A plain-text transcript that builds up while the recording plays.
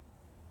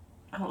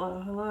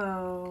Hello,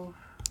 hello.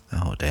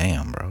 Oh,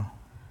 damn, bro.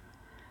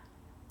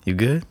 You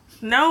good?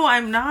 No,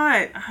 I'm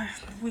not.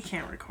 We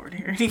can't record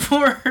here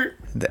anymore.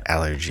 The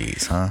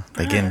allergies, huh?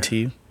 They getting to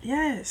you?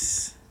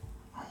 Yes.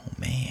 Oh,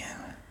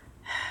 man.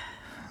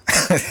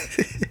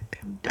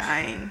 I'm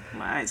dying.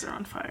 My eyes are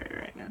on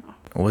fire right now.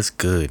 What's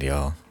good,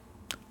 y'all?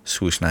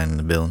 Swoosh Night in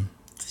the building.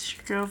 It's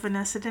your girl,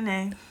 Vanessa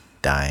Dene.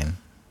 Dying.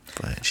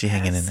 But she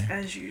hanging in there.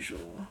 As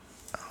usual.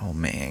 Oh,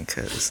 man,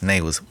 because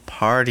Nate was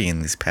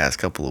partying these past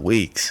couple of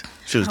weeks.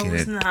 She was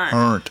getting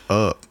turned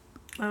up.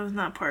 I was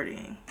not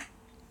partying.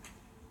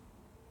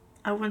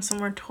 I went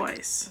somewhere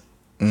twice.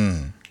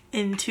 In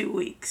 2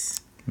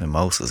 weeks.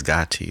 Mimosas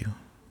got to you.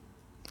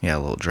 You had a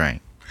little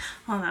drink.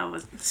 Oh, that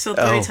was still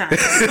 3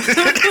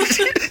 times.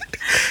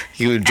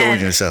 You enjoyed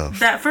yourself.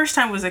 That first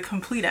time was a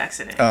complete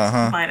accident,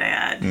 might I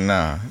add.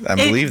 Nah, I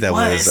believe that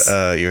was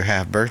your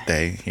half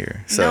birthday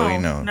here. So,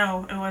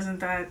 No, it wasn't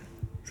that.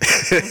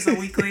 It was a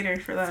week later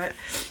for that.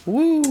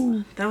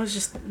 Woo! That was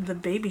just the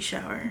baby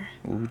shower.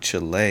 Ooh,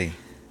 Chile.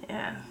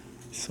 Yeah.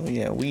 So,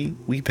 yeah,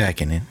 we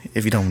packing in.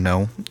 If you don't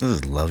know, this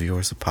is Love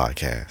Yours, the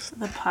podcast.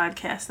 The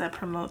podcast that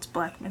promotes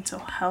Black mental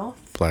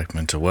health. Black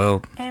mental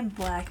wealth. And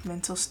Black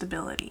mental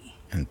stability.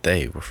 And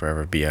they will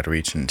forever be out of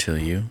reach until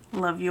you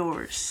love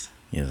yours.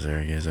 Yes,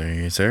 sir. Yes, sir.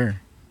 Yes, sir.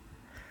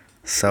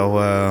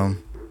 So,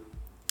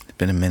 it's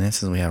been a minute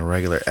since we have a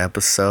regular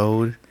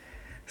episode.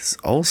 This is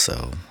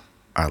also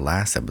our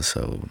last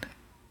episode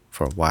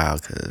for a while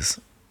because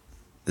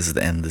this is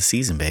the end of the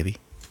season, baby.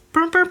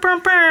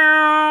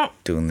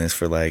 Doing this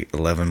for like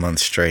 11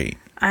 months straight.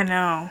 I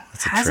know.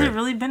 Has it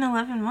really been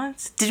 11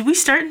 months? Did we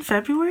start in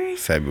February?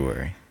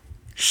 February.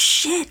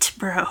 Shit,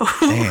 bro.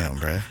 Damn,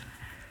 bro.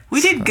 We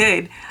did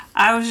good.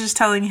 I was just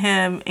telling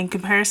him in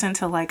comparison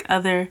to like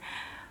other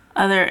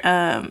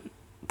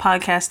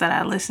podcasts that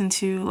I listen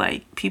to,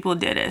 like people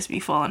dead as be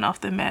falling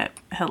off the map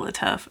hella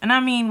tough. And I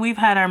mean, we've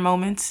had our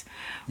moments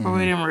where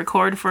we didn't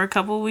record for a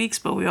couple of weeks,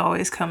 but we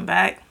always come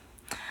back.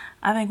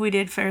 I think we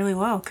did fairly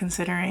well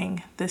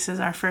considering this is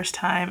our first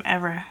time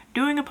ever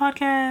doing a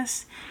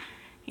podcast.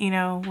 You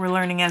know, we're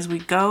learning as we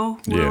go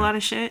with a lot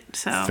of shit.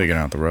 So figuring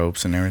out the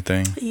ropes and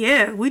everything.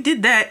 Yeah, we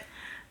did that.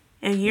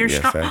 A year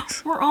strong.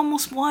 We're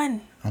almost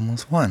one.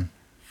 Almost won.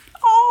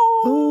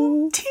 Oh,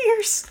 ooh.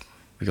 Tears.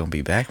 We're going to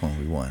be back when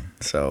we won.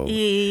 So,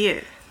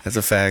 yeah. That's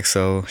a fact.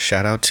 So,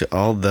 shout out to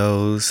all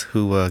those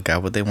who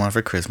got what they want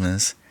for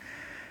Christmas.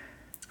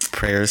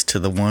 Prayers to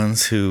the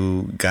ones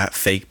who got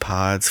fake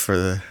pods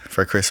for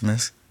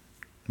Christmas.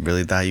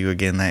 Really thought you were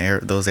getting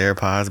those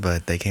AirPods,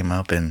 but they came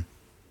up and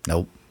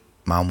nope.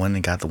 Mom went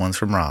and got the ones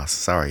from Ross.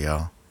 Sorry,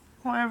 y'all.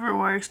 Whatever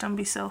works. Don't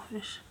be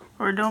selfish.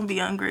 Or don't be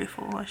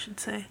ungrateful, I should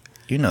say.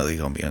 You know they're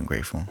going to be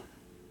ungrateful.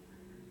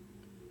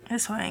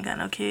 That's why I ain't got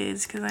no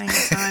kids, because I ain't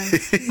got time.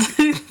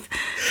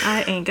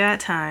 I ain't got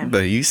time.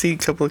 But you see a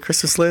couple of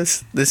Christmas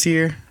lists this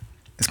year?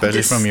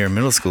 Especially from your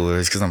middle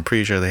schoolers, because I'm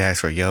pretty sure they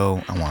asked for, I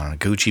want a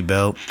Gucci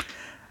belt.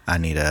 I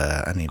need them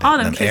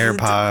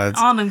AirPods.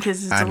 All them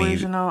kids is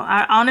delusional.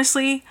 I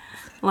honestly,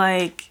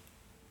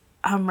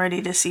 I'm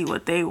ready to see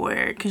what they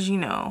wear, because,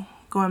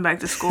 going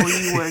back to school,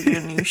 you wear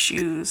your new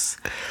shoes.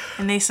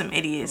 And they some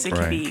idiots. It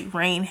could be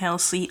rain, hail,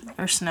 sleet,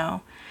 or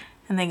snow.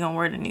 And they gonna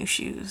wear the new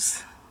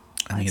shoes.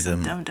 I need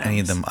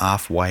them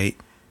off-white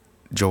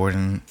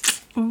Jordan.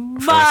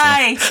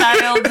 Bye,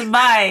 child.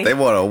 Bye. They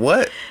want a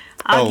what?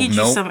 I'll get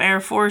you some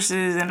Air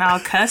Forces and I'll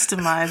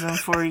customize them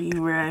for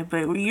you, right?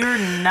 But you're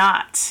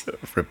not.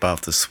 Rip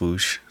off the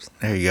swoosh.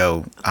 There you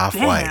go.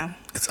 Off-white.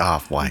 It's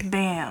off-white.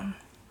 Bam.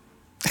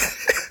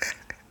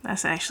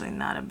 That's actually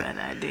not a bad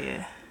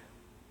idea.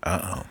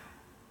 Uh-oh.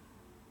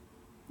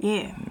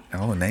 Yeah.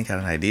 Oh, and they got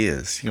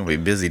ideas. You're going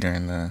to be busy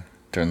during the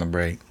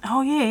break.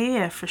 Oh,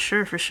 yeah, for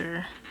sure. For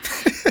sure.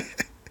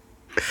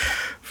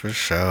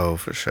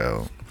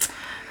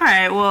 All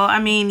right, well, I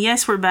mean,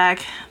 yes, we're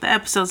back. The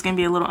episode's going to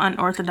be a little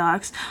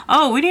unorthodox.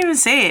 Oh, we didn't even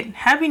say it.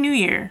 Happy New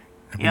Year,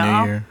 Happy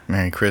New Year.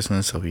 Merry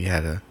Christmas. Hope you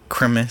had a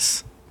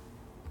Christmas.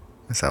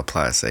 That's how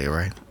Ply say it,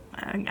 right?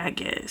 I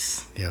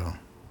guess. Yo.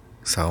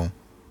 So,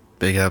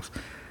 big ups.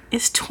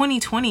 It's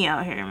 2020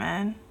 out here,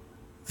 man.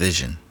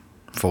 Vision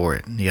for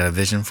it. You got a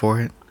vision for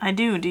it? I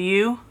do. Do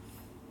you?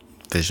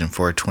 Vision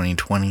for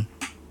 2020.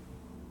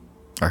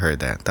 I heard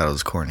that. Thought it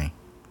was corny.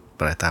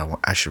 But I thought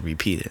I should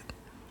repeat it.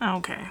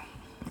 Okay.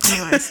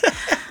 Anyways.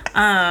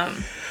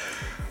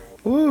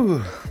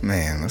 Ooh,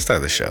 man. Let's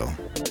start the show.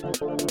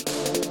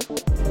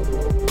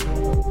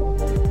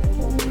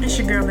 It's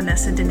your girl,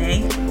 Vanessa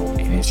Dene.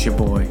 And it's your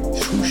boy,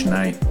 Swoosh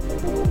Knight.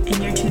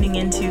 And you're tuning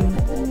into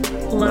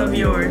Love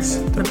Yours,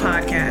 the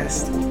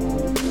podcast.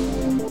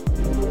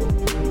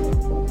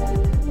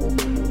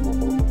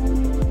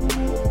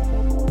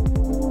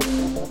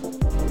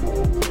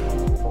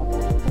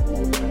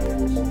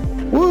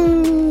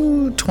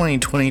 Woo!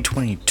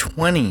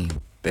 2020,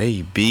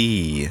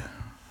 baby.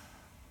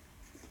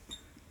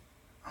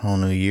 Whole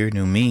new year,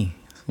 new me.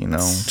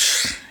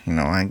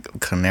 I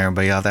cutting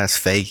everybody out. That's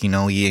fake. You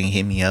ain't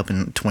hit me up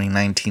in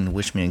 2019 to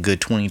wish me a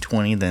good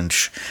 2020. Then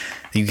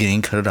you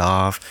getting cut it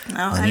off.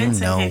 No, I didn't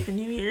say Happy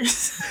New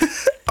Year's.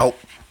 Oh,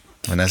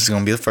 Vanessa's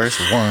gonna be the first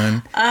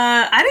one.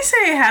 I didn't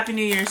say Happy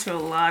New Year to a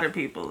lot of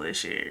people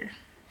this year.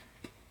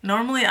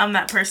 Normally, I'm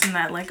that person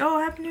that like, oh,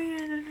 Happy New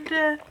Year. Da,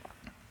 da, da.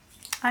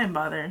 I didn't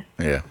bother.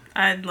 Yeah.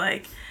 I'd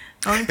like,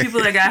 the only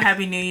people that got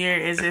Happy New Year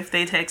is if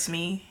they text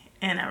me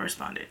and I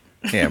responded.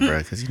 Yeah, bro,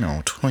 because,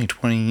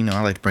 2020,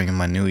 I like bringing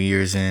my New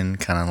Year's in,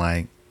 kind of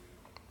like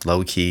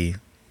low-key,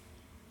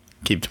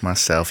 keep to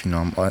myself,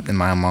 I'm in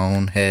my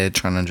own head,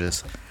 trying to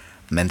just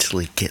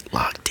mentally get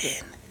locked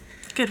in.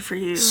 Good for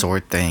you.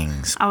 Sort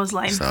things. I was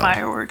lighting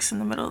fireworks in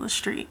the middle of the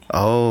street.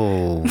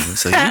 Oh,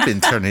 so you've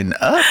been turning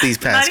up these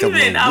past couple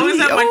of weeks. I was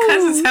at my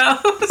cousin's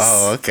house.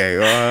 Oh,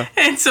 okay.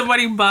 And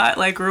somebody bought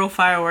like real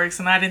fireworks,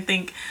 and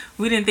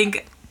we didn't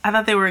think. I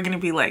thought they were gonna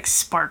be like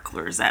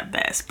sparklers at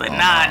best, but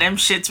nah, them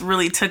shits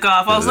really took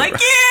off. I was like,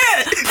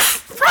 yeah,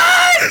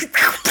 run!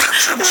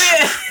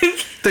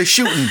 They're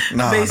shooting.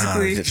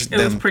 Basically, it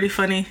was pretty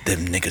funny.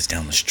 Them niggas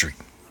down the street.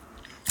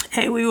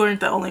 Hey, we weren't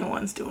the only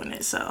ones doing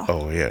it, so.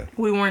 Oh, yeah.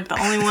 We weren't the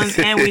only ones,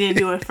 and we didn't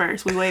do it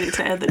first. We waited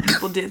till other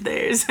people did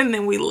theirs, and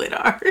then we lit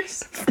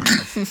ours.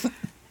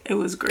 It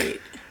was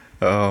great.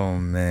 Oh,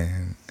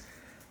 man.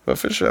 But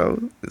for sure,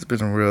 it's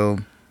been a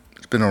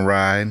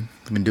ride.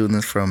 I've been doing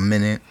this for a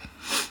minute.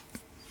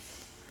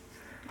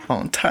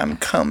 Long time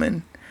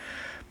coming.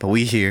 But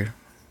we here.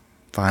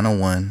 Final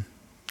one.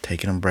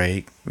 Taking a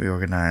break.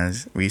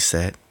 Reorganize.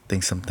 Reset.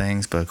 Think some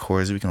things. But of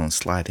course, we're going to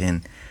slide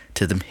in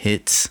to them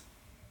hits.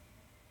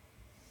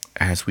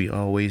 As we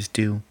always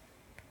do.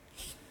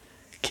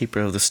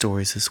 Keeper of the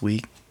stories this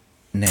week.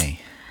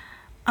 Nay.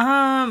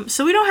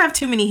 So we don't have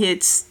too many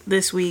hits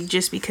this week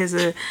just because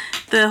of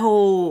the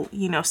whole,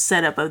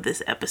 setup of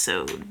this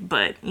episode.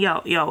 But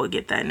y'all will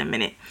get that in a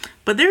minute.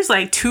 But there's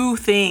like two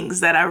things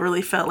that I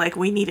really felt like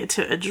we needed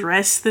to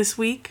address this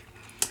week.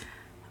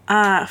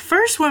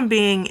 First one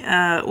being,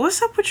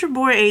 what's up with your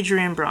boy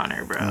Adrian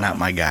Bronner, bro? Not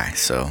my guy,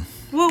 so.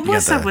 Well,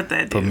 what's up with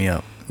that dude? Put me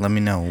up. Let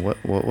me know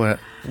what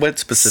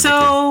specifically.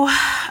 So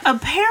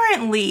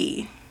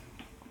apparently,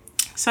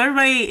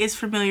 everybody is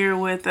familiar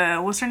with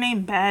what's her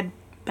name? Bad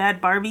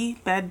Barbie,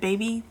 Bad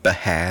Baby.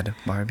 Bad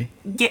Barbie.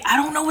 Yeah, I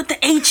don't know what the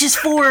H is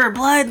for.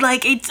 Blood,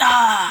 like it's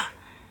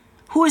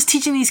who is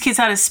teaching these kids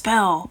how to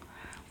spell?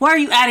 Why are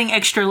you adding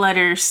extra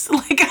letters?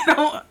 Like I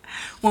don't.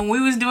 When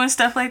we was doing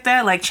stuff like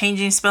that, like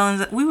changing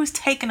spellings, we was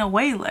taking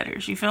away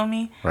letters. You feel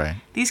me? Right.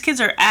 These kids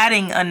are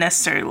adding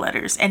unnecessary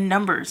letters and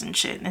numbers and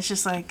shit, and it's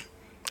just like.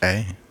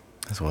 Hey,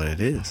 that's what it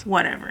is.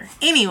 Whatever.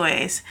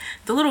 Anyways,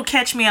 the little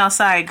catch me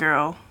outside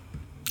girl.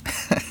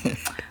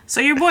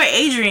 So your boy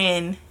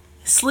Adrian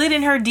slid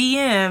in her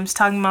DMs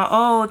talking about,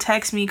 oh,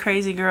 text me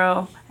crazy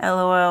girl,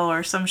 LOL,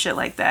 or some shit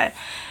like that.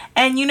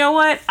 And you know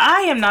what?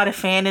 I am not a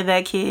fan of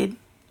that kid.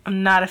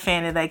 I'm not a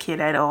fan of that kid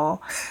at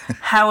all.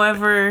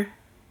 However,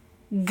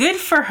 good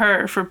for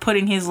her for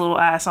putting his little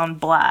ass on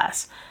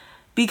blast.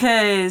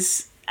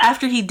 Because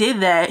after he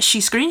did that, she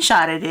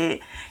screenshotted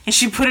it and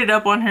she put it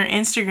up on her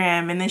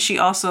Instagram. And then she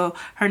also,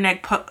 her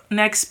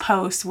next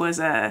post was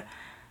the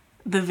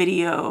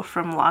video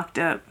from Locked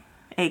Up,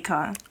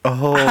 Akon.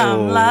 Oh.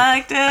 I'm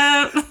locked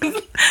up.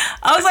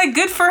 I was like,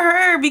 good for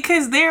her,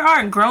 because there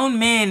aren't grown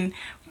men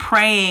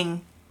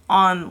preying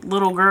on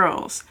little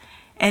girls.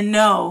 And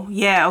no,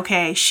 yeah,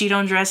 okay, she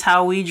don't dress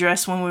how we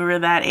dressed when we were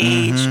that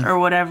age or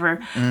whatever.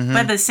 Mm-hmm.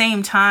 But at the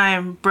same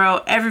time,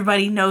 bro,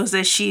 everybody knows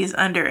that she is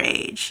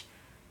underage.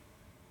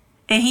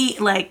 And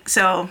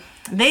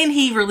then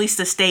he released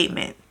a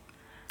statement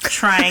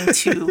trying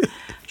to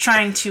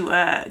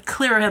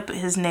clear up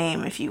his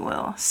name, if you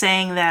will,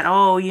 saying that,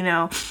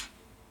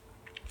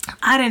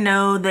 I didn't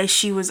know that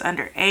she was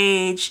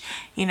underage.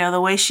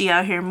 The way she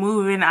out here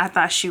moving, I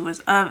thought she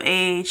was of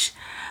age.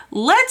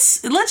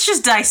 Let's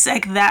just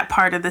dissect that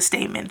part of the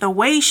statement. The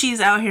way she's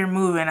out here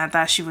moving, I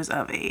thought she was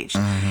of age.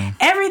 Mm-hmm.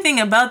 Everything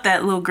about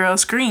that little girl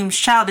screams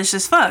childish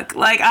as fuck.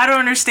 Like, I don't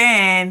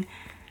understand.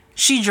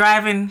 She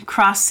driving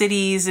cross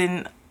cities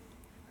and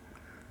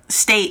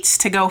states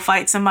to go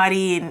fight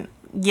somebody and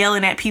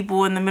yelling at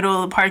people in the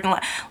middle of the parking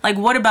lot. Like,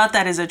 what about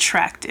that is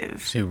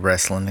attractive? She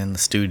wrestling in the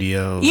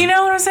studio. You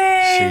know what I'm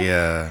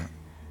saying?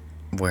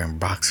 She wearing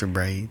boxer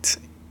braids.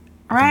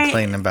 Right.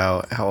 Complaining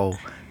about how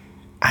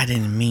I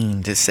didn't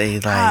mean to say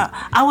like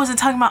I wasn't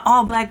talking about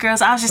all black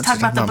girls. I was just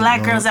talking about the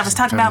black girls that was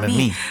talking about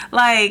me.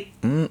 Like,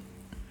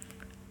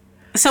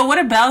 So what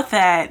about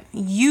that?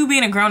 You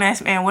being a grown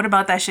ass man, what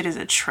about that shit is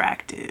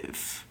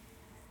attractive?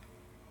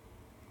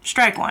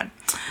 Strike one.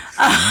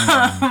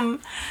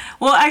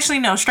 Well, actually,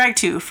 no. Strike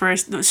two.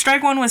 First,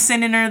 strike one was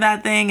sending her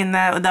that thing, and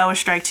that was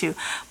strike two.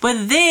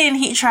 But then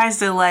he tries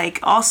to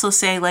also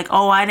say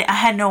I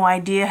had no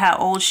idea how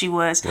old she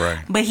was. Right.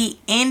 But he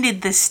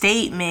ended his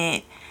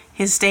statement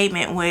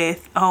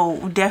with,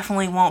 oh,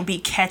 definitely won't be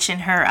catching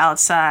her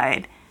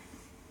outside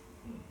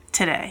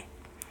today.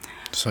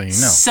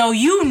 So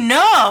you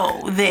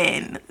know.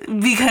 Then,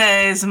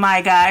 because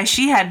my guy,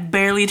 she had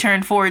barely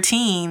turned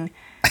 14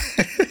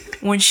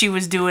 when she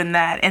was doing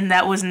that, and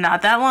that was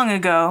not that long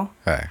ago.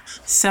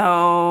 Facts.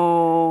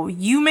 So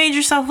you made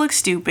yourself look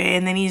stupid,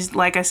 and then he's,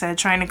 like I said,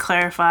 trying to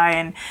clarify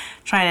and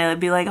trying to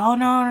be like, oh,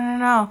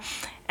 no.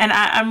 And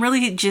I'm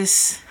really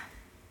just,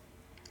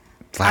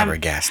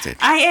 flabbergasted.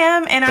 I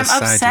am, and I'm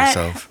Beside upset.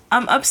 yourself.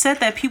 I'm upset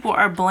that people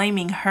are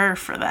blaming her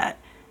for that.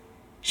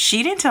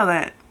 She didn't tell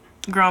that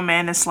grown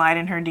man to slide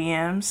in her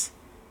DMs.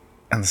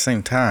 At the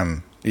same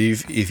time,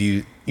 if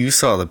you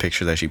saw the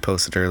picture that she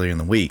posted earlier in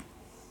the week,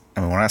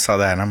 I mean, when I saw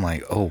that, and I'm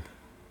like, oh,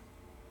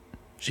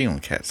 she's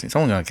only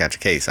gonna catch a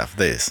case off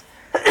this.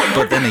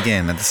 But then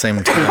again, at the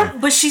same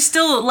time, But she's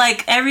still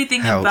like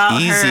everything how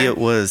about easy her. it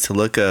was to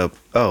look up.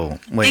 Oh,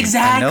 wait,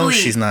 Exactly. I know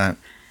she's not.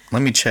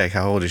 Let me check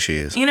how old she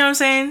is. You know what I'm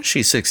saying?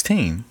 She's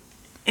 16.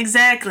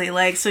 Exactly.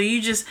 Like, so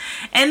you just,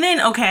 and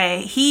then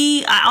okay,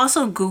 I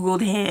also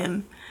Googled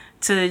him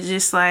to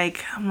just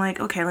like, I'm like,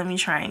 okay, let me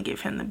try and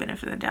give him the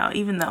benefit of the doubt,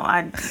 even though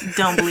I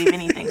don't believe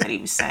anything that he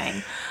was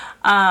saying.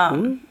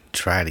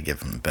 Try to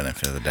give him the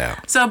benefit of the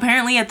doubt. So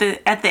apparently at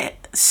the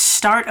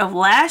start of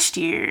last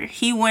year,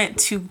 he went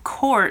to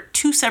court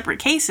 2 separate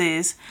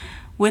cases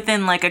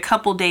within like a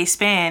couple day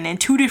span in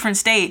 2 different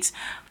states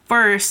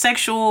for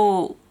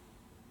sexual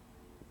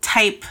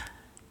type,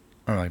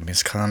 Or like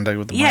misconduct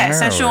with the minor. yeah,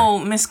 sexual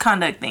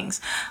misconduct things.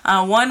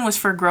 One was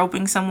for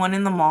groping someone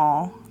in the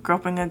mall,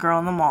 groping a girl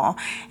in the mall,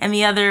 and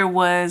the other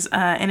was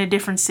in a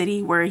different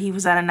city where he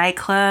was at a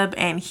nightclub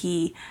and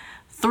he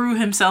threw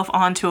himself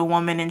onto a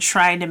woman and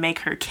tried to make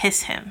her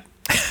kiss him.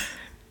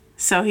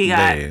 So he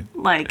got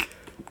like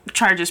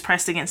charges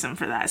pressed against him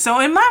for that. So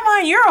in my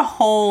mind, you're a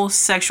whole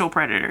sexual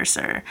predator,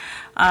 sir.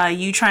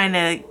 You trying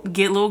to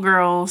get little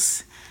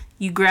girls,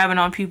 you grabbing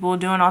on people,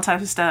 doing all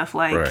types of stuff.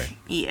 Like, Right.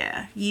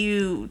 yeah,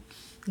 you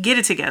get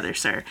it together,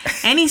 sir.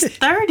 And he's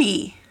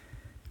 30.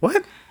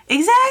 What?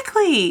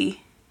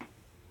 Exactly.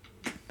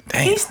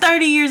 Damn. He's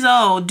 30 years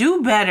old.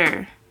 Do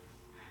better.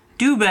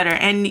 Do better.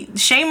 And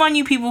shame on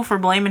you people for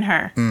blaming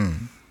her.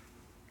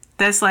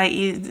 That's like,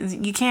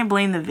 you can't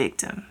blame the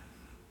victim.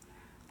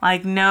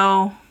 Like,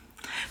 no.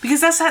 Because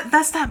that's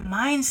that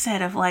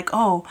mindset of like,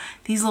 oh,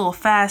 these little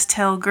fast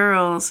tail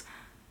girls.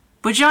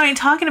 But y'all ain't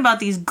talking about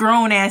these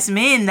grown ass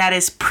men that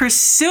is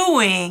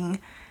pursuing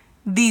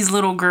these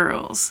little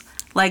girls.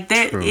 Like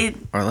they're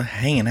or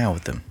hanging out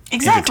with them.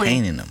 Exactly.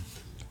 Entertaining them.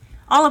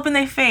 all up in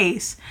their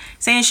face,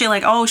 saying shit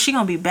like, oh, she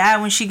gonna be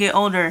bad when she get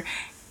older.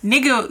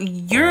 Nigga,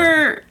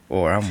 you're...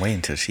 Or I'm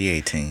waiting till she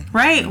 18.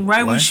 Right.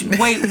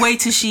 Wait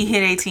till she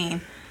hit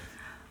 18.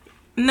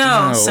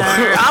 No,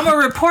 sir. I'm gonna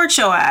report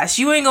your ass.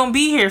 You ain't gonna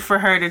be here for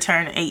her to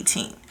turn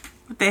 18.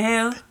 What the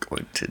hell?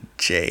 Going to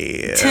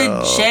jail.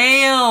 To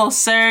jail,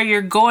 sir.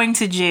 You're going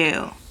to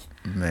jail.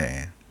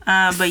 Man.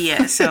 But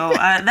yeah, so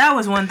that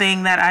was one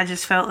thing that I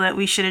just felt that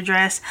we should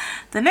address.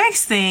 The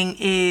next thing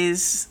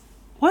is,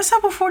 what's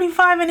up with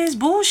 45 and his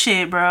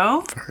bullshit,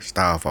 bro? First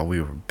off, while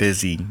we were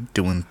busy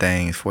doing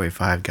things,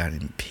 45 got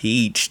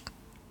impeached.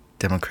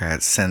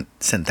 Democrats sent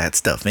that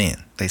stuff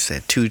in. They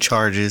said 2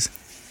 charges.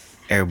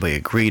 Everybody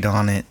agreed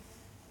on it.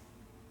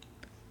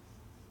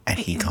 And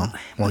he gone.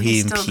 Well,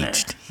 he's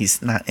impeached.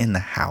 He's not in the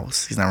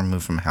House. He's not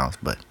removed from the House,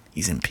 but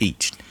he's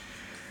impeached.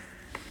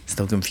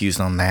 Still confused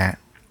on that.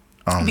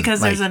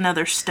 Because there's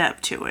another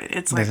step to it.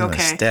 It's like,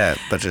 okay, step,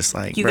 but just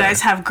like, you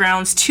guys have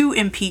grounds to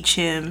impeach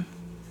him.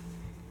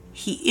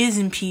 He is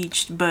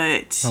impeached,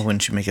 but why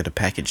wouldn't you make it a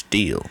package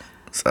deal?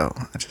 So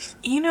I just,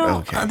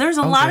 there's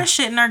a lot of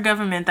shit in our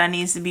government that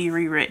needs to be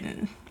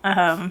rewritten.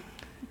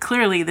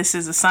 Clearly, this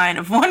is a sign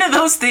of one of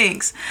those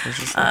things.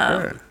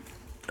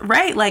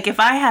 Right? Like, if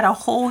I had a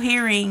whole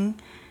hearing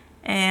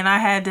and I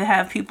had to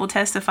have people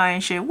testify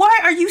and shit,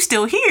 why are you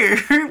still here?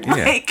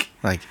 like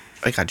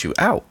I got you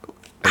out.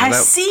 I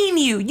seen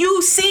you.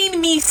 You seen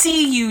me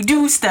see you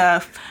do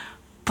stuff.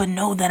 But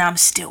know that I'm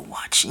still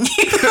watching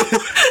you.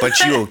 But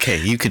you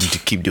okay. You can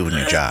keep doing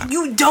your job.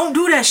 You don't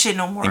do that shit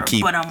no more. And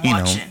keep, but I'm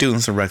watching. Doing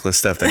some reckless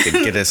stuff that could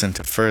get us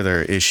into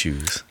further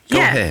issues.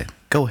 Go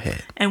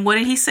ahead. And what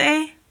did he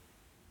say?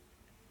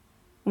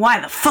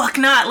 Why the fuck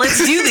not? Let's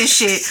do this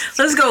shit.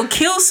 Let's go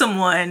kill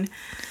someone.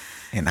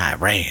 In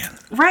Iran.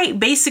 Right.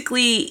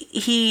 Basically,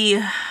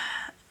 he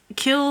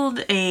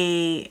killed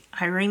a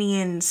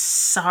Iranian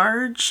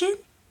sergeant.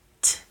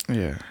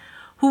 Yeah.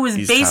 Who was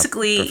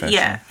basically,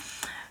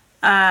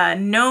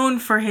 known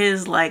for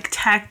his like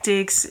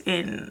tactics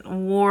in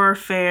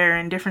warfare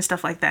and different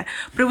stuff like that.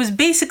 But it was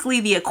basically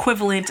the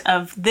equivalent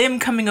of them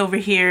coming over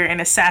here and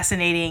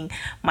assassinating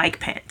Mike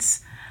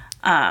Pence.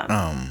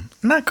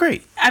 Not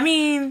great. I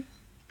mean,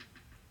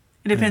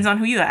 it depends on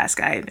who you ask.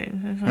 But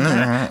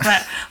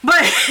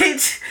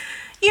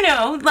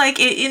like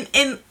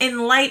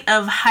in light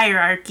of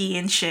hierarchy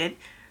and shit.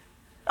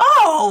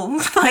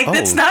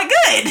 That's not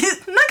good.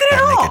 Not good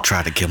at all. That nigga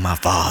tried to kill my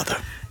father.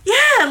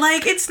 Yeah,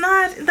 like that's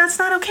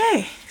not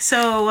okay.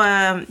 So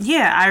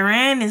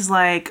Iran is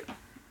like,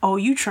 oh,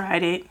 you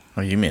tried it.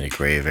 Oh, you made a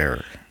grave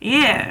error.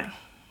 Yeah.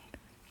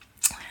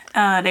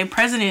 Their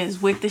president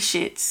is with the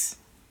shits.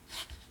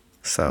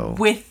 So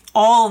with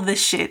all the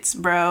shits,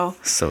 bro.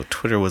 So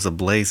Twitter was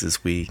ablaze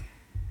this week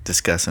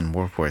discussing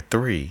World War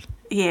III.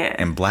 Yeah.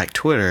 And Black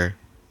Twitter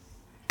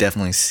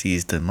definitely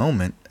seized the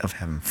moment of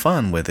having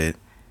fun with it.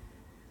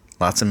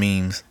 Lots of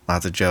memes,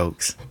 lots of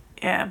jokes.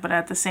 Yeah, but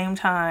at the same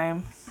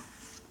time,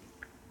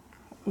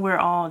 we're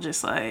all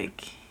just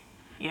like,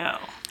 Yo.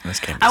 This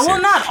can't be I will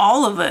serious. not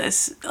all of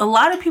us. A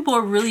lot of people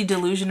are really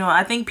delusional.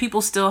 I think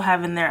people still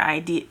have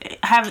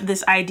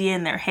this idea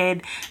in their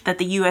head that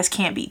the U.S.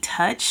 can't be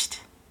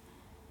touched,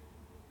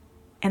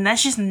 and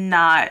that's just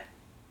not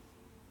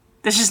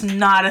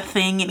a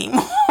thing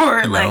anymore.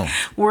 No. Like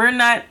we're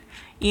not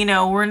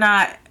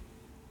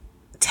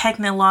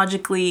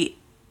technologically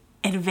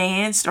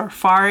advanced or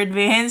far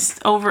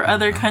advanced over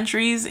other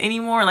countries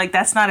anymore. Like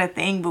that's not a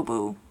thing, boo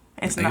boo.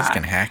 It's not. Niggas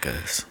can hack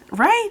us.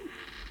 Right?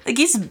 Like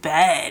it's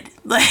bad.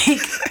 Like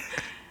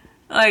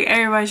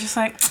everybody's just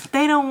like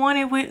they don't want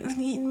it with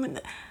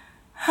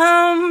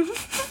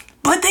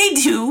but they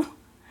do.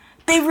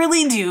 They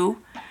really do.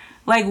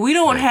 Like we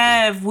don't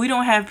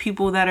have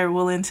people that are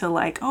willing to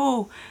like,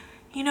 oh,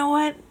 you know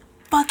what?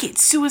 Fuck it,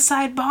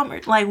 suicide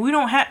bomber. Like we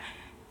don't have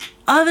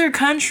other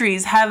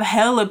countries have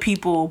hella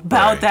people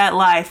about that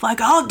life. Like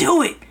I'll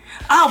do it.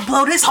 I'll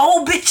blow this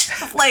whole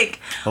bitch. Like,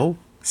 oh,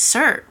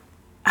 sir,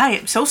 I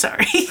am so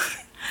sorry.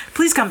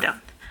 Please calm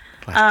down.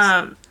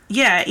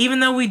 Yeah,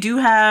 even though we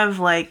have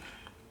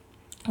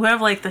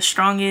the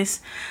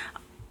strongest,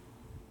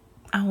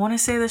 I want to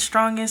say the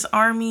strongest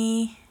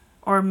army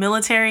or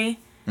military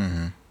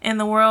in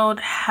the world.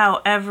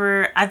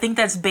 However, I think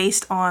that's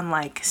based on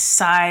like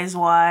size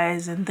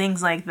wise and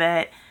things like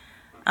that.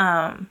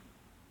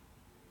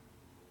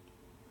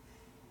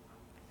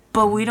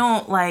 But we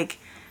don't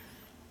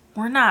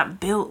we're not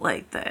built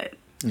like that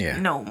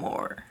no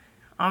more.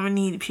 I'm gonna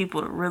need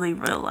people to really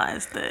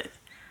realize that.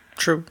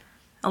 True.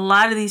 A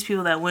lot of these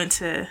people that went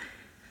to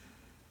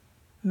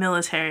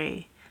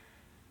military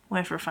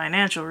went for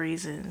financial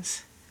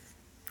reasons.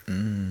 Yeah.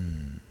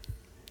 And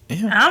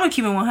I'm gonna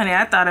keep it 100.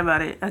 I thought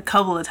about it a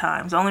couple of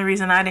times. The only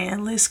reason I didn't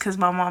enlist because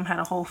my mom had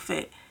a whole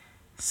fit.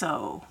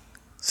 So,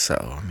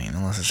 I mean,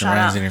 unless it's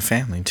around in your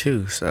family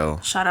too.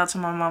 So shout out to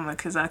my mama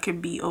because I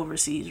could be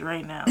overseas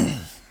right now.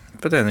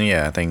 But then,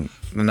 yeah, I think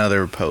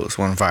another post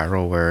went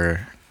viral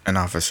where an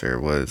officer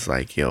was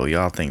like, yo,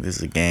 y'all think this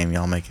is a game,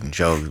 y'all making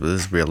jokes, but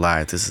this is real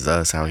life. This is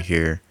us out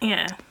here.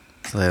 Yeah.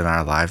 Letting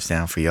our lives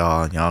down for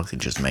y'all, and y'all can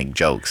just make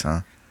jokes,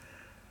 huh?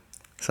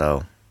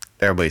 So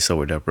everybody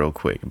sobered up real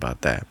quick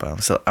about that.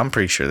 But I'm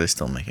pretty sure they're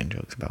still making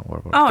jokes about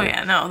World War Oh III.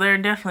 yeah, no, they're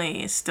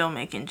definitely still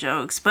making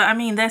jokes. But I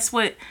mean, that's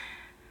what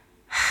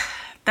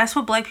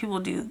black people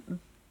do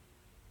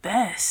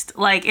best.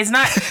 Like, it's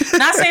not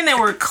saying that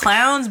we're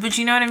clowns, but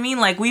you know what I mean?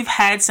 Like, we've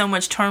had so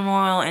much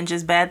turmoil and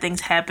just bad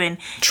things happen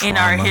in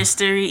our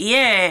history.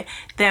 Yeah,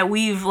 that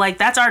we've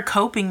that's our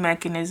coping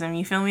mechanism.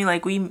 You feel me?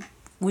 Like we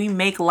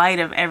make light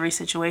of every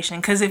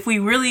situation. Because if we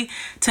really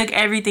took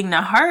everything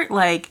to heart,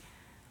 like,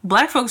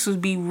 black folks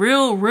would be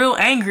real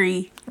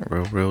angry.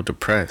 Real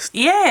depressed.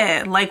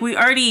 Yeah, like we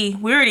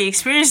already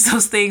experienced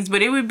those things,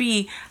 but it would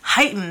be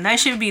heightened. That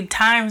should be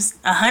times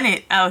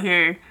 100 out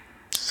here.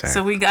 Exactly.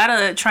 So we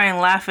gotta try and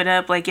laugh it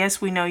up. Like,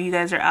 yes, we know you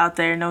guys are out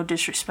there, no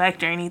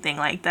disrespect or anything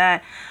like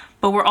that.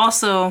 But we're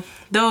also,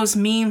 those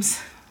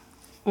memes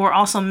were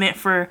also meant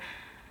for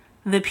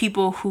the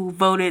people who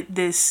voted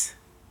this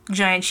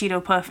giant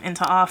Cheeto Puff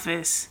into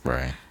office.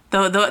 Right.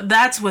 Though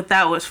that's what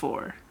that was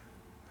for.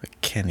 A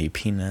candy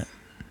peanut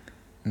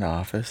in the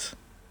office.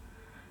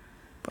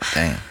 But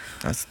damn,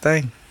 that's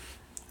the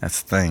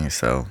thing.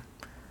 So.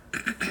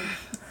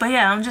 But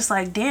yeah, I'm just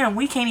like, damn,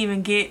 we can't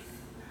even get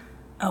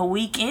a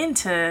week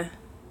into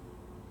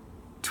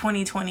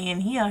 2020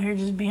 and he out here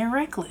just being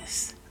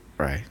reckless.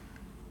 Right.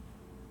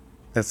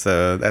 That's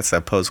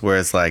a post where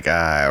it's like,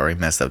 I already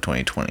messed up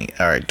 2020.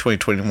 All right,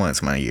 2021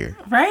 is my year.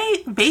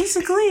 Right?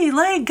 Basically,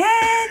 like,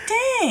 god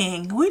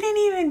dang, we didn't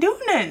even do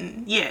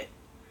nothing yet.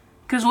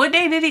 Cause what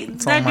day did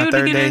It's on my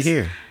third day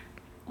here.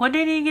 What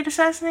day did he get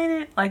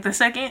assassinated? Like the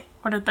second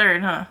or the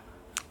third, huh?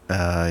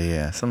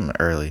 Yeah, something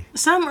early.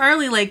 Something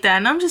early like that.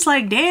 And I'm just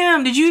like,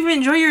 damn, did you even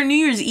enjoy your New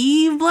Year's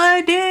Eve,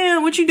 blood?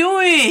 Damn, what you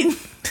doing?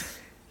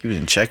 You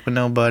didn't check with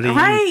nobody.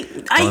 Right?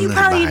 You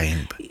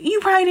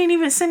probably didn't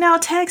even send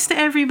out text to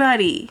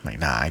everybody. Like,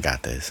 nah, I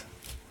got this.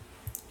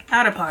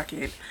 Out of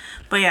pocket.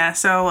 But yeah,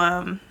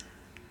 so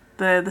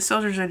the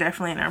soldiers are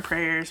definitely in our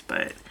prayers,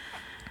 but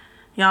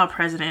y'all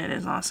president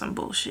is on some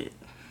bullshit.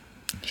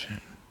 Shit.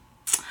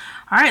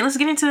 All right, let's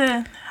get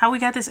into how we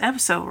got this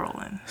episode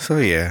rolling. So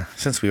yeah,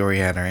 since we already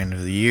had our end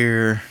of the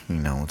year,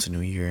 it's a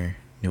new year,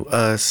 new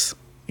us.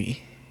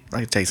 We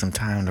like to take some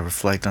time to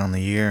reflect on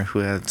the year. Who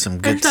had some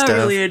good stuff. It's not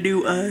really a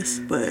new us,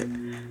 but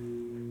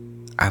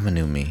I'm a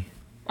new me.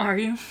 Are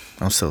you?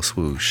 I'm still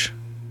swoosh.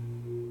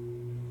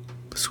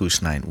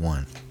 Swoosh Knight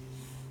 1.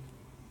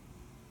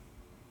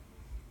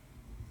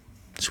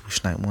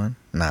 Swoosh Knight 1?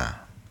 Nah.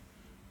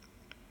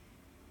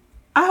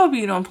 I hope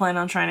you don't plan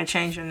on trying to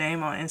change your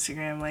name on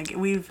Instagram. Like,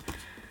 we've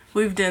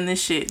done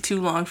this shit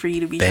too long for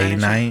you to be Bay trying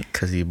to Knight,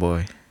 because you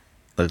boy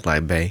look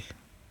like Bay.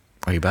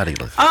 Or your body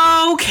looks like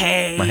Bay.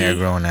 Okay. My hair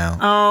growing out.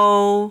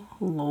 Oh,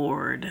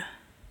 Lord.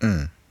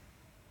 Do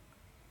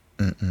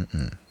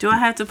I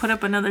have to put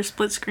up another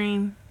split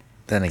screen?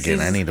 Then again,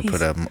 I need to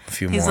put up a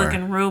few more. He's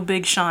looking real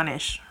big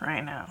Shawnish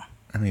right now.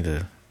 I need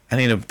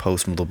to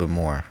post a little bit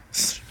more.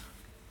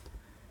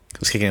 I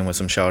was kicking in with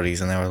some shawties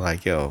and they were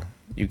like, yo,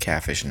 you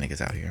catfishing niggas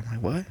out here. I'm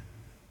like, what?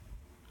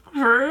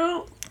 For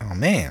real? Oh,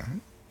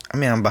 man. I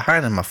mean, I'm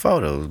behind in my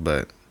photos,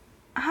 but...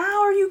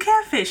 How are you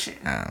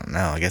catfishing? I don't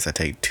know. I guess I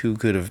take too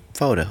good of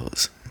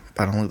photos.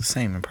 But I don't look the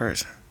same in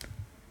person.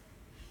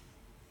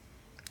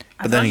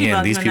 But then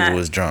again, these people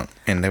was drunk.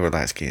 And they were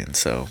light-skinned,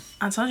 so...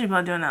 I told you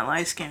about doing that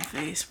light-skinned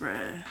face,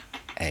 bruh.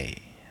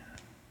 Hey.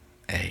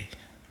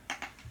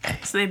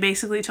 So they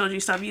basically told you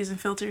stop using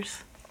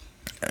filters?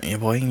 Your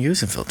boy ain't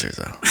using filters,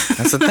 though.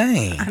 That's the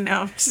thing. I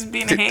know. I'm just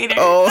being a hater.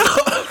 Oh.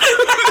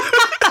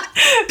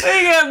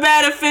 We got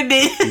bad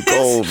offended. You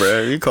cold,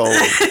 bro. You cold.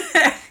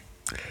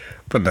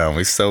 But no,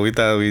 we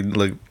thought we'd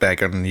look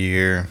back on the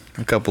year.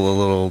 A couple of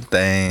little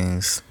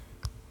things.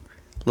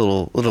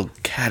 Little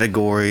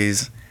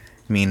categories.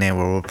 Me and they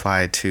will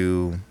reply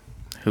to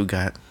who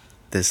got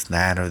this,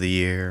 that, or the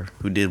year.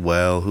 Who did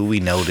well. Who we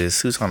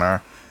noticed. Who's on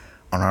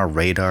our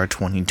radar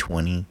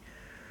 2020.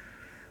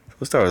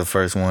 We'll start with the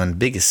first one.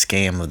 Biggest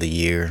scam of the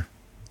year.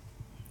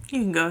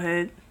 You can go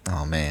ahead.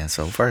 Oh, man.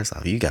 So, first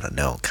off, you got to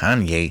know.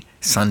 Kanye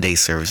Sunday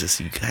services,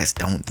 you guys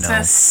don't know.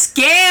 It's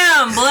a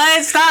scam,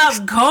 blood.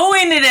 Stop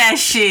going to that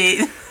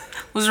shit.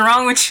 What's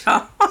wrong with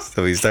y'all?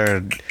 So, he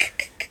started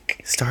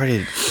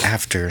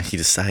after he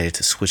decided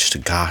to switch to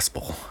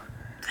gospel.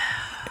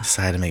 He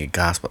decided to make a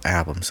gospel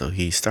album. So,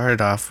 he started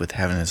off with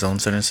having his own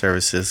Sunday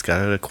services,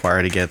 got a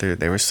choir together.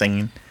 They were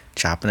singing,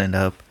 chopping it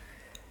up.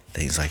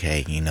 Then he's like,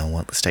 hey, you know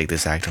what? Let's take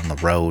this act on the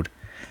road.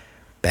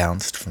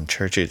 Bounced from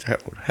churches.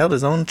 Held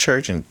his own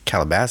church in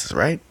Calabasas,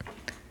 right?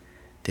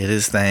 Did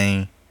his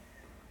thing.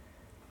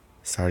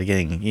 Started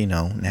getting,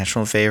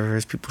 national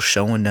favors. People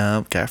showing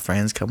up. Got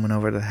friends coming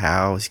over to the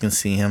house. You can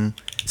see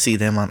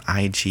them on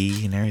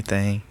IG and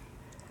everything.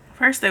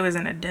 First, they was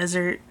in a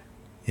desert.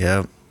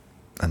 Yep.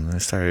 And then they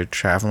started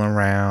traveling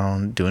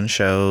around, doing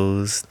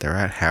shows. They're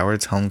at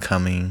Howard's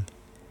homecoming.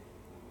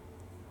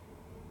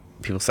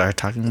 People started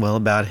talking well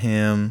about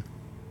him.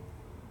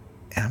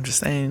 And I'm just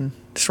saying,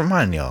 just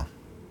remind y'all.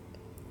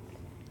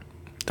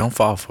 Don't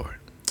fall for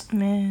it.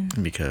 Man.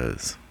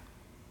 Because.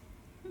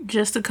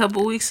 Just a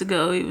couple weeks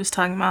ago, he was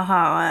talking about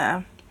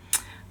how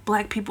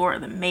black people are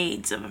the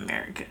maids of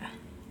America.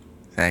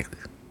 Exactly.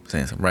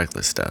 Saying some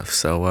reckless stuff.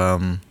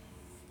 So,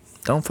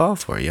 don't fall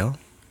for it, y'all.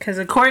 Because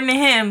according to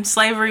him,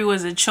 slavery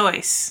was a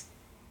choice.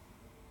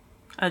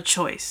 A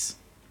choice.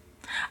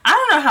 I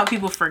don't know how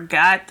people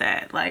forgot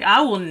that. Like,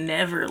 I will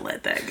never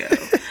let that go.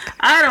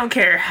 I don't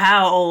care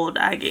how old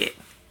I get.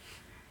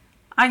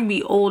 I can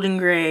be old and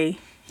gray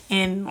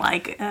in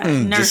like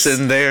a just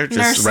sitting there,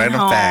 just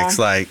random home, facts.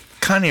 Like,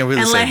 Kanye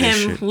really said this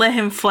shit. Let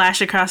him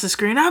flash across the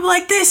screen. I'm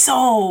like, this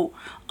old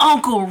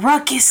Uncle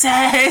Ruckus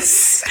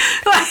ass.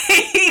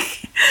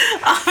 Like,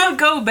 I'm gonna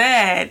go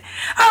bad.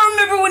 I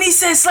remember when he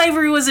said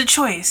slavery was a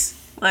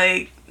choice.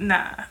 Like,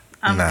 nah.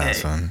 I'm good.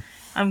 Son.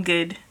 I'm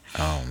good.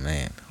 Oh,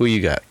 man. Who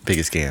you got?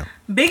 Biggest scam?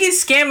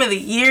 Biggest scam of the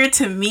year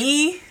to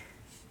me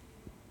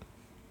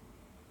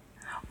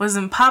was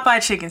them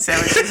Popeye chicken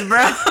sandwiches,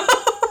 bro.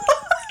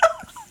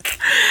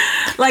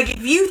 Like,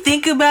 if you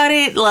think about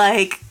it,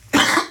 like,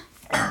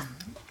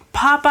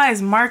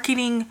 Popeye's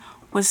marketing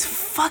was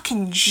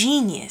fucking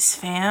genius,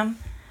 fam.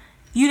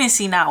 You didn't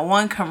see not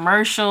one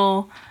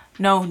commercial,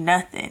 no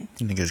nothing.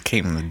 You niggas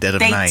came in the dead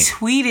of night. They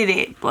tweeted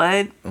it,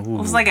 blood. Ooh.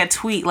 It was like a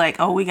tweet, like,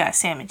 oh, we got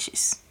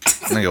sandwiches.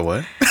 Nigga,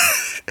 what?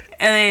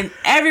 And then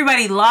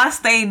everybody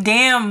lost their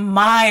damn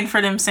mind for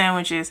them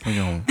sandwiches.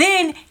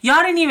 Then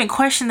y'all didn't even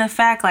question the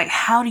fact, like,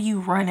 how do you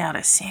run out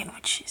of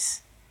sandwiches?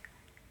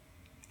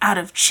 Out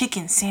of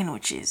chicken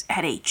sandwiches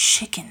at a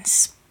chicken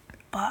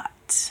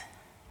spot.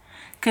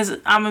 Because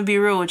I'm going to be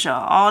real with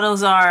y'all. All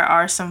those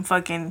are some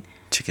fucking...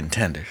 Chicken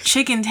tenders.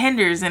 Chicken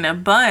tenders in a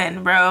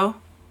bun, bro.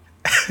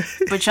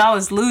 But y'all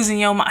was losing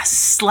your mind.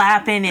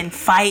 Slapping and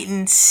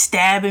fighting,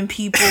 stabbing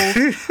people.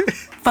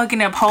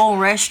 Fucking up whole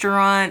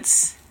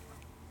restaurants.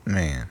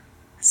 Man.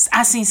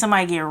 I seen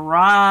somebody get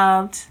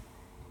robbed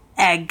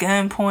at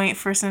gunpoint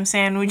for some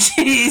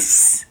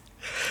sandwiches.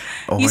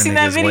 Oh, you seen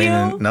that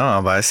video?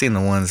 No, but I seen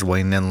the ones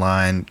waiting in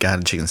line, got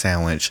a chicken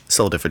sandwich,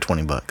 sold it for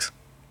 $20.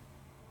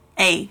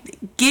 Hey,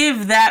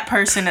 give that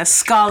person a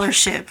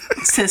scholarship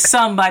to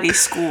somebody's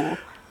school.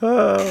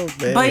 Oh,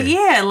 man. But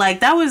yeah, like,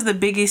 that was the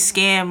biggest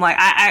scam. Like,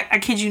 I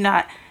kid you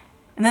not.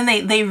 And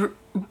then they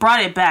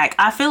brought it back.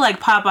 I feel like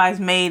Popeyes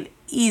made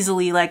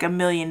easily like $1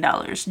 million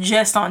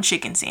just on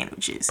chicken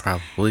sandwiches.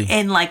 Probably.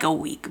 In like a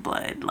week,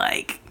 blood.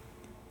 Like,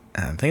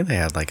 I think they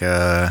had like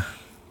a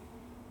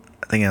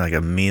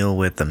meal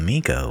with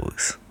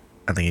Amigos.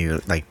 I think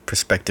you like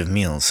prospective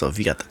meals. So if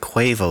you got the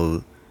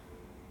Quavo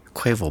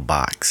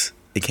box,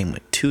 it came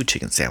with 2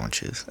 chicken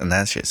sandwiches, and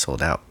that shit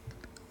sold out.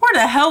 Where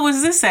the hell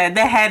was this at?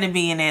 That had to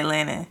be in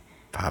Atlanta.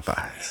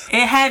 Popeyes.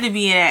 It had to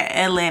be at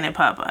Atlanta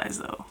Popeyes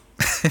though.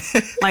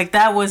 Like,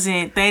 that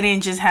wasn't, they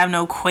didn't just have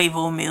no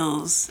Quavo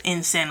meals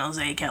in San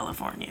Jose,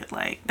 California.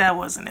 Like, that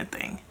wasn't a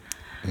thing.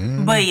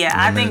 But yeah,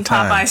 I think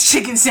Popeye's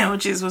chicken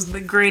sandwiches was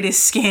the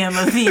greatest scam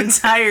of the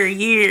entire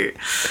year.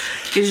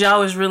 Because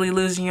y'all was really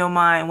losing your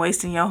mind,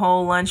 wasting your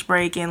whole lunch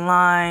break in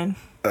line.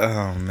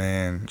 Oh,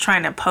 man.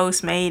 Trying to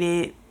Postmate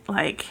it.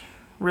 Like,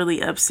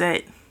 really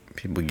upset.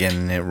 People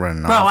getting it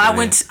running off. Bro,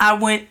 I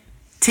went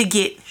to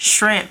get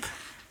shrimp.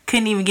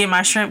 Couldn't even get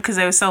my shrimp because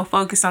I was so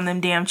focused on them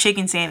damn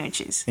chicken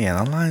sandwiches.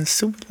 Yeah, the line's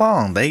super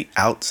long. They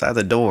outside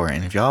the door,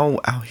 and if y'all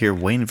out here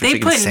waiting for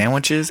chicken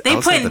sandwiches, they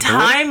putting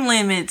time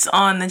limits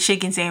on the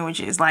chicken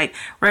sandwiches. Like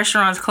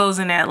restaurants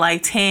closing at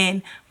like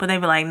 10, but they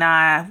be like,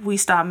 nah, we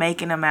stop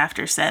making them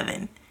after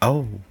 7.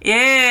 Oh.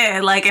 Yeah,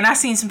 like, and I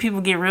seen some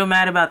people get real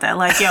mad about that.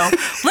 Like, yo,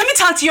 let me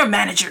talk to your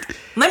manager.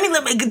 Let me.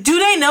 Do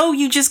they know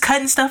you just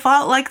cutting stuff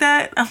out like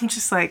that? I'm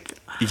just like,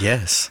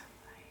 yes.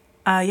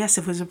 Yes,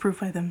 if it was approved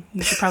by them.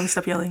 You should probably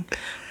stop yelling.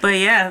 But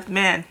yeah,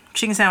 man,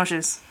 chicken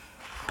sandwiches,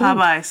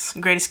 Popeyes,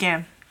 greatest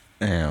scam.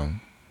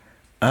 Damn.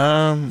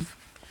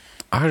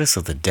 Artist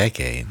of the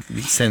decade.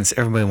 Since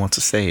everybody wants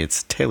to say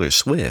it's Taylor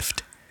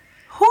Swift.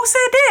 Who said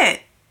that?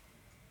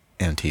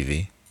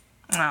 MTV.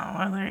 Oh,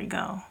 well, there you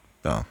go.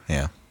 Oh,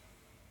 yeah.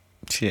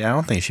 I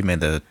don't think she made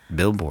the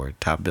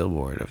top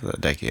Billboard of the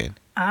decade.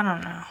 I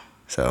don't know.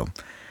 So,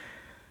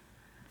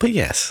 but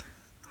yes.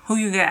 Who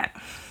you got?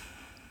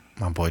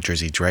 My boy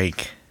Drizzy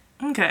Drake.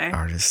 Okay.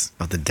 Artist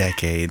of the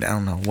decade. I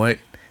don't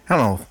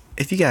know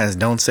if you guys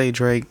don't say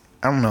Drake,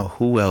 I don't know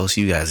who else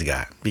you guys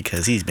got,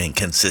 because he's been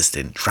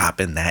consistent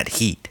dropping that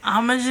heat.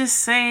 I'ma just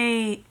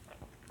say,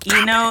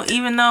 even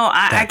though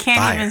I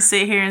can't even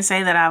sit here and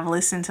say that I've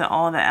listened to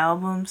all the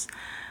albums,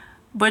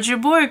 but your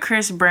boy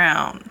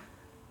Christopher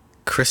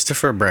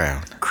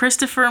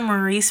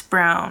Maurice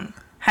Brown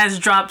has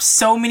dropped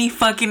so many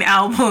fucking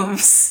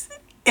albums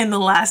in the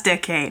last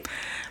decade.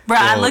 Bro,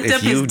 I looked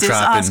up his disc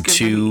Oscar.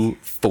 If you dropping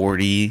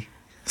 2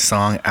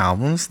 40-song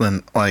albums,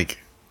 then like,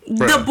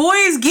 bro. The boy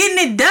is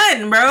getting it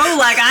done, bro.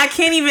 Like, I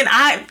can't even.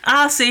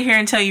 I'll sit here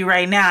and tell you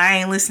right now, I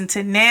ain't listened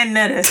to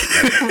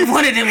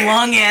one of them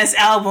long ass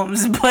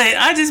albums, but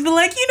I just be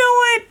like, you know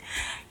what?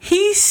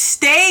 He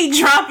stayed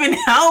dropping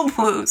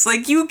albums.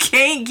 Like, you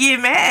can't get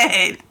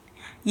mad.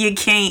 You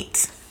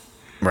can't.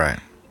 Right.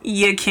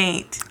 You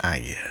can't. I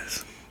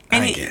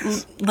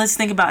guess. Let's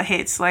think about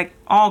hits. Like,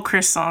 all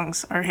Chris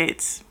songs are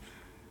hits.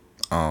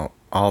 All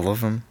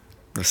of them.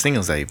 The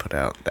singles that he put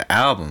out, the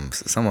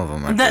albums, some of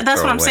them are.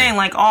 That's what I'm saying.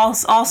 Like, all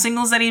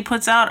singles that he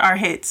puts out are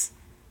hits.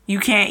 You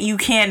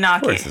can't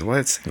knock it. Of course,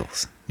 it's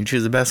singles. You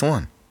choose the best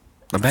one.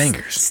 The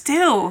bangers.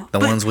 Still. The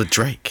ones with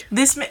Drake.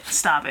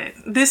 Stop it.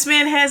 This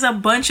man has a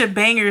bunch of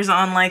bangers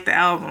on, like, the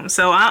album.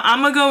 So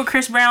I'm going to go with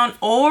Chris Brown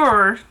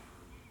or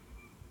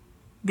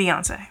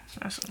Beyonce.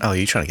 Oh,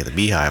 you trying to get the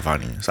beehive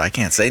on you. So I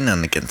can't say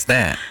nothing against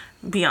that.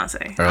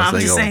 Beyonce. Or else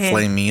they going to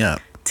flame me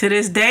up. To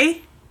this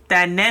day,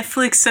 that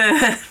Netflix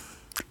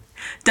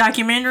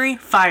documentary,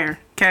 fire.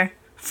 Okay?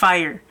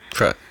 Fire.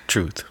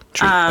 Truth.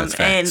 That's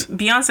facts. And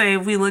Beyonce,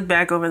 if we look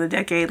back over the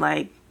decade,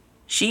 like,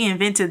 she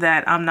invented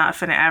that I'm not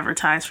finna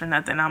advertise for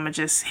nothing. I'm gonna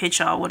just hit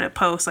y'all with a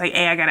post like,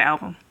 hey, I got an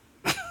album.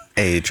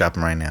 Hey, drop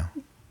them right now.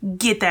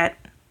 Get that.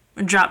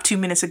 Dropped 2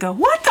 minutes ago.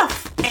 What the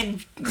and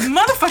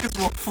motherfuckers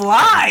will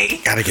fly.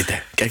 Gotta get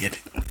that.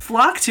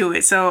 Flock to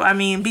it. So, I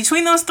mean,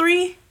 between those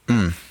 3,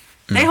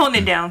 they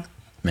holding it down.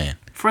 Man.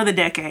 For the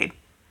decade.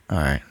 All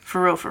right.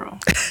 For real.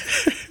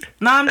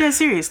 No, I'm dead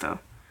serious, though.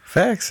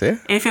 Facts, yeah.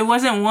 If it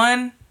wasn't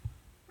one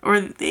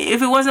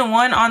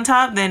on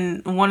top,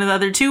 then one of the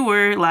other 2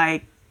 were,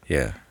 like,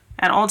 yeah,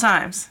 at all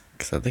times.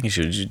 Because I think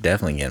she's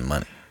definitely getting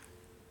money.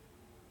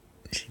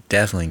 She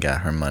definitely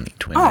got her money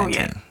 2019. Oh,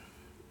 yeah.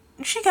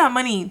 She got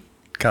money.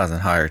 Causing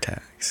heart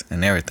attacks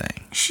and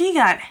everything. She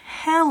got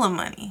hella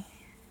money.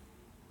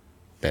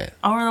 Bet.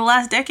 Over the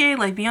last decade,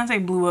 like,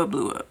 Beyonce blew up.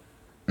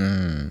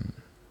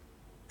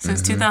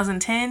 Since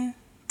 2010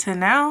 to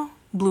now,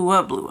 blew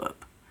up.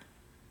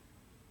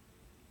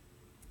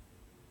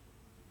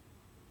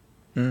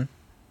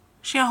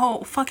 She had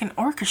whole fucking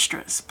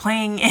orchestras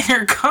playing in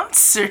her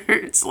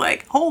concerts,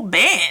 like whole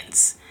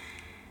bands.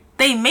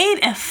 They made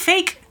a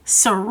fake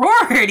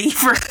sorority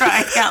for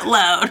crying out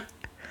loud.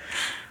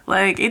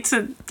 Like, it's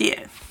a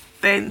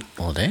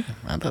Well, damn,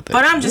 I thought that.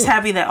 But I'm just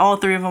happy that all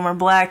 3 of them are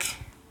black.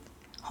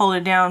 Hold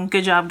it down.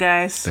 Good job,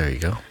 guys. There you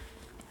go.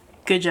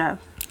 Good job.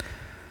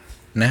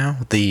 Now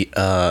the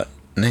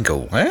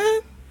nigga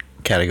what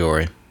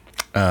category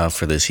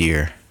for this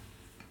year.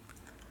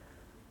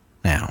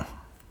 Now.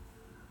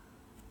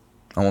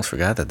 Almost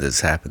forgot that this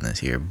happened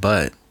this year,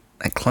 but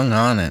I clung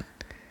on it.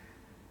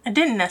 It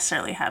didn't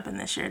necessarily happen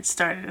this year. It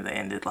started at the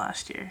end of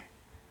last year.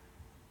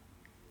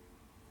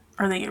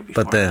 Or the year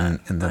before. But then,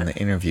 the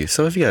interview.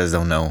 So if you guys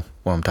don't know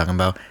what I'm talking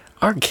about,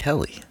 R.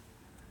 Kelly.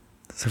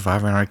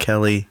 Survivor and R.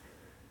 Kelly.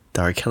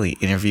 The R. Kelly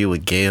interview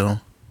with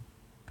Gayle.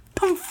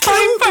 I'm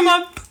fighting for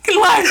my fucking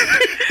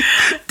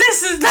life.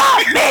 This is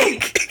not me.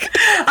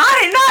 I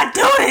did not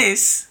do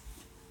this.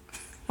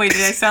 Wait,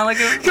 did I sound like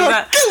it?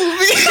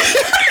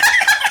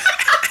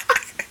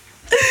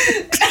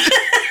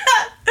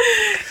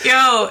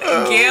 Yo,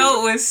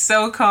 Gayle was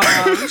so calm.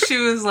 She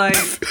was like,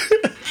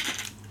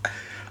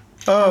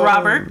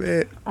 Robert,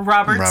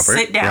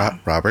 sit down.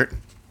 Robert.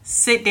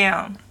 Sit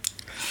down.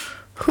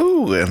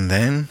 Whew, and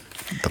then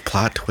the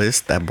plot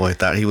twist, that boy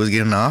thought he was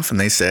getting off, and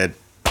they said,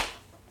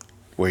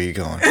 where you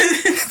going?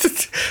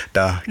 Get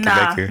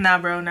back here. Nah,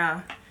 bro,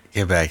 nah.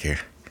 Get back here.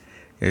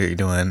 You're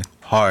doing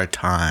hard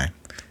time.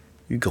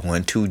 You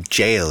going to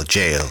jail.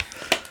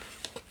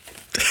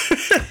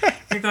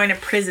 You're going to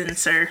prison,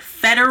 sir.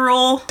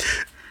 Federal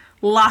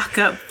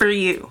lockup for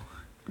you.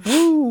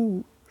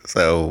 Woo.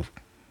 So,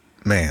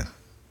 man,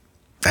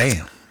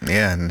 damn,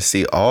 yeah, and to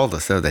see all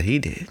the stuff that he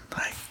did,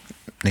 like,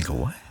 nigga,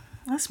 what?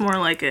 That's more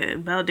like a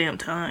about damn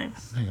time.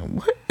 Nigga,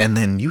 what? And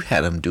then you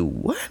had him do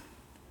what?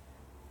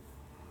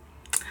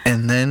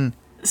 And then,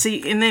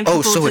 see, and then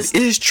oh, so it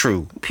is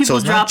true. People so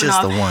it's not dropping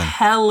just off the one,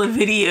 hella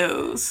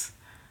videos,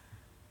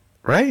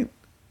 right?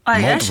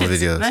 like Multiple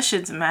videos. That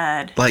shit's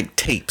mad. Like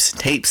tapes.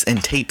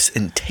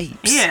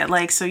 Yeah,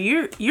 like so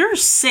you're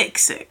sick.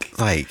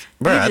 Like,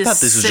 bro, I thought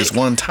this was just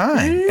one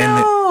time.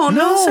 No,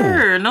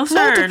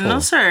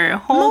 sir.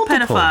 Whole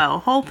Multiple.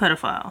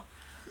 pedophile.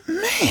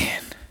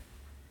 Man.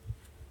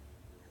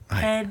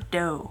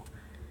 Pedo.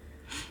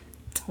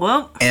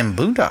 Well, and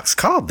Boondocks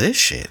called this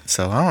shit,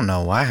 so I don't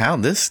know how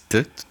this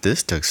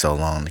took so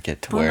long to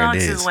get to where it Boondocks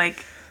is. is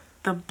like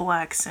the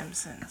Black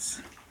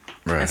Simpsons,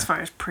 right. as far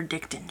as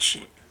predicting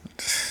shit.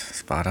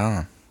 Spot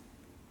on.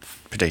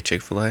 Predict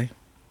Chick-fil-A.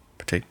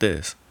 Predict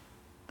this.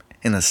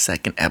 In the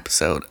second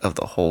episode of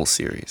the whole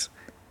series,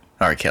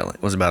 R. Kelly.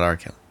 It was about R.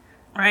 Kelly.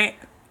 Right?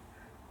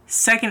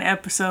 Second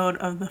episode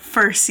of the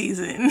first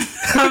season.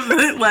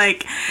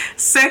 Like,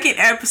 second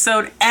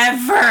episode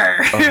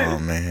ever. Oh,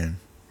 man.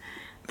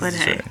 But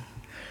hey. Right.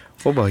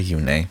 What about you,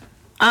 Nay?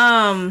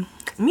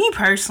 Me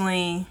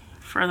personally,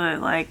 for the,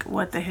 like,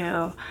 what the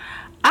hell...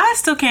 I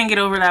still can't get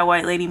over that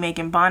white lady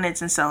making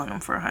bonnets and selling them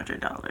for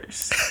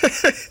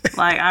 $100.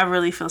 Like, I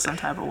really feel some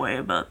type of way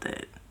about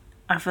that.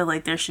 I feel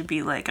like there should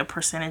be, like, a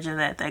percentage of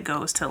that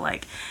goes to,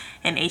 like,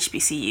 an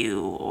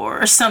HBCU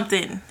or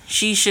something.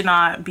 She should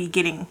not be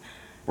getting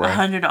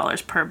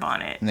 $100 per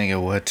bonnet.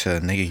 Nigga, what?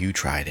 Nigga, you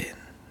tried it.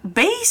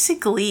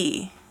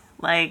 Basically.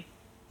 Like,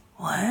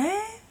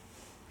 what?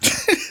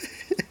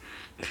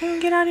 Can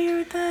we get out of here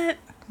with that?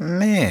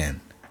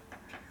 Man.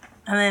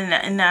 And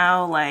then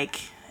now, like...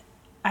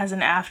 as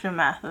an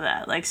aftermath of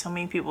that, like, so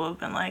many people have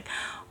been like,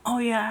 oh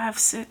yeah, I have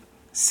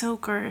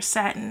silk or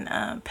satin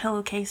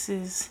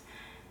pillowcases.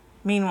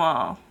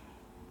 Meanwhile,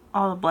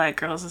 all the black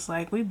girls is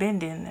like, we've been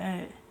doing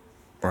that.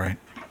 Right.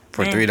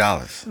 For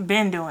 $3.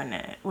 Been doing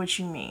that. What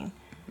you mean?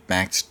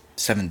 Max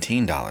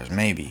 $17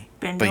 maybe.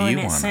 Been but doing you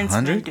it want since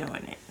 100? been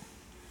doing it.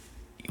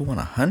 You want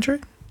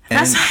 100?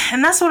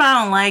 And that's what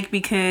I don't like,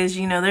 because,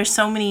 you know, there's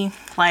so many,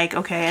 like,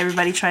 okay,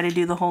 everybody try to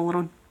do the whole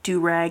little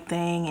do-rag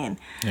thing, and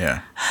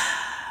yeah.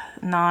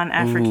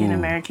 non-African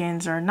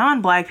Americans or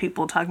non-black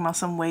people talking about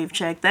some wave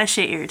check. That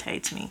shit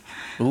irritates me.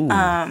 Ooh.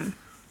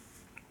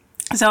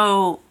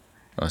 So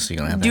you're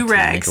gonna have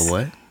do-rags. To make a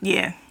what?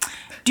 Yeah.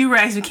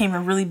 Do-rags became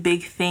a really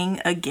big thing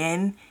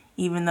again,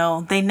 even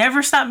though they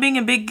never stopped being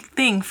a big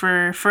thing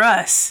for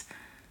us,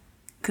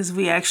 because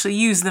we actually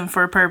use them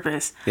for a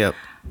purpose. Yep.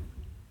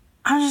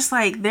 I'm just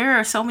like, there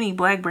are so many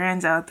black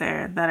brands out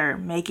there that are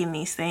making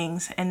these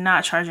things and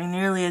not charging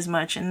nearly as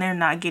much, and they're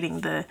not getting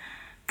the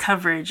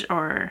coverage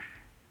or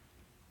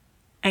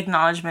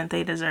acknowledgement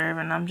they deserve,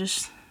 and I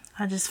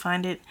just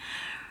find it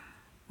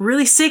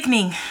really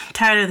sickening.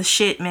 Tired of the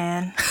shit,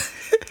 man.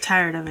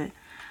 Tired of it.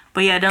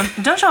 But yeah,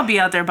 don't y'all be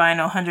out there buying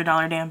no $100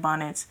 damn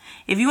bonnets.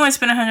 If you want to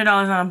spend $100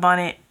 on a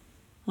bonnet,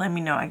 let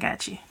me know. I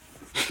got you.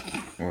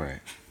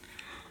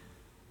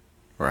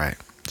 Right.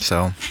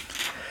 So,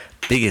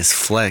 biggest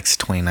flex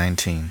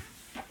 2019.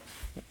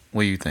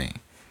 What do you think?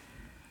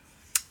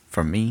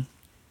 For me,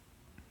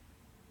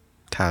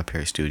 Tyler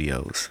Perry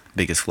Studios,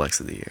 biggest flex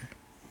of the year.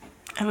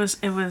 It was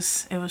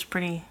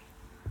pretty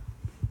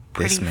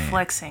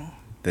flexing.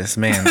 This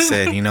man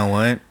said, you know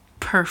what?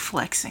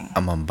 Perflexing.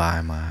 I'm gonna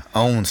buy my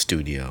own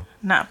studio.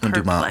 Not I'm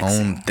gonna do my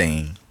own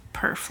thing.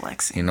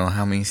 Perflexing. You know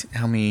how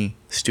many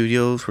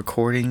studios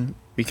recording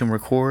we can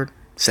record?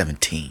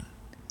 17.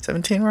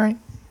 17, right?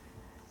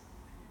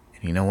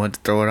 And you know what, to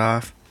throw it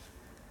off?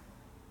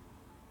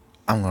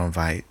 I'm gonna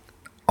invite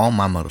all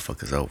my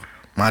motherfuckers over.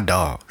 My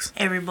dogs.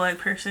 Every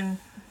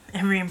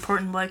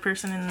important black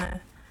person in the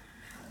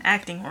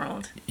acting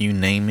world. You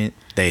name it,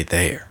 they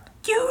there.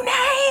 You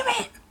name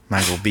it.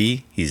 Michael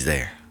B, he's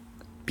there.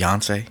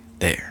 Beyonce,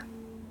 there.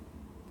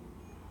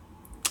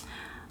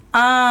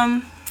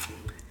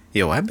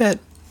 Yo, I bet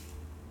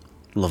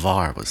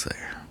LeVar was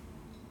there.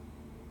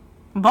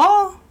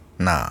 Ball?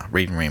 Nah,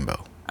 Reading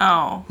Rainbow.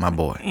 Oh. My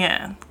boy.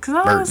 Yeah. Because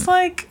I was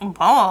like,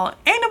 Ball?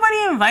 Ain't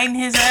nobody inviting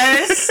his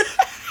ass.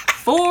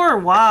 For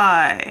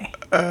why?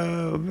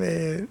 Oh,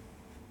 man.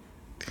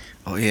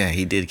 Oh, yeah,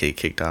 he did get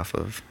kicked off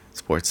of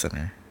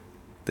SportsCenter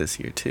this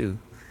year, too.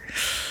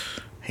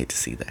 Hate to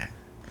see that.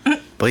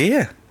 But,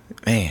 yeah,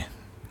 man.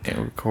 It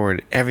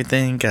recorded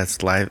everything.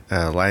 Got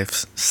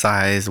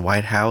life-size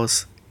White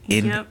House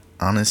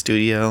on the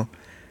studio.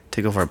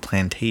 Took over a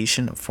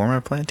former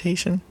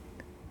plantation.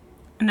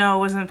 No, it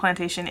wasn't a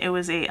plantation. It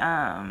was a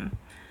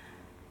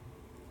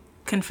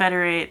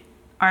Confederate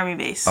Army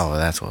base. Oh,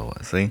 that's what it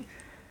was. See?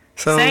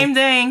 So, same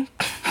thing.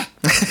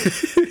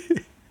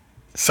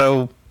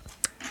 So,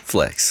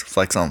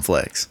 flex on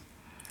flex.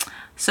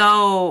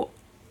 So,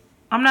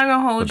 I'm not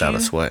gonna hold you. That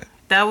was what?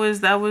 That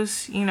was that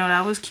was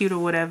cute or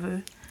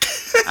whatever.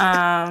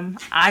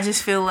 I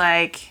just feel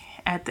like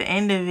at the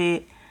end of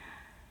it,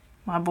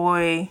 my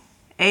boy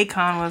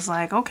Akon was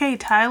like, okay,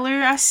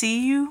 Tyler, I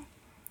see you.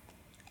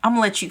 I'm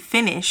gonna let you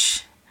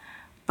finish.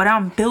 But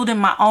I'm building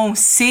my own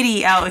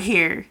city out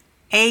here.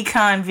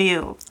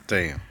 Akonville.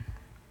 Damn.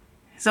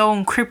 His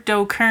own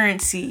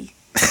cryptocurrency.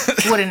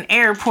 With an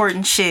airport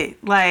and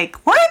shit. Like,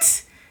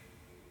 what?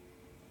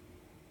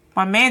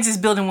 My man's is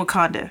building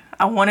Wakanda.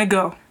 I want to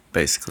go.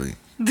 Basically.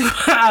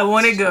 I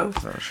want to go.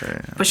 Oh,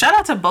 sure. But shout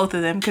out to both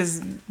of them because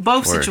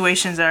both Word.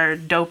 situations are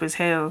dope as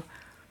hell.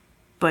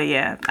 But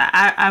yeah,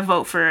 I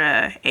vote for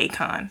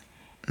Akon.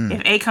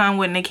 If Akon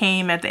wouldn't have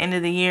came at the end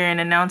of the year and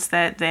announced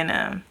that, then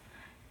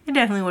it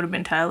definitely would have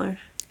been Tyler.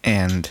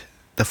 And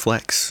the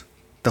flex.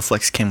 The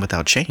flex came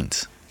without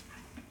chains.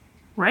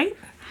 Right?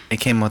 It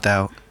came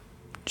without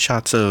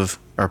shots of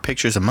or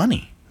pictures of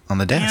money on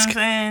the You know desk. what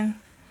I'm saying?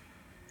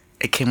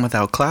 It came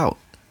without clout.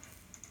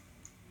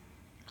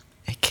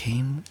 It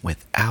came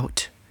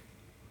without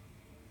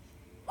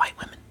white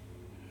women.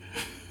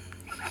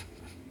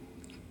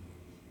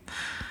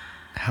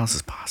 How is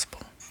this possible?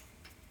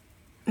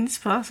 It's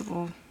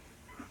possible.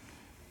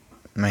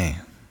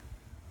 Man.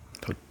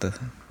 The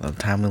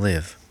time we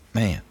live.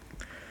 Man.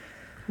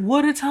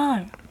 What a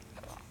time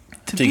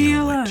to Speaking be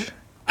of alive.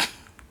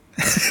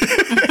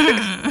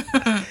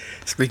 which.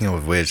 Speaking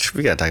of which,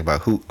 we gotta talk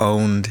about who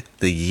owned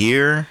the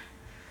year.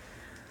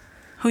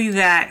 Who you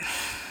got?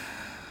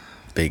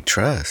 Big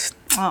Trust.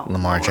 Oh,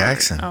 Lamar Lord.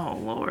 Jackson. Oh,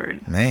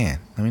 Lord. Man,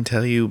 let me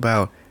tell you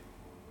about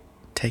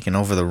taking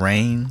over the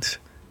reins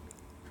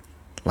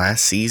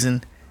last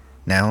season,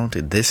 now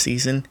to this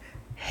season.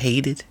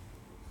 Hated.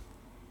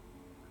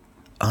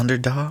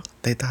 Underdog.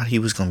 They thought he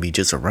was going to be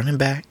just a running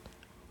back.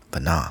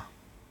 But nah.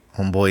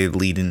 Homeboy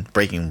leading,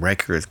 breaking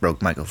records,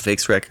 broke Michael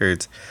Vick's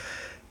records.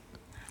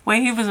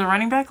 Wait, he was a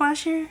running back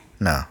last year?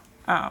 No.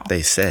 Oh.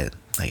 They said,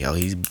 like, oh,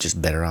 he's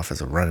just better off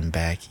as a running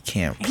back. He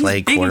can't He's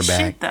play big quarterback.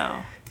 as shit,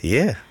 though.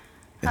 Yeah.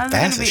 And How's fast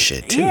that as gonna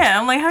shit, be? too. Yeah,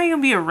 I'm like, how you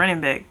going to be a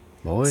running back?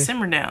 Boy.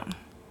 Simmer down.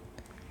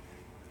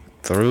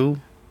 Through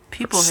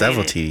People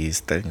several hate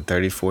it. TDs,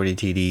 30, 40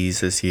 TDs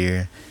this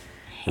year.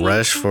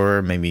 Rush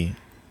for maybe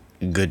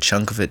a good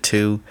chunk of it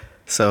too.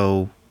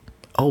 So,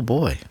 oh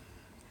boy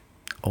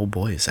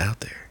is out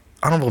there.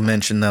 Honorable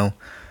mention though,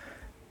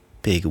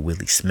 Big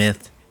Willie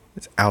Smith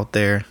is out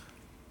there,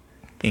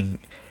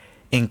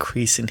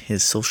 increasing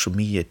his social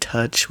media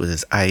touch with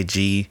his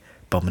IG,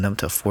 bumping up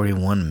to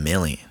 41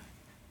 million,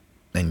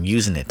 and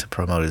using it to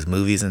promote his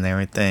movies and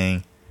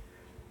everything.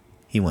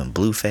 He went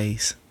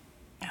Blueface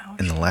Oh,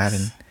 in jeez.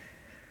 Aladdin.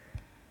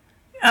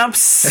 I'm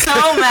so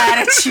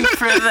mad at you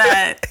for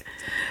that.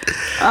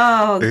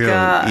 Oh,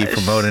 God. He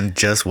promoting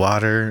Just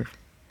Water.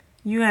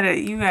 You gotta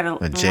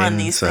With run Jaden,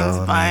 these so, things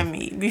I by mean-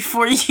 me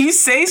before you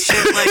say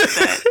shit like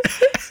that.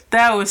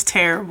 That was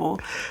terrible.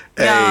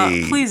 Y'all,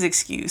 Hey. please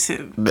excuse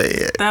him.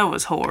 Man, That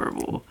was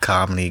horrible.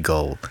 comedy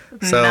gold.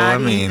 So Not I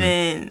mean,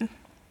 even.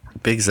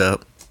 bigs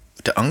up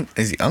to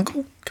is he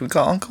uncle? Can we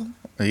call uncle?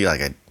 Are you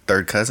like a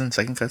third cousin,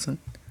 second cousin?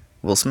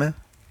 Will Smith?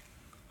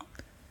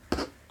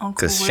 Uncle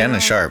Because Will. Shannon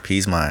Sharp,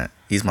 he's my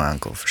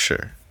uncle for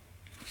sure.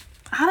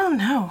 I don't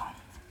know.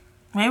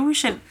 Maybe we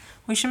should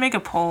make a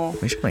poll.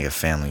 We should make a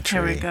family tree.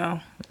 Here we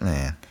go.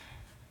 Man,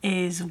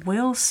 Is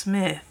Will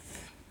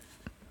Smith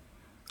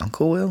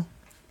Uncle Will,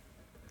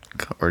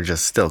 or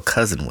just still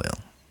cousin Will?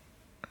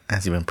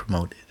 Has he been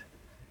promoted?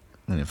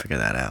 We need to figure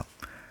that out.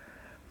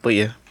 But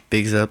yeah,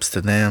 bigs ups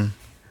to them.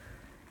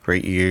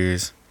 Great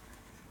years.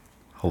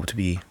 Hope to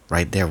be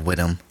right there with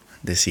them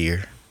this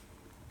year.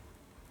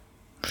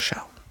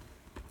 Show.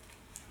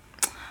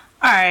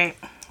 Alright,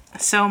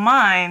 so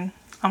mine,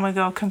 I'm gonna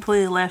go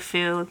completely left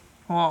field.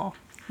 Well,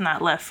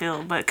 not left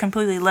field, but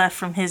completely left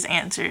from his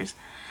answers.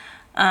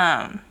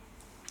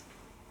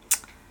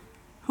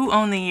 Who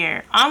owned the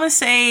year? I'm gonna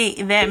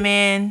say that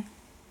man,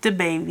 the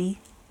baby.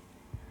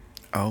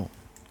 Oh,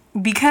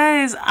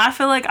 Because I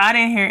feel like I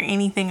didn't hear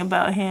anything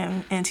about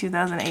him in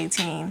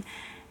 2018.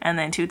 And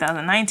then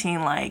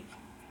 2019, like,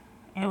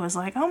 it was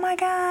like, oh my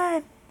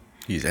God,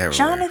 he's everywhere.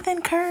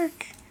 Jonathan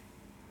Kirk.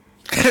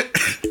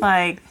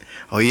 Like,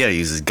 Oh, you gotta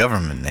use his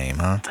government name,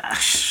 huh?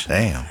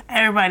 Damn.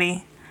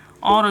 everybody,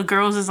 all the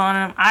girls is on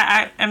him.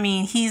 I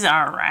mean, he's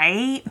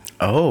alright.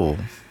 Oh.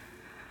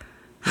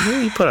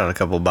 Yeah, he put out a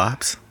couple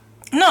bops.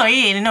 No,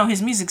 yeah, no,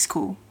 his music's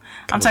cool.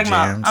 I'm talking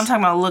jams.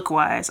 about look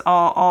wise.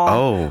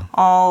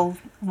 All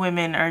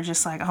women are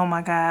just like, oh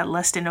my God,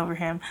 lusting over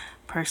him.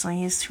 Personally,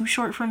 he's too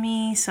short for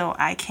me, so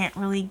I can't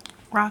really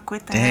rock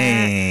with that.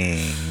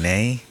 Dang,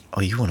 Nay.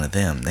 Oh, you one of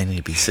them. They need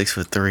to be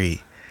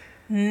 6'3",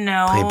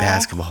 No, play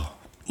basketball,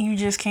 You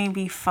just can't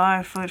be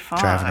 5'5".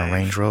 driving a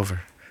Range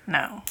Rover.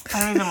 No, I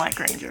don't even like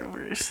Range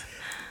Rovers.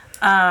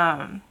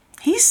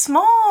 He's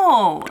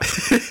small,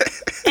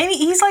 and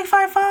he's like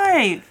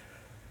 5'5".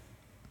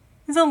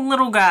 He's a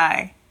little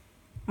guy.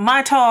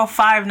 My tall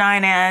 5'9"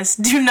 ass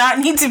do not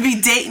need to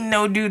be dating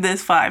no dude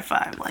that's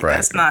 5'5". Like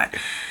Right.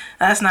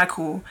 that's not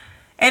cool.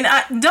 And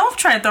don't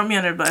try to throw me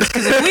under the bus,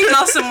 because if we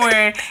go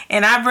somewhere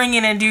and I bring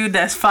in a dude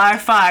that's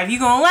 5'5", you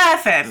gonna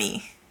laugh at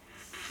me.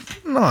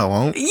 No, I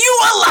won't. You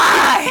a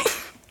lie.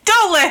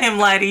 Don't let him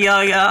lie to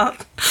y'all.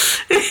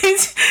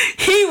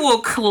 He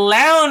will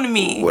clown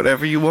me.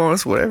 Whatever you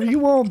want, whatever you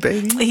want,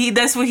 baby.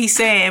 That's what he's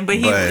saying, but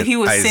he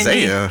was Isaiah,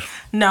 sending.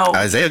 No,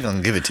 Isaiah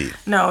gonna give it to you.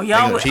 No,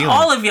 y'all.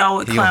 All of y'all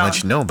would clown. He gonna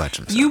let you know about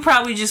himself. You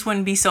probably just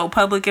wouldn't be so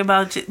public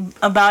about it,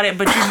 but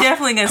you're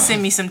definitely gonna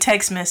send me some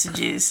text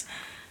messages.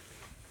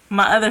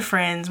 My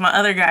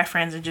other guy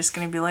friends are just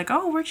gonna be like,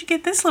 "Oh, where'd you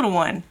get this little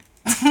one?"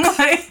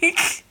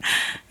 Like,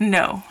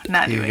 no,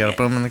 not doing it. You gotta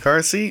put him in the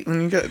car seat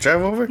when you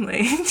drive over.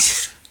 Like,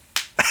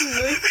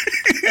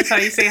 that's how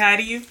you say hi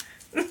to you.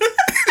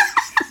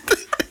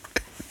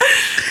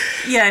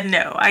 Yeah,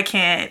 no, I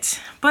can't.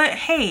 But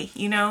hey,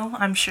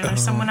 I'm sure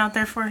there's someone out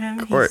there for him.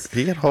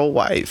 He got a whole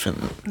wife and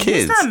kids.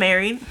 He's not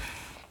married.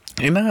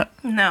 You're not?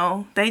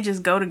 No, they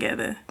just go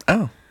together.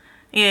 Oh.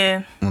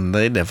 Yeah. Well,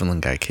 they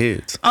definitely got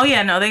kids. Oh,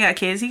 yeah, no, they got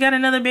kids. He got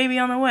another baby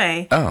on the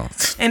way. Oh.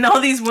 And all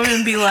these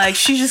women be like,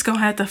 she's just gonna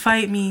have to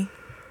fight me.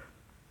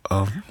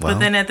 Oh, well. But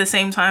then at the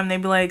same time, they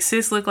be like,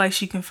 sis look like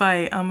she can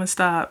fight. I'm gonna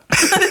stop. I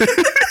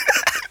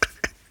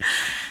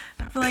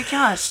feel like,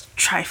 y'all is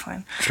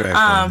trifling.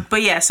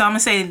 But yeah, so I'm gonna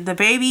say the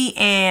baby,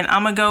 and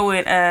I'm gonna go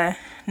with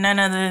none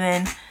other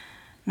than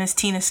Miss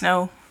Tina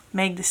Snow,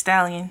 Meg Thee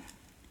Stallion.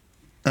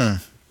 Bro,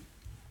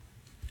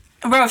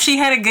 she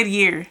had a good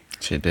year.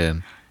 She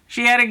did.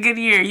 She had a good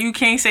year. You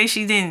can't say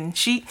she didn't.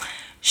 She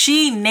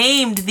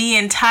named the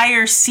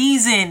entire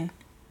season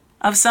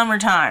of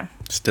Summertime.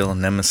 Still a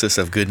nemesis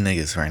of good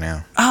niggas right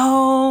now.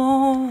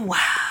 Oh,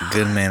 wow.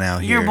 Good man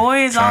out here. Your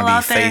boy is all out there.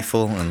 Trying to be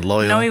faithful and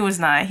loyal. No, he was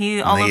not. He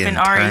all up in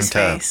Ari's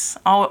face.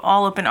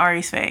 All up in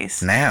Ari's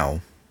face. Now.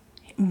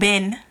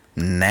 Ben.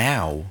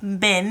 Now.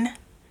 Ben.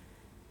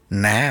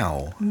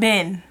 Now.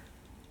 Ben.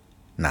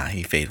 Nah,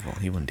 he faithful.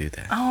 He wouldn't do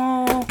that.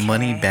 Oh, okay.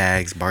 Money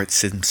bags, Bart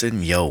Simpson,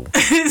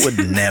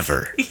 would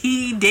never.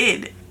 He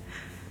did.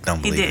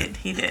 Don't believe it.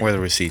 He did. Where are the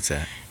receipts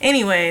at?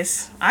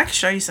 Anyways, I can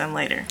show you some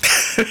later.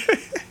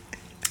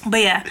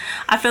 But yeah,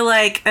 I feel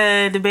like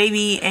the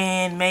baby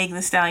and Meg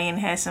Thee Stallion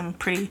had some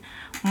pretty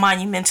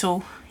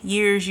monumental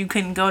years. You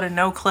couldn't go to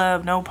no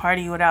club, no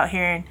party without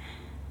hearing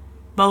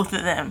both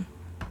of them,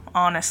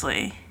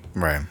 honestly.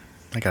 Right.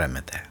 I gotta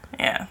admit that.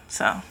 Yeah,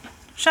 so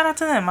shout out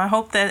to them. I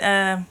hope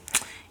that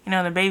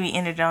the baby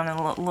ended on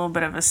a little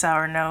bit of a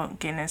sour note,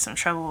 getting in some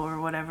trouble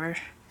or whatever.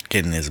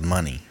 Getting his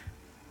money.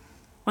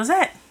 Was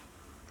that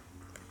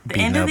the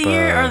end of the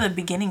year or the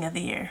beginning of the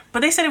year?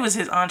 But they said it was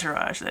his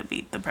entourage that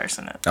beat the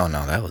person up. Oh,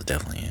 no, that was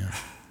definitely him.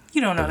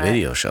 You don't know that. The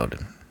video showed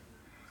him.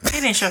 They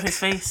didn't show his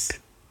face.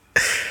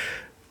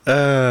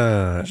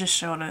 It just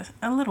showed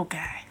a little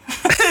guy.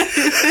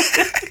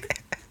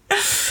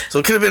 So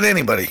it could have been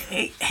anybody.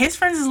 His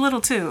friends is little,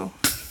 too.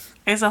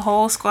 It's a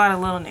whole squad of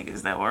little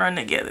niggas that were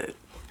together.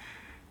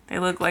 They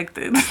look like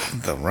the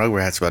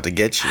Rugrats about to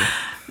get you.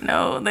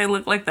 No, they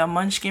look like the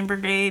Munchkin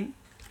Brigade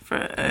for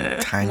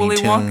Tiny Willy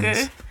Toons.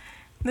 Wonka.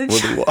 Willy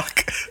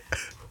Wonka.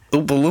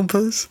 Oompa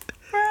Loompas.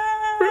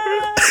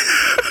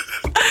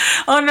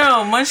 Oh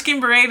no, Munchkin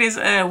Brigade is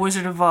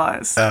Wizard of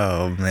Oz.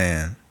 Oh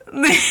man.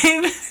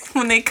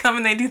 When they come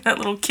and they do that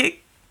little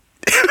kick.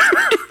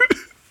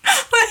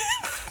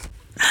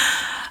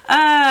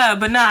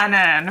 But nah,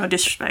 no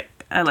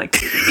disrespect. I like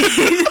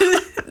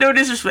it. No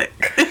disrespect.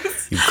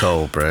 You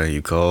cold, bro.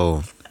 You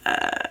cold.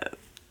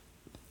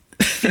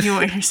 You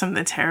want to hear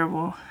something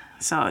terrible?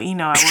 So,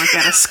 I work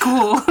at a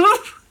school.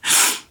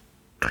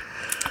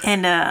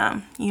 And,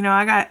 I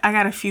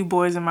got a few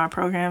boys in my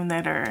program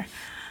that are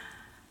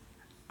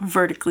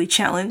vertically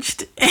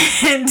challenged.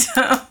 And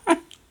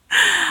I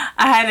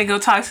had to go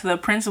talk to the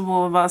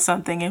principal about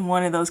something, and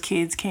one of those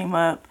kids came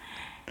up,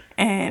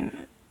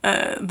 and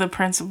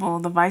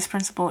the vice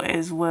principal,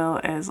 as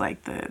well as,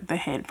 like, the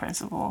head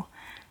principal,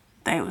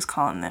 they was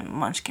calling them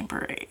Munchkin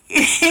Brigade.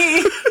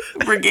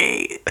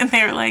 And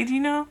they were like, do you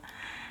know?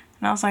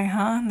 And I was like,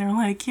 huh? And they were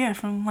like, yeah,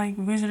 from like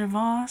Wizard of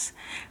Oz.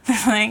 They're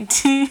like,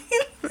 they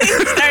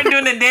started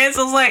doing the dance.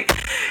 I was like,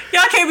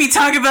 y'all can't be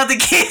talking about the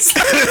kids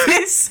like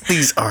this.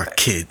 These are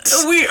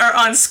kids. We are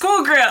on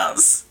school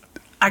grounds.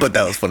 But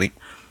that was funny.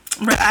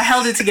 I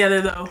held it together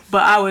though.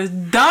 But I was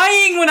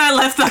dying when I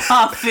left the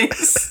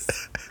office.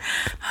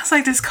 I was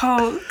like, this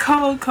cold.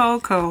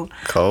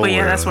 But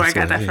yeah, that's where I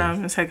got that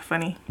from. It's heck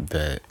funny.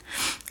 Bet.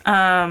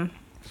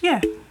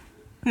 Yeah.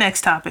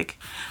 Next topic.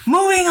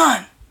 Moving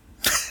on.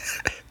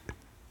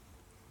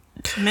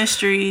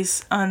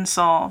 Mysteries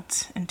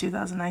unsolved in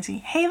 2019.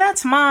 Hey,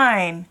 that's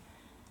mine.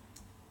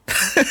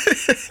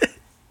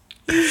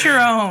 Use your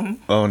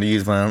own. Oh, to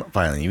use my own.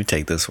 Finally, you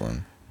take this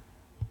one.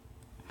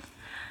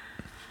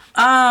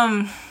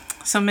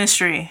 So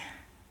mystery.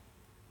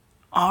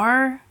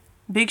 Are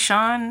Big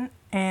Sean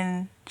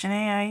and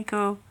Jhené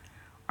Aiko,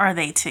 are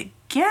they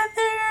together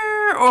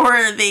or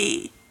are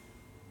they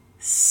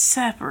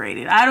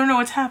separated? I don't know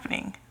what's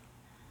happening.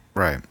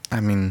 Right.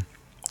 I mean,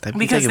 they've been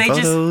because taking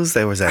photos.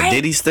 There was that right?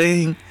 Diddy's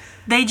thing.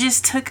 They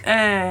just took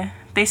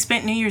they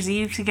spent New Year's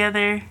Eve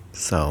together.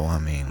 So, I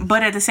mean.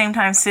 But at the same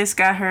time, sis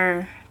got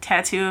her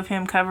tattoo of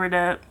him covered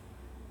up.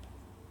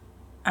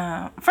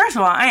 First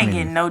of all, I ain't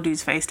getting no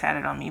dude's face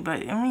tatted on me,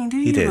 but I mean, do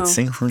you? He did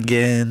Single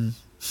Again.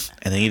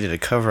 And then you did a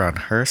cover on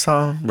her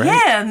song, right?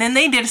 Yeah, and then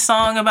they did a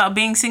song about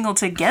being single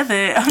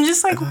together. I'm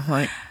just like, I'm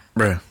like,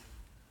 bruh,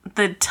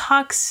 the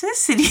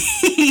toxicity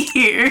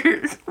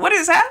here. What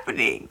is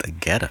happening? the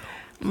ghetto.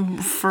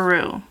 For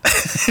real.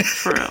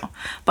 For real.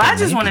 But I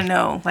just want to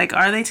know, like,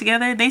 are they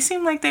together? They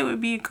seem like they would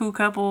be a cool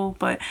couple,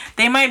 but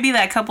they might be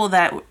that couple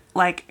that,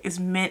 like, is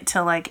meant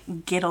to, like,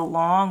 get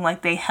along.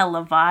 Like, they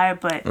hella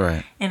vibe, but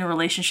Right. in a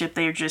relationship,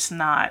 they're just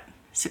not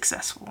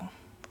successful.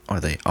 Or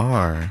they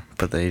are,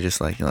 but they just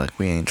like,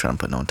 we ain't trying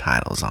to put no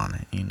titles on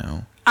it, you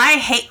know? I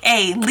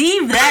hate,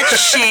 leave that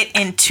shit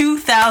in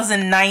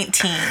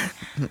 2019.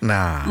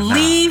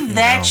 Leave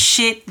that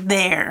shit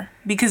there.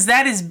 Because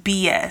that is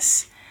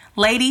BS.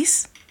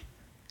 Ladies,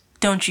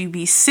 don't you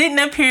be sitting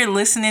up here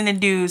listening to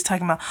dudes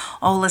talking about,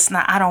 oh, let's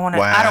not, I don't want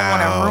to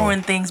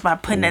ruin things by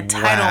putting a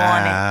title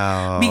on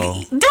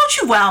it.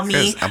 Don't you wow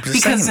me.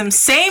 Because them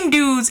same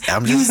dudes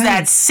use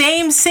that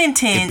same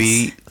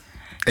sentence.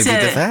 It'd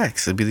be the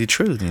facts. It'd be the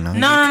truth, you know?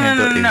 No.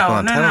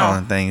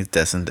 On things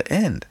destined to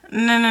end.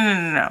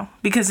 No.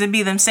 Because it'd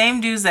be them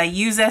same dudes that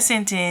use that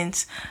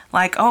sentence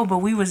like, oh, but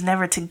we was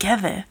never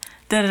together.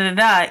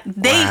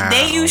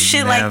 They use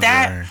shit like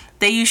that.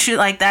 They use shit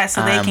like that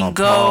so they can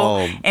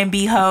go and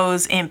be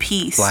hoes in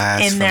peace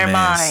in their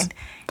mind.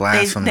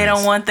 They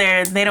don't want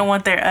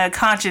their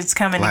conscience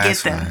coming to get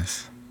them.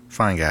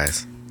 Fine,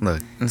 guys.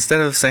 Look,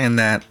 instead of saying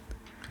that,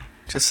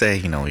 just say,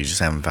 you just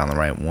haven't found the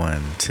right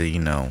one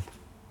to,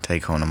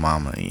 take home to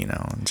mama,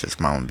 and just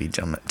mama be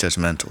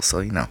judgmental. So,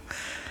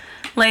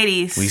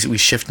 ladies, we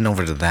shifting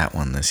over to that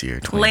one this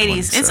year.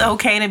 Ladies, it's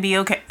okay to be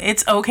okay.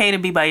 It's okay to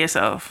be by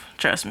yourself.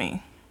 Trust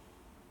me.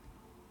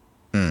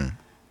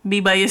 Be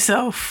by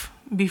yourself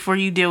before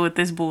you deal with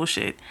this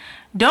bullshit.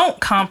 Don't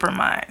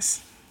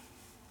compromise.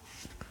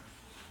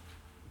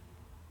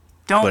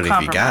 Don't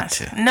compromise. If you got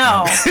to.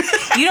 No,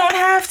 you don't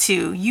have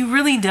to. You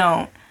really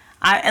don't.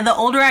 The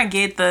older I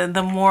get,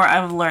 the more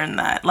I've learned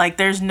that. Like,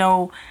 there's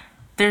no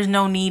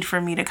need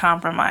for me to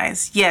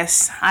compromise.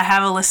 Yes, I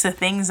have a list of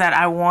things that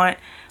I want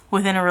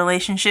within a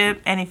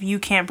relationship, and if you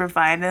can't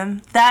provide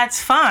them,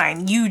 that's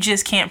fine. You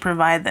just can't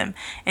provide them.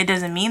 It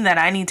doesn't mean that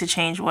I need to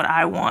change what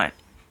I want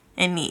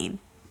and need.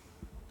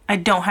 I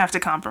don't have to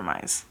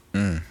compromise.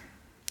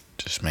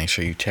 Just make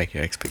sure you check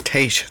your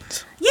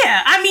expectations.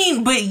 Yeah, I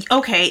mean, but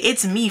okay,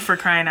 it's me, for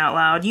crying out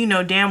loud. You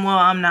know damn well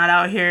I'm not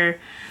out here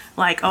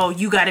like, oh,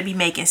 you got to be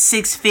making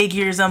 6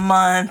 figures a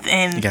month,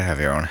 and you got to have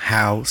your own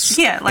house.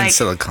 Yeah, like in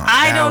Silicon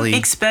Valley. I don't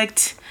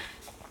expect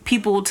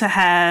people to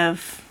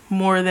have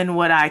more than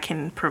what I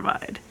can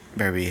provide.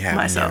 Baby, having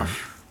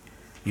myself.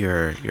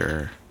 Your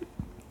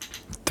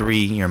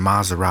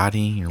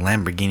Maserati, your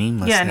Lamborghini.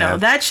 No,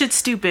 that shit's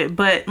stupid.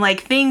 But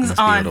like things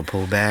on be able to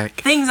pull back.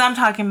 Things I'm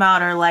talking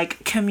about are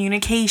like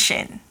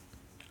communication,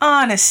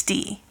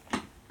 honesty,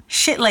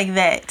 shit like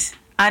that.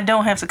 I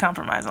don't have to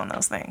compromise on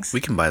those things. We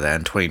can buy that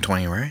in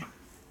 2020, right?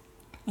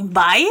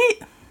 Buy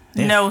it?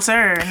 Yeah. No,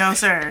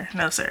 sir.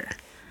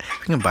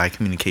 We can buy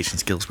communication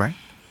skills, right?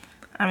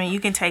 I mean, you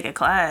can take a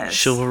class.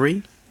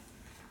 Chivalry.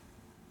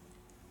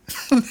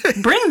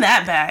 Bring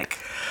that back.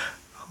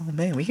 Oh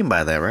man, we can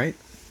buy that, right?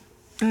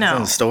 No. It's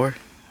in the store?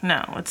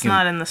 No, it's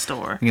not in the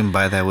store. You can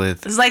buy that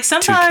with it's like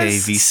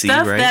sometimes 2K VC,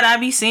 stuff right? that I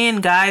be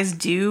seeing guys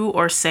do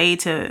or say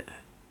to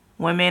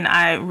women,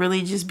 I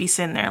really just be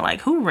sitting there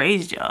like, who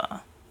raised y'all?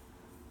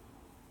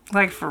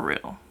 Like, for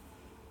real.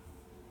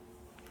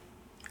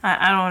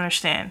 I don't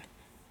understand.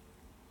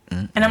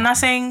 And I'm not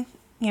saying,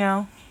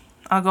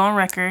 I'll go on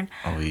record.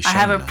 I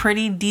have a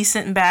pretty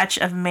decent batch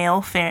of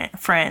male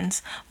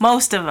friends.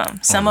 Most of them.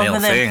 Some of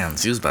them.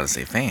 Fans. You was about to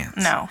say fans.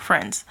 No,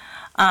 friends.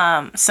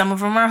 Some of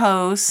them are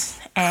hoes,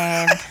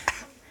 and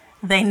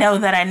they know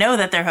that I know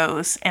that they're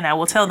hoes, and I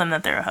will tell them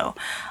that they're a hoe.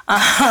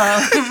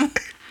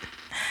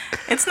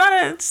 It's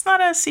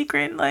not a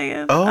secret.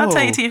 Like, I'll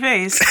tell you to your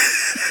face.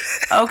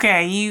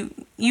 Okay,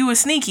 you a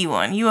sneaky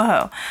one. You a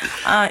hoe.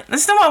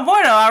 That's still my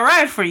boy though. I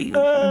ride for you,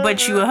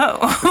 but you a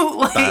hoe.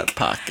 Like, back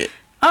pocket.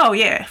 Oh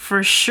yeah,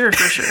 for sure.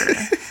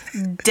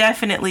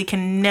 Definitely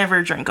can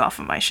never drink off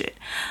of my shit.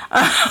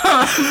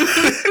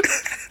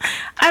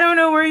 I don't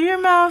know where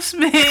your mouth's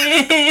been.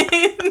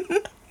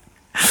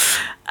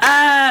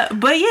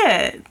 But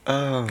yeah,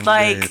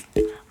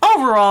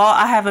 overall,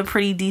 I have a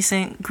pretty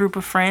decent group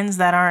of friends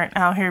that aren't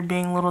out here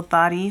being little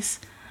thotties.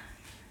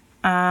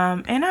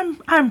 And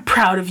I'm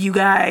proud of you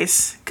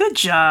guys. Good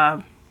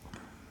job.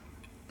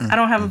 I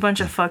don't have a bunch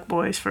of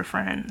fuckboys for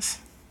friends.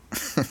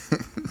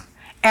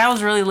 And I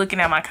was really looking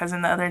at my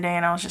cousin the other day,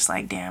 and I was just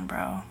like, damn,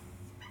 bro.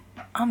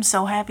 I'm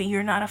so happy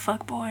you're not a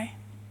fuckboy.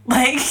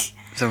 Like,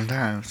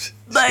 sometimes.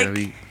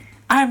 Like,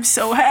 I'm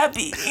so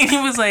happy. And he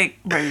was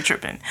like, bro, you're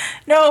tripping.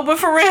 No, but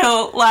for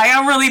real, like,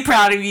 I'm really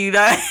proud of you.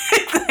 Like,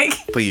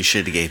 but you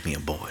should have gave me a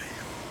boy.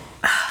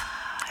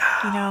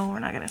 We're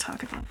not going to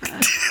talk about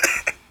that.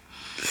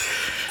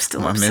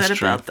 Still upset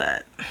about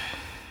that.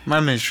 My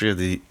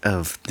mystery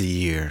of the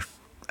year,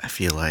 I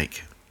feel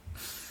like,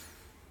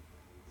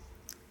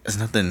 is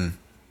nothing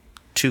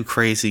too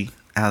crazy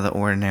out of the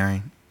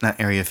ordinary. Not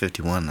Area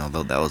 51,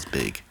 although that was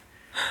big.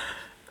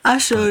 I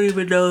still don't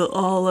even know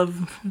all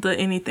of the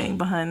anything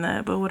behind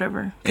that, but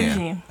whatever.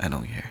 Yeah, I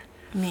don't care.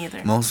 Me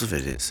either. Most of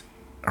it is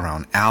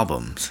around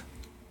albums.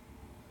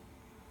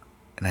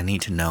 And I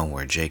need to know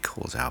where J.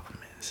 Cole's album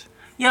is.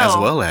 Yo, as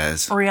well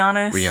as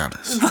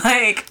Rihanna's.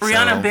 Like,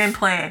 Rihanna been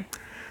playing.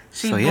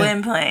 She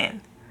been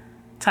playing.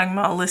 Talking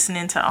about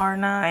listening to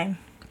R9.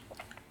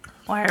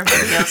 Why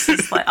everybody else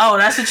is like, oh,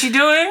 that's what you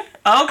doing?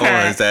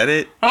 Okay. Oh, is that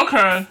it?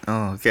 Okay.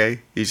 Oh,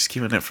 okay. You're just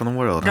keeping it from the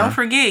world, Don't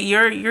forget,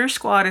 your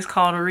squad is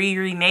called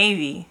Riri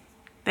Navy.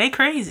 They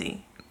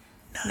crazy.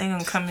 Nuts. They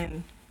gonna come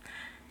in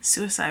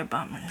suicide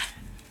bombing.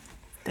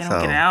 They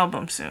don't get an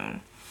album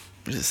soon.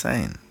 I'm just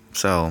saying.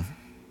 So,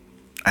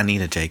 I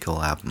need a J.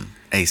 Cole album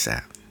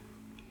ASAP.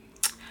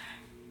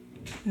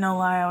 No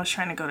lie, I was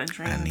trying to go to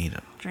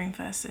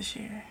Dreamfest this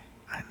year.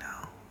 I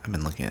know. I've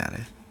been looking at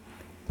it.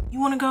 You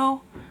want to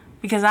go?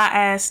 Because I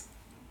asked.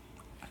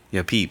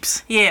 Your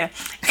peeps. Yeah.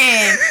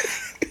 And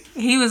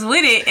he was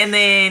with it, and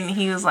then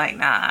he was like,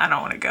 nah, I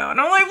don't want to go.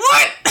 And I'm like,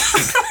 what?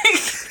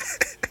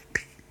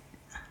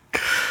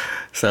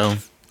 So,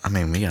 I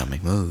mean, we gotta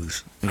make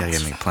moves. We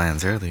gotta make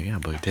plans early. We gotta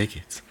book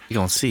tickets. You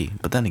gonna see.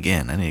 But then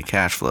again, I need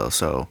cash flow.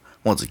 So,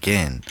 once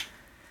again,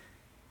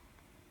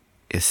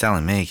 if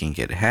Sally Mae can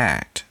get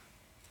hacked,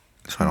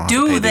 so I don't have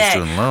to pay these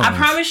student loans. I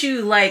promise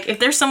you, like, if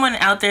there's someone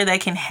out there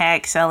that can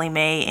hack Sally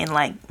Mae and,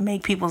 like,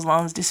 make people's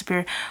loans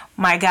disappear,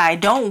 my guy,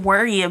 don't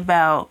worry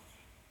about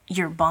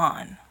your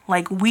bond.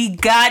 Like, we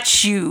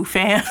got you,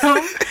 fam.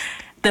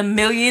 The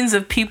millions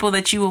of people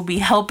that you will be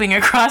helping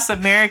across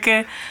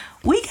America,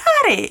 we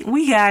got it.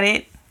 We got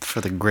it.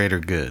 For the greater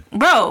good.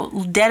 Bro,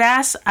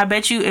 deadass, I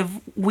bet you if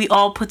we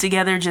all put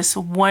together just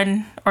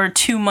 1 or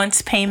 2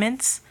 months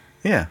payments,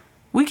 yeah,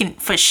 we can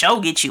for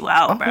sure get you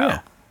out, bro.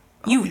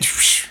 Yeah.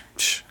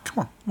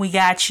 Come on. We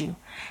got you.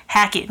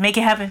 Hack it. Make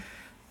it happen.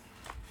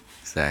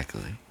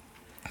 Exactly.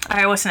 All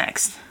right, what's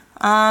next?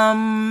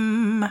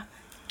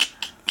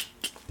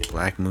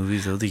 Black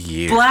movies of the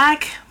year.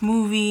 Black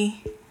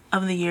movie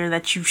of the year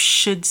that you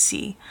should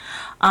see.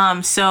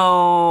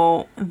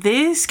 So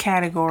this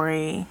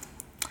category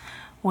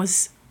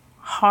was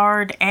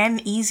hard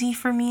and easy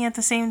for me at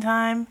the same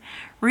time.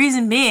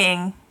 Reason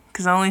being,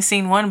 because I only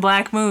seen one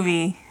black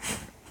movie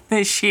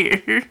this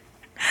year.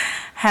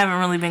 Haven't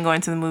really been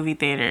going to the movie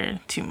theater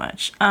too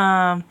much.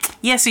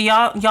 Yeah, so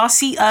y'all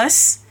see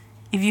Us.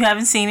 If you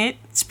haven't seen it,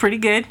 it's pretty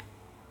good.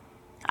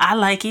 I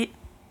like it.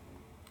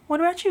 What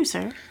about you,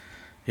 sir?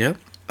 Yep,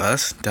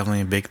 Us,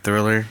 definitely a big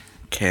thriller.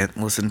 Can't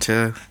listen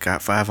to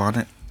Got 5 on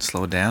it.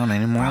 Slow down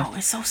anymore. Bro,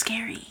 it's so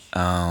scary.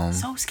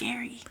 So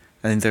scary.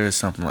 I think there was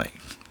something like,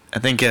 I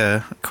think,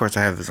 of course,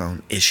 I have his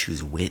own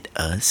issues with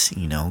Us,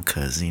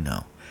 because,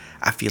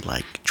 I feel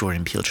like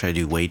Jordan Peele tried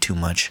to do way too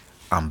much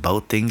on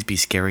both things, be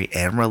scary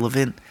and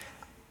relevant.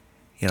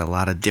 He had a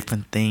lot of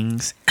different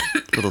things,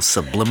 little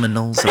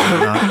subliminals and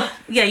whatnot.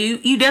 Yeah,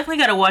 you definitely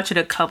got to watch it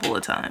a couple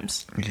of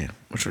times. Yeah,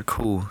 which are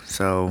cool.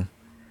 So,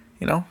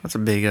 that's a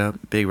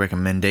big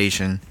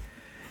recommendation.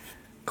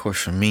 Of course,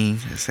 for me,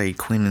 I say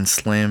Queen and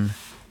Slim.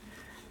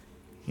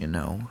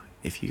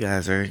 If you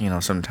guys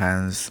are,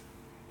 sometimes,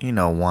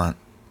 want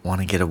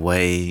to get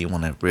away, you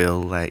want a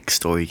real,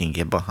 story you can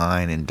get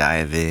behind and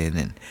dive in,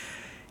 and,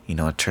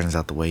 it turns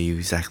out the way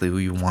exactly who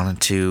you wanted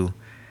to,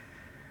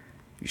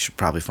 you should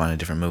probably find a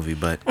different movie,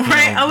 but,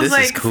 right, I was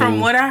like, cool. From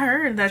what I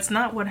heard, that's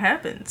not what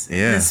happens in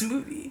this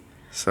movie.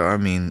 So, I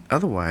mean,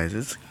 otherwise,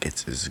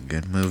 it's a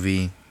good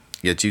movie.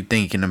 Gets you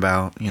thinking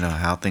about,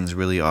 how things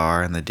really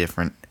are and the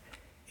different,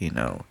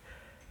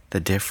 the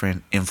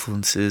different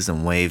influences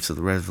and waves of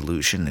the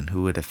revolution and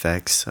who it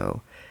affects.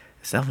 So,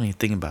 it's definitely a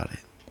thing about it.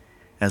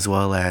 As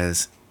well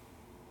as,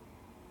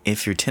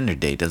 if your Tinder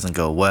date doesn't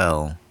go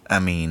well, I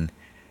mean,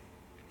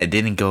 it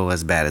didn't go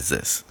as bad as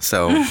this.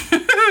 So,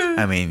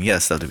 I mean, you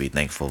have stuff to be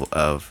thankful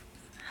of.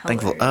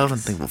 Hilarious. Thankful of and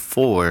thankful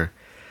for.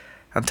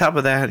 On top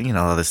of that,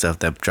 other stuff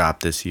that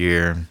dropped this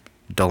year.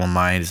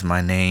 Dolomite Is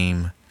My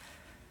Name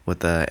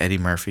with Eddie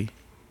Murphy.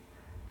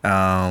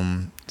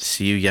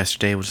 See You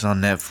Yesterday, which is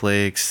on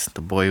Netflix. The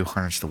Boy Who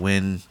Harnessed the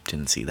Wind.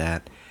 Didn't see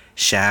that.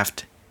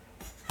 Shaft.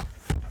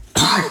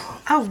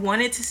 I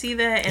wanted to see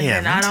that, and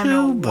then I don't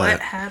know what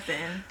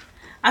happened.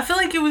 I feel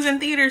like it was in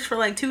theaters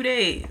for 2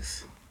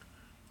 days.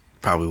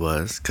 Probably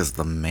was, because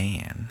The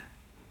Man.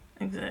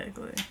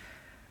 Exactly.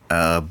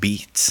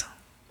 Beats.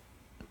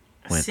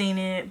 Seen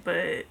it,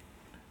 but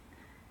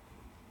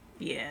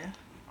yeah.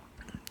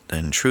 The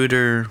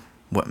Intruder.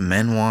 What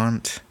Men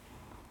Want.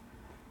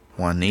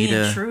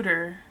 Juanita.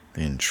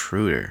 The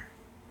Intruder.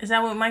 Is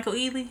that with Michael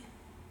Ealy?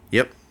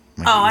 Yep.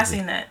 I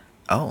seen that.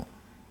 Oh.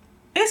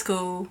 It's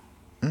cool.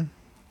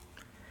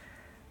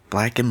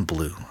 Black and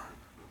Blue.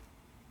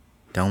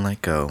 Don't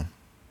Let Go.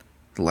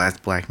 The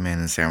Last Black Man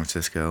in San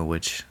Francisco,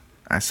 which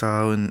I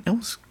saw, and it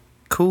was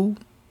cool.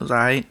 It was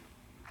alright.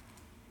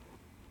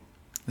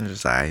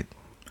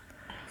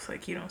 It's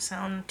like you don't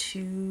sound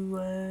too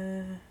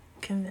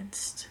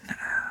convinced.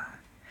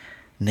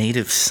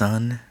 Native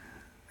Son.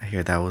 I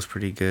hear that was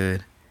pretty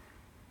good.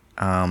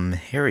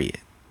 Harriet.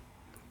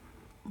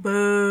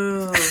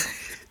 Boo.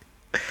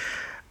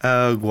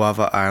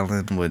 Guava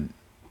Island with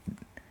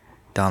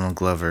Donald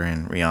Glover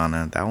and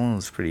Rihanna. That one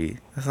was pretty.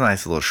 That's a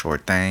nice little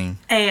short thing.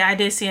 Hey, I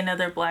did see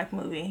another black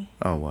movie.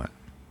 Oh, what?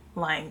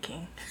 Lion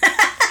King.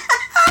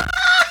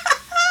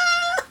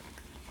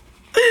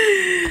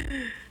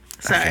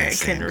 Sorry, I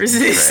couldn't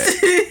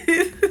resist.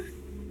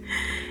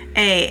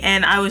 Hey,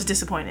 and I was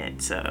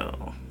disappointed,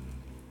 so.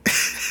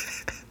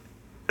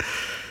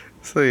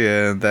 So,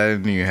 yeah,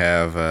 then you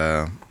have,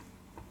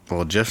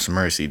 well, Jeff's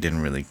Mercy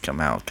didn't really come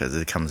out because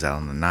it comes out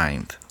on the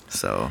 9th.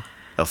 So,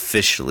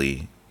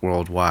 officially,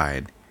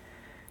 worldwide.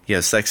 You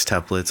have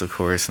Sextuplets, of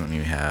course, and then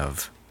you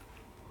have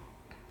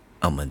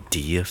a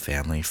Madea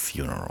family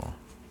funeral.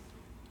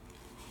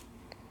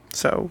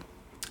 So.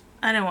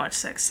 I didn't watch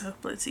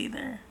Sextuplets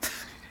either.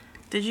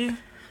 Did you?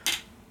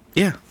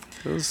 Yeah.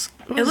 It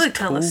looked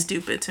cool. hella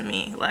stupid to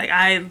me. Like,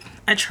 I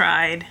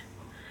tried.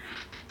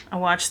 I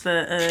watched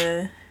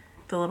the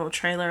little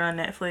trailer on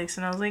Netflix,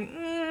 and I was like,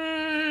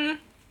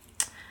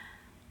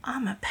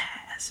 I'm a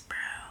pass, bro.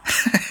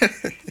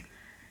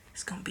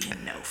 It's gonna be a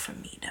no for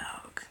me,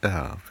 dog.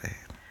 Oh,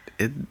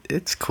 man.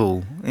 It's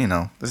cool. You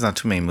know, there's not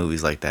too many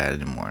movies like that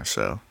anymore,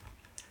 so.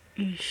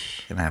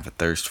 Eesh. Gonna have a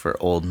thirst for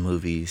old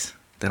movies.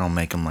 They don't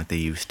make them like they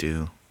used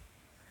to.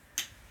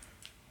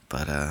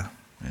 But,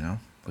 you know,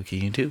 what can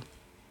you do?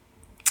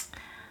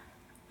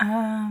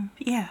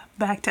 Yeah,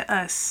 Back to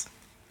Us.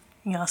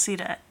 Y'all see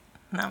that?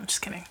 No, I'm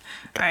just kidding.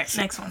 Alright,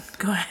 next one.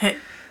 Go ahead.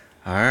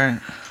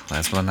 Alright,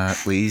 last but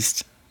not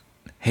least,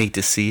 Hate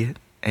to See It,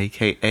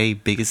 aka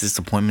biggest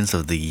disappointments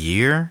of the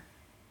year.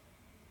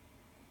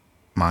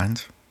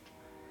 Mine's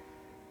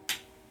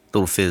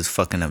Little Fizz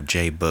fucking up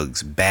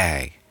J-Bug's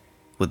bag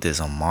with this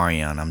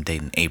Omarion I'm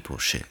dating April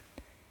shit.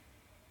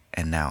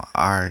 And now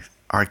our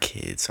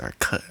kids are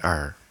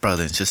our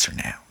brother and sister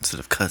now instead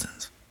of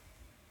cousins.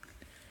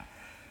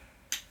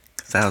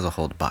 That was a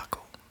whole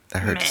debacle.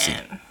 That hurt to see.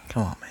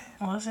 Come on, man.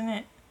 Wasn't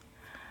it?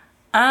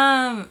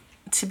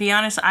 To be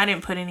honest, I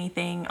didn't put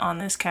anything on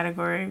this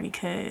category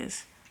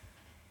because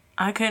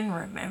I couldn't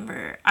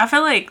remember. I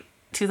feel like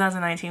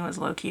 2019 was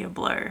low-key a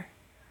blur.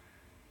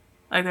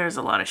 Like, there was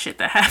a lot of shit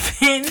that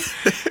happened,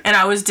 and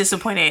I was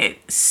disappointed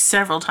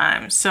several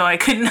times, so I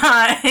could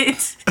not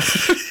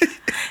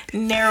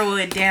narrow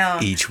it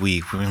down. Each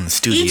week, we're in the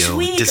studio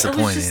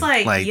disappointed. It was just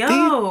like,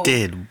 yo.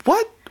 They did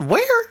what?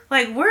 Where?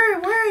 Like, where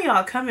are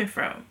y'all coming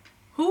from?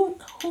 Who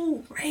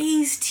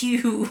raised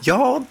you?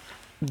 Y'all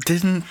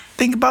didn't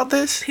think about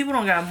this? People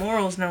don't got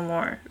morals no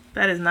more.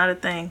 That is not a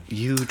thing.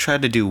 You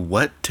tried to do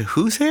what to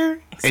whose hair?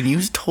 Exactly. And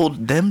you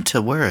told them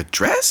to wear a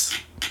dress?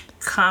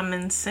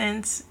 Common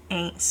sense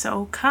ain't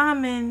so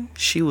common.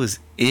 She was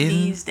in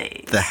these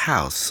days. The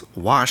house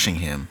washing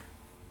him.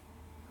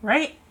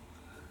 Right?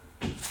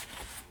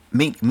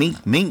 Mink.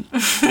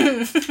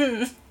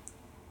 It's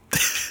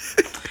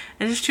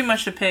just too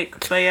much to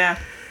pick, but yeah.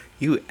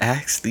 You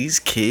asked these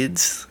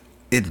kids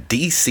in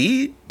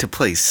DC to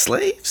play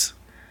slaves?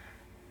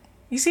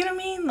 You see what I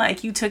mean?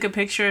 Like, you took a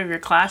picture of your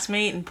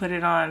classmate and put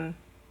it on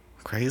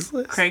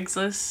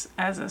Craigslist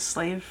as a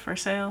slave for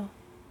sale.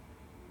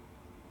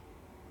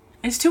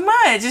 It's too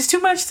much. It's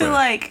too much to,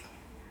 like...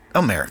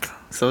 America.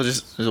 So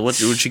just what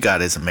you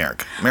got is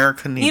America.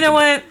 America needs... You know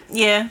what?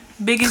 Yeah.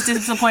 Biggest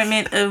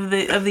disappointment of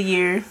the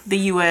year, the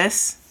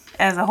U.S.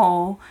 as a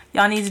whole.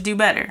 Y'all need to do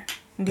better.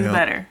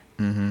 Better.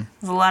 Mm-hmm.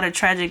 There's a lot of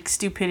tragic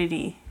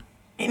stupidity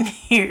in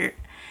here.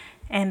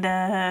 And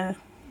I'm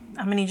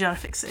going to need y'all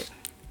to fix it.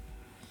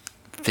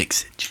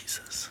 Fix it,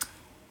 Jesus.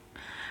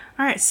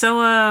 Alright, so,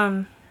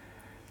 I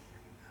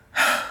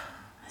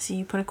see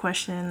you put a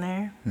question in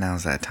there.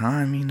 Now's that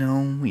time, you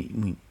know,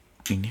 we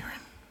nearing.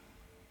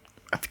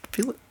 I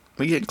feel it.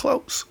 We're getting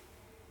close.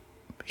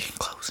 Hey.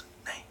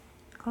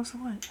 Close to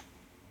what?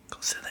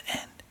 Close to the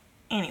end.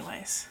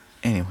 Anyways,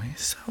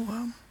 so,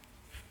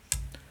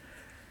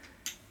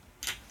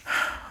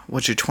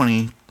 what's your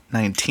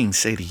 2019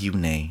 say to you,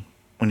 Nay?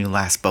 When you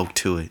last spoke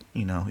to it,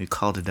 you know, you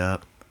called it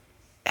up.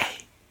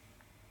 Hey,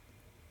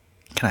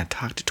 can I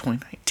talk to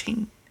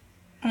 2019?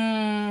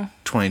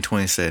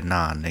 2020 said,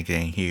 nah, nigga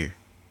ain't here.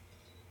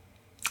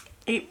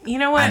 You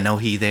know what? I know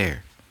he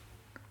there.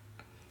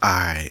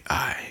 Alright.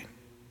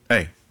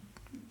 Hey,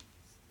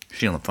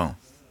 she on the phone.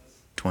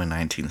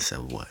 2019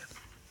 said what?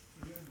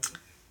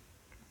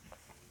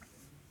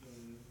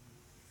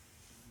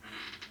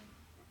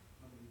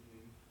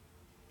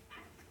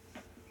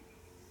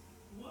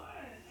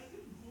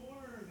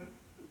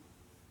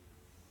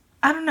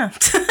 I don't know.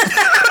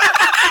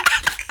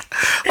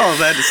 I was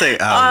about to say,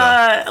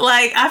 I don't know.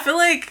 Like, I feel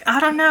like,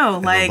 I don't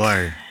know. Like,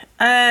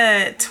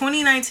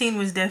 2019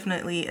 was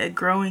definitely a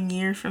growing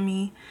year for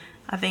me.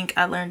 I think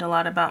I learned a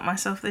lot about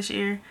myself this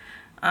year.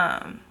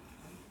 And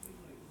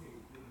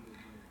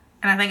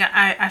I think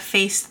I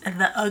faced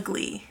the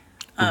ugly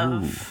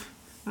of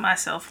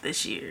myself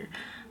this year.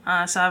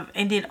 So I've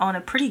ended on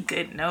a pretty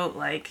good note.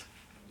 Like,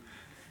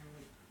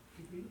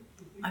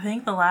 I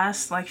think the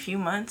last, like, few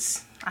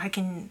months, I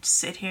can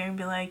sit here and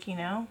be like, you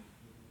know,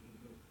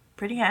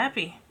 pretty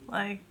happy.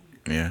 Like,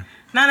 yeah.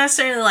 Not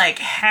necessarily, like,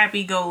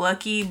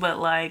 happy-go-lucky, but,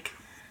 like,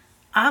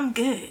 I'm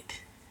good.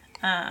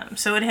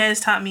 So it has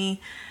taught me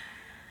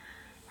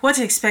what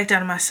to expect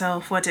out of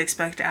myself, what to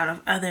expect out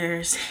of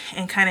others,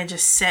 and kind of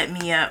just set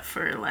me up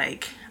for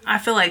like, I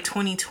feel like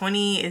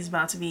 2020 is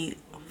about to be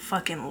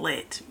fucking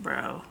lit,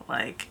 bro.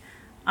 Like,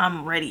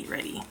 I'm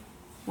ready.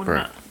 What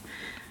Right. about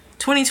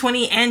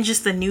 2020 and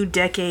just the new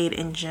decade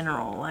in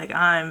general? Like,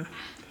 I'm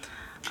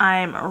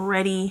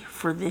ready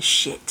for this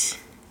shit.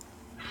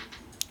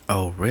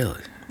 Oh,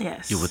 really?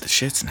 Yes. You with the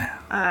shits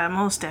now?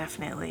 Most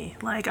definitely.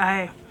 Like,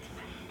 I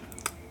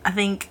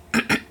think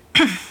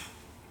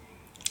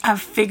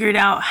I've figured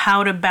out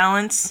how to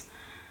balance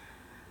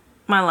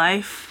my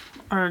life,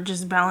 or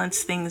just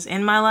balance things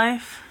in my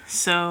life.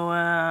 So,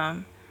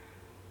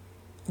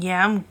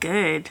 yeah, I'm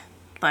good.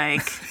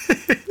 Like,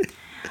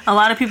 a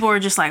lot of people were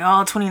just like,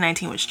 oh,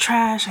 2019 was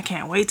trash. I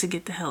can't wait to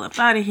get the hell up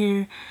out of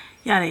here.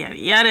 Yada, yada,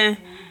 yada.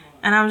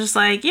 And I'm just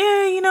like,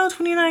 yeah,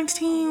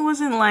 2019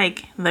 wasn't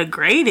like the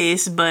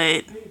greatest,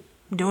 but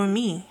doing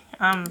me.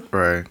 I'm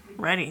Right.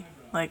 ready.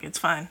 Like, it's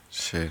fine.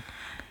 Shit.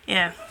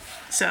 Yeah.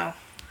 So,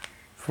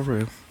 For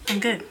real. I'm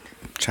good.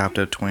 Chopped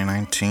up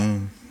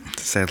 2019.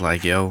 Said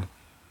like, yo,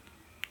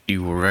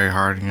 you were very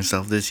hard on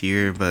yourself this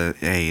year, but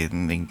hey,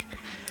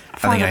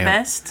 For the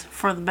best,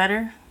 for the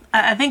better.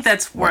 I think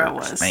that's where I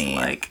was. Man.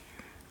 Like,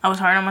 I was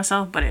hard on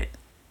myself, but it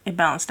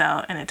balanced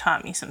out and it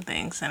taught me some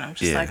things. And I'm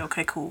just like,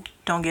 okay, cool.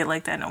 Don't get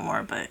like that no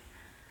more. But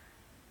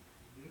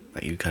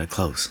you cut it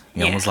close.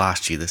 You Yeah. almost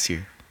lost you this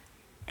year.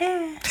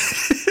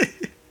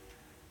 It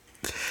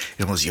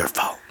was your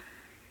fault.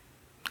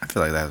 I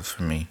feel like that was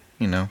for me,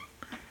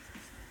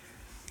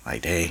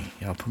 Like, dang,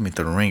 y'all put me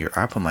through the ringer.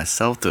 I put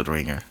myself through the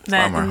ringer.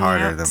 that, Far more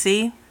harder than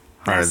see?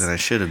 than I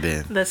should have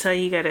been. That's how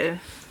you gotta,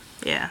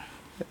 yeah.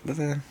 But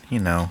then,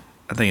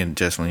 I think it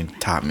definitely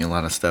taught me a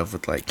lot of stuff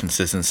with like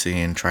consistency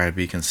and try to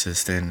be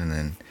consistent. And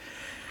then,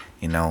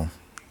 I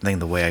think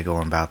the way I go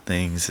about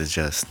things is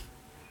just,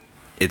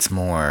 it's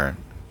more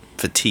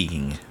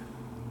fatiguing.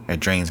 It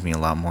drains me a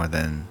lot more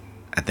than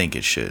I think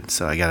it should.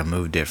 So I gotta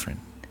move different.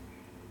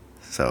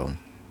 So,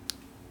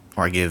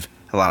 or I give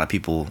a lot of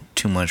people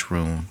too much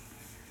room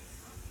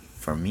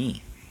for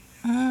me.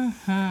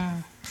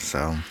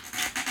 So,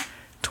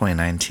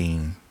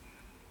 2019,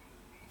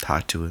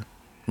 talk to it.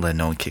 Let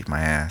no one kick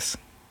my ass.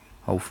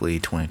 Hopefully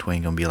 2020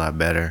 gonna be a lot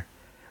better.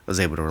 I was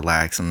able to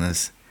relax on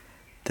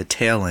the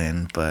tail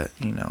end, but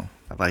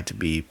I'd like to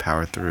be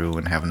power through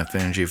and have enough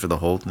energy for the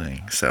whole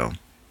thing. So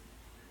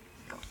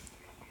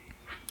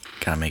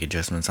gotta make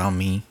adjustments on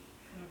me.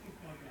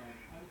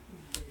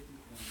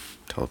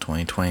 Till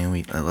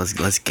 2020,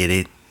 let's get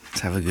it. Let's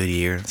have a good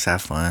year. Let's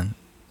have fun.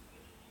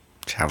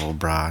 Travel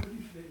abroad.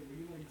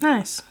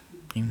 Nice.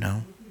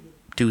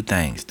 Do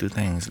things.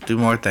 Do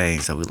more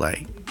things that we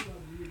like.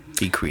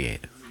 Be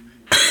creative.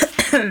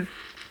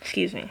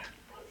 Excuse me.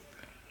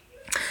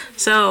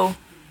 So,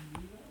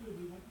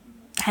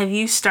 have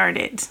you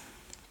started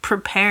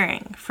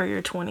preparing for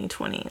your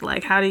 2020?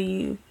 Like, how do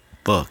you...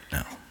 Book,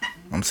 no.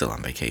 I'm still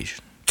on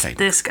vacation.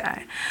 Technically. This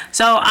guy.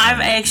 So, I've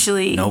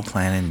actually... No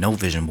planning, no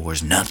vision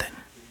boards, nothing.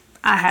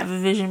 I have a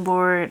vision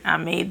board. I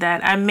made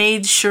that. I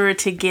made sure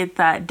to get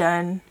that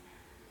done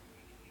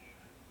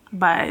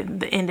by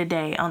the end of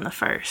day on the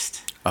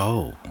 1st.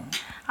 Oh.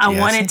 I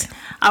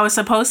was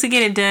supposed to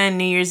get it done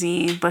New Year's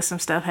Eve, but some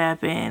stuff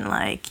happened.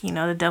 Like,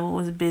 the devil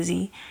was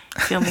busy.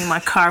 Feel me? My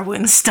car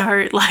wouldn't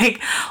start.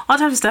 Like, all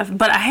types of stuff.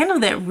 But I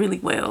handled that really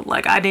well.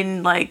 Like, I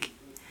didn't,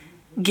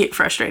 get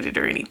frustrated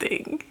or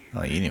anything.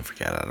 Oh, you didn't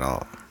forget at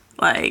all.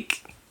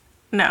 Like,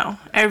 no.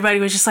 Everybody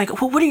was just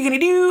like, well, what are you going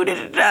to do? Da,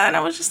 da, da. And I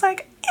was just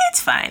like,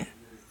 it's fine.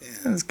 Yeah,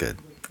 that's good.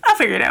 I'll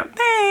figure it out.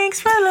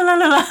 Thanks. La, la, la,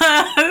 la,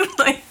 la.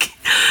 Like,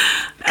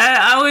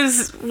 I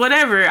was,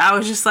 whatever. I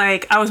was just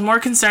like, I was more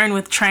concerned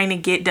with trying to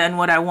get done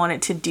what I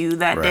wanted to do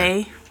that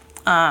day.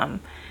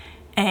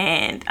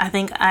 And I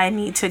think I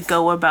need to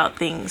go about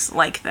things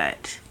like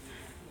that.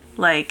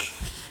 Like,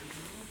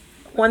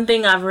 one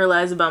thing I've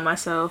realized about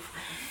myself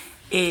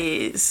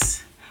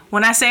is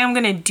when I say I'm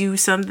going to do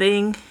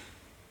something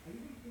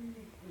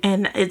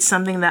and it's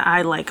something that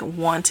I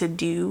want to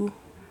do,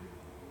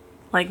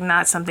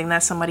 not something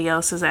that somebody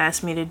else has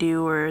asked me to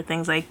do or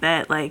things like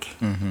that,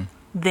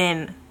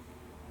 then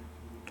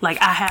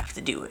I have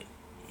to do it,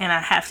 and I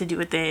have to do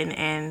it then,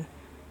 and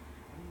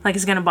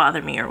it's gonna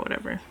bother me or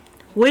whatever,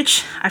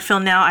 which I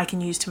feel now I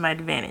can use to my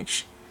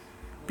advantage.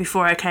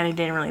 Before, I kind of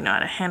didn't really know how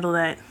to handle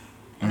that,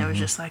 and it was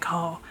just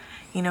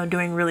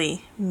doing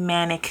really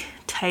manic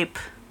type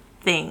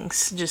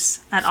things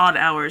just at odd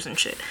hours and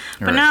shit.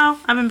 But now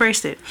I've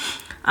embraced it.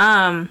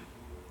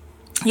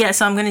 Yeah,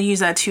 so I'm gonna use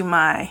that to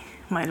my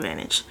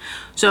advantage.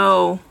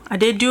 So I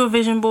did do a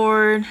vision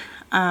board.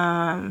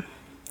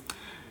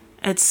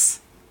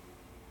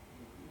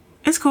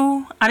 It's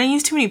cool. I didn't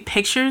use too many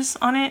pictures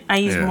on it. I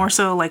used more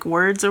so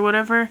words or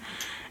whatever.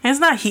 And it's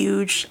not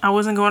huge. I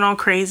wasn't going all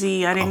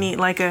crazy. I didn't need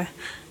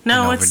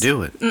no. It's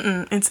overdo it.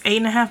 It's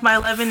 8.5 by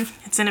 11.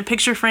 It's in a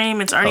picture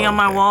frame. It's already on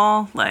my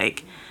wall. I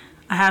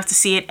have to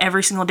see it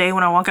every single day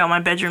when I walk out my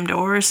bedroom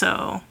door.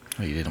 So.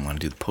 Oh, you didn't want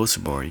to do the poster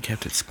board. You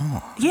kept it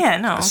small. Yeah,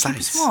 no, keep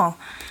it small.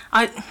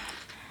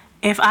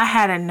 If I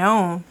had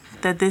known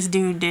that this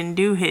dude didn't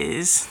do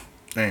his,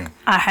 damn.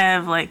 I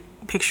have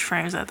picture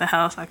frames at the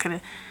house. I could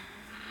have.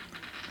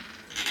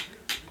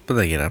 But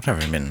again, I've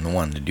never been the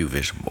one to do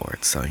vision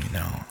boards, so you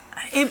know.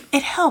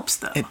 It helps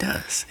though. It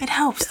does. It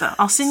helps though.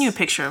 I'll send you a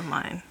picture of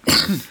mine.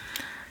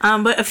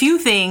 But a few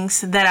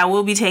things that I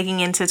will be taking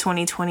into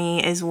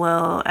 2020 as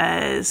well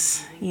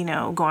as, you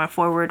know, going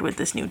forward with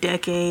this new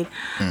decade.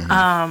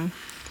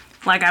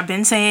 Like I've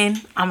been saying,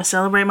 I'm going to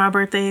celebrate my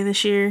birthday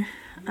this year.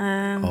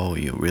 Oh,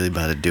 you're really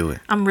about to do it.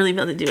 I'm really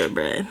about to do it,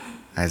 bruh.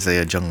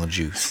 Isaiah Jungle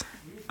Juice.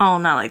 Oh,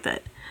 not like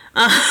that.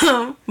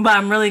 But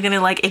I'm really going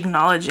to like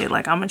acknowledge it.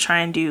 Like I'm going to try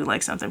and do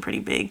like something pretty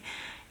big.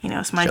 You know,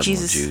 it's my Jungle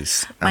Jesus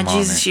Juice. my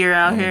Jesus year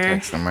out here.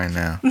 Text them right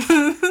now.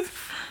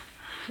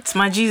 It's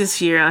my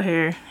Jesus year out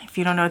here. If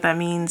you don't know what that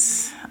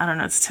means, I don't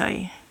know what to tell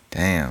you.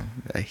 Damn,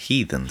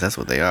 heathens. That's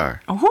what they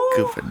are. Oh.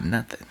 Good for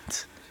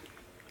nothings.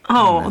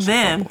 Oh,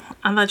 them.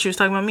 I thought you was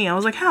talking about me. I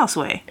was like,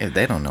 Houseway. If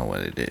they don't know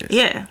what it is.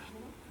 Yeah.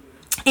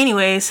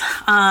 Anyways,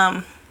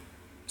 so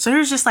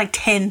here's just like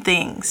 10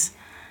 things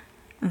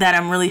that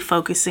I'm really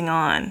focusing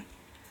on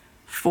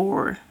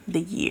for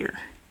the year.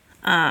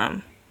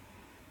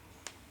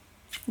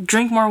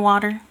 Drink more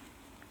water.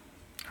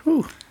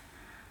 Whew.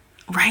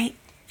 Right?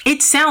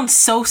 It sounds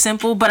so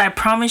simple, but I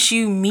promise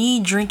you,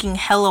 me drinking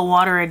hella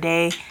water a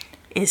day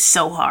is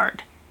so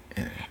hard.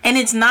 Yeah. And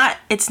it's not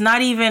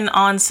even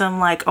on some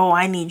like, oh,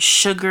 I need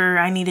sugar,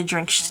 I need to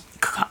drink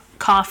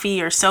coffee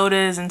or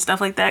sodas and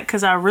stuff like that,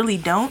 because I really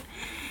don't.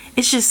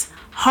 It's just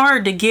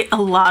hard to get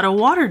a lot of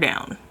water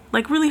down,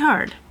 like really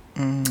hard.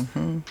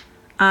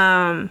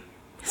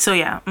 So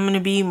yeah, I'm gonna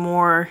be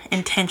more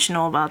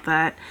intentional about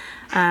that.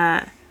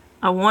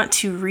 I want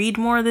to read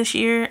more this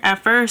year. At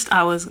first,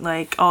 I was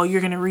like, oh,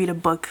 you're going to read a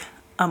book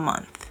a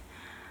month.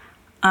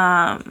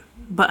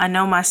 But I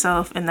know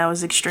myself, and that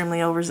was extremely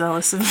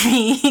overzealous of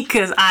me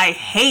because I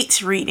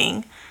hate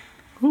reading.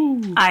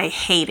 Ooh. I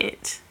hate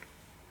it.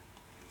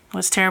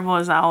 What's terrible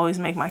is I always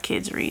make my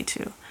kids read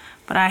too.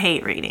 But I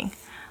hate reading.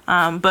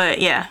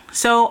 But yeah,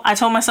 so I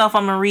told myself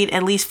I'm going to read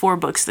at least 4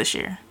 books this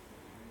year,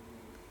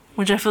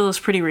 which I feel is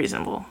pretty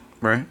reasonable.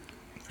 Right.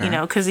 You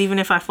know, because even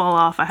if I fall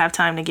off, I have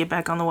time to get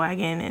back on the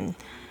wagon and,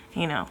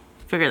 you know,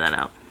 figure that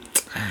out.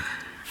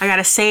 I got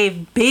to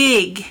save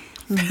big.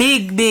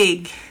 Big,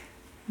 big?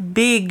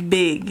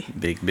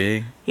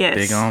 Yes.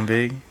 Big on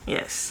big?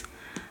 Yes.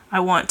 I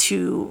want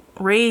to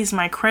raise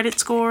my credit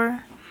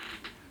score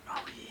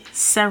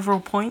several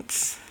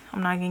points.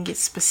 I'm not going to get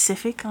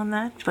specific on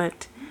that,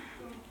 but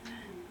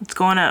it's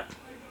going up.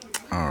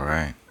 All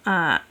right.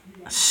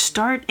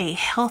 Start a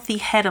healthy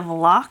head of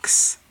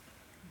locks.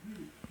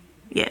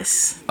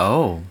 Yes.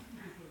 Oh.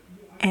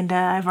 And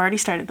I've already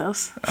started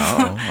those.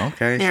 Oh,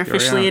 okay. They're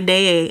officially a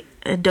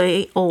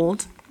day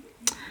old.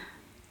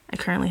 I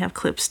currently have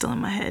clips still in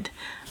my head.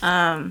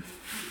 I'm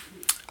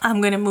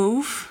gonna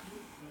move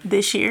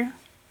this year.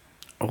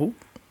 Oh.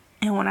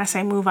 And when I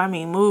say move, I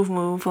mean move,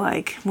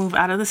 like move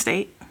out of the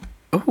state.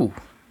 Oh.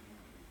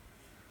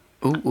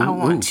 I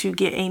want to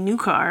get a new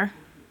car.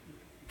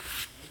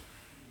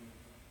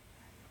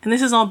 And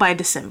this is all by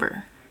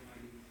December.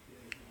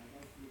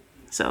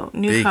 So,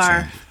 new Big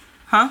car. Changes.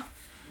 Huh?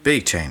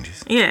 Big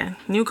changes. Yeah,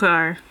 new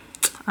car.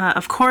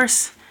 Of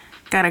course,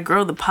 gotta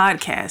grow the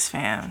podcast,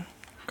 fam.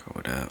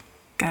 Grow it up.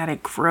 Gotta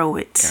grow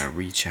it. Gotta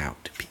reach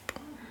out to people.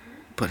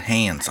 Put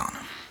hands on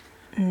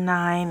them.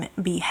 9,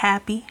 be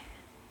happy.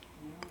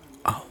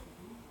 Oh.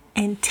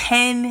 And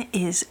 10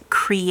 is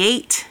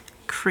create.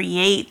 You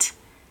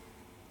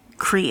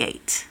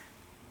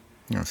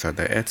gonna start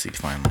that Etsy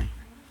finally?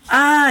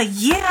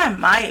 Yeah, I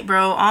might,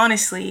 bro.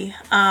 Honestly.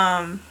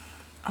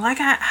 Like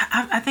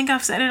I think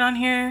I've said it on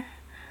here.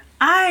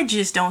 I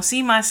just don't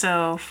see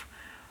myself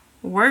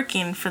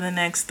working for the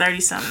next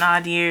 30-something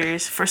odd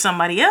years for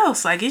somebody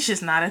else. Like, it's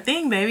just not a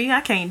thing, baby.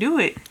 I can't do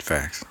it.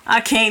 Facts. I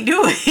can't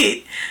do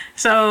it.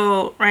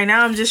 So right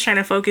now I'm just trying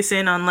to focus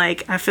in on,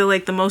 like, I feel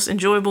like the most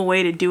enjoyable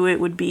way to do it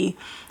would be,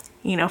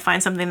 you know,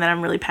 find something that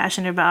I'm really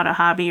passionate about, a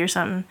hobby or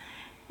something,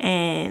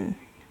 and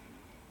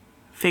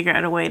figure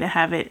out a way to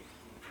have it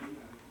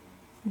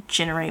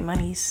generate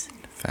monies.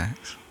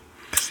 Facts.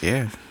 'Cause,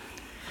 yeah.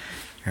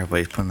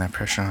 Everybody's putting that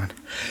pressure on.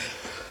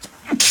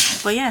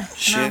 But yeah,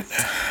 shit. No,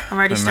 I've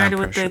already started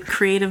with the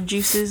creative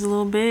juices a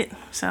little bit,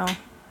 so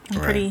I'm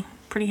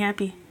pretty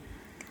happy.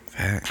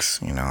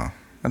 Facts, you know.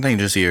 I think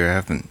this year I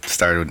haven't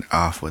started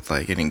off with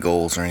like any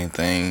goals or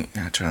anything.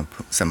 I'm not trying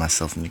to set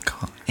myself in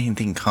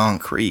anything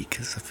concrete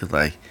because I feel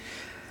like,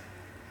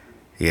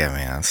 yeah,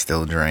 man, I'm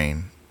still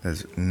drained.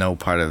 There's no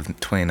part of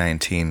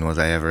 2019 was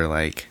I ever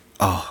like,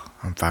 oh,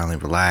 I'm finally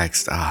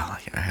relaxed.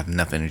 Like I have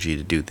enough energy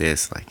to do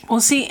this. Like,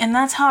 well, see, and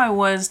that's how I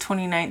was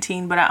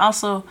 2019. But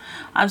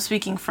I'm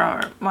speaking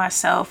for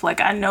myself. Like,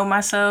 I know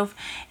myself.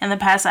 In the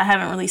past, I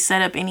haven't really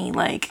set up any,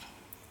 like,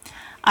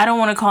 I don't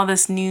want to call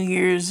this New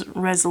Year's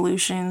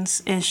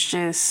resolutions. It's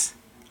just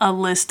a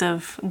list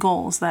of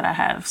goals that I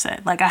have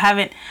set. Like, I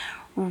haven't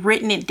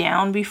written it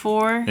down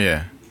before.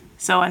 Yeah.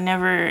 So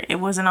it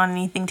wasn't on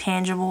anything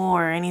tangible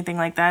or anything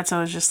like that. So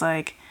it was just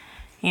like,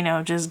 you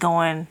know, just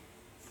going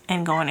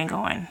and going and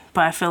going.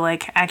 But I feel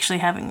like actually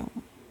having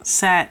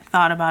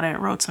thought about it,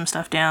 wrote some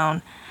stuff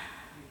down,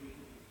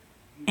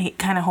 it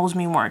kind of holds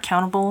me more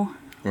accountable.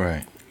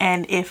 Right.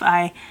 And if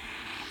I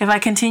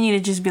continue to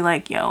just be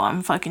like, yo,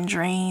 I'm fucking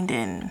drained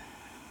and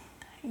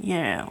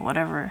yeah,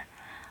 whatever,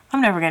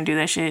 I'm never gonna do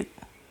that shit.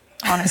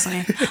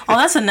 Honestly. Oh,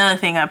 that's another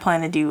thing I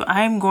plan to do.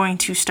 I'm going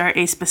to start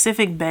a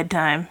specific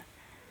bedtime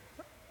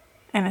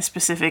and a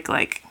specific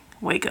like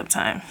wake up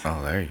time.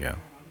 Oh, there you go.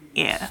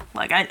 Yeah,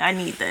 like I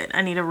need that.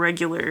 I need a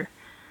regular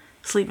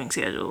sleeping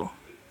schedule.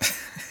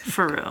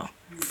 For real.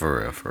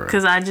 For real.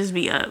 Cause I just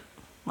be up,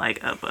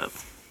 like up.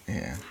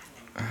 Yeah.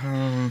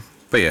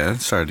 But yeah, I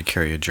started to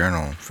carry a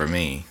journal for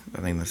me.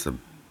 I think that's the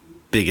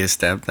biggest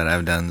step that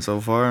I've done so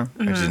far.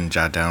 I just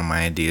jot down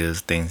my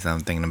ideas, things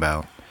I'm thinking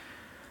about,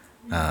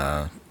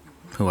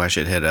 who I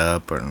should hit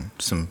up, or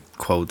some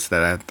quotes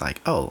that I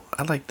like. Oh,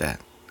 I like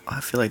that. Oh,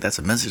 I feel like that's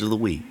a message of the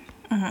week.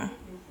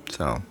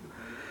 So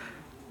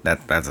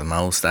that's the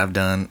most I've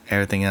done.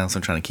 Everything else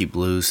I'm trying to keep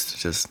loose.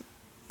 Just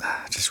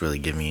really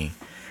give me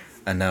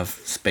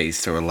enough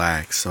space to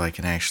relax so I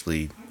can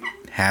actually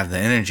have the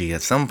energy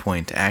at some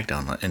point to act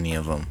on any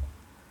of them.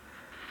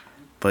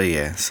 But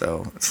yeah,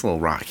 so it's a little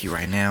rocky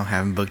right now.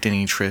 Haven't booked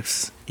any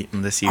trips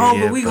this year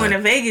yet. But we going to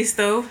Vegas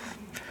though.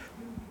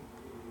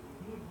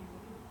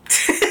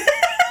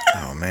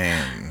 Oh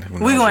man,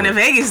 we going to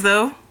Vegas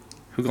though.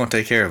 Who gonna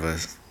take care of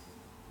us?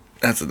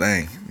 That's the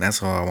thing.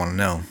 That's all I want to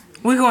know.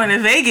 We going to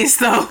Vegas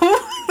though.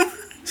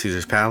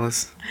 Caesar's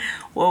Palace.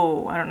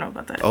 Whoa, I don't know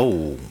about that.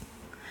 Oh.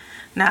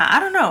 Nah, I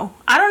don't know.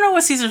 I don't know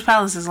what Caesar's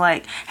Palace is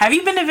like. Have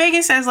you been to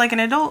Vegas as like an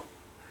adult?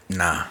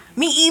 Nah.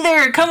 Me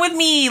either. Come with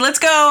me. Let's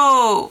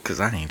go.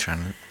 Cause I ain't trying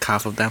to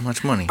cough up that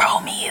much money.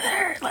 Bro, me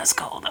either. Let's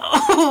go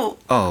though.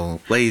 Oh,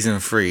 ladies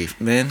and free.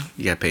 Then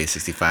you gotta pay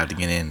 $65 to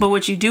get in. But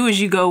what you do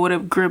is you go with a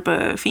group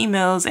of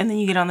females, and then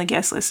you get on the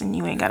guest list, and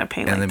you ain't gotta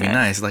pay. And like then that. be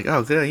nice, like,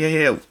 oh, good,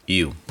 yeah.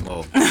 You.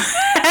 Whoa.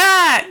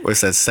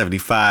 What's that?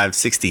 75,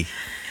 60.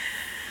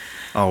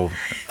 Oh,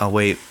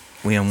 wait.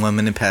 We on 1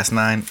 minute past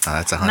 9. Oh,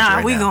 that's 100. Nah,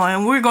 right we now.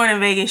 going. We're going to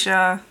Vegas,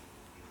 y'all.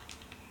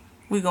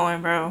 We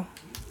going, bro.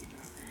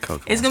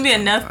 Coke It's gonna be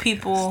enough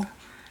people.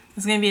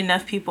 There's gonna be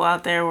enough people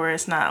out there where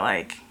it's not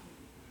like,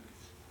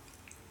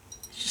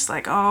 it's just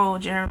like, oh,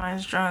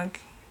 Jeremiah's drunk,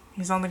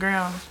 he's on the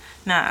ground.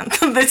 Nah,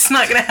 that's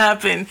not gonna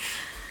happen.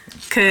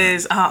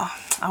 Cause I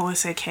would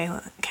say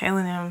Kayla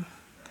and them.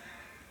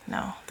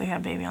 No, they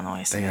got a baby on the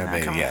way. So They got a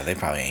baby. Yeah, they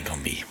probably ain't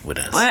gonna be with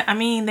us. But I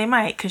mean, they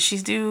might, cause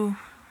she's due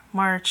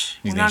March.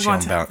 You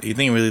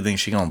really think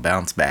she gonna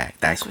bounce back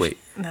that quick?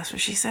 That's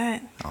what she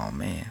said. Oh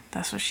man.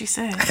 That's what she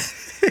said.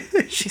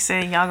 She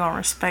said y'all gonna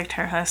respect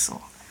her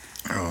hustle.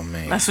 Oh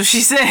man. That's what she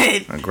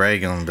said.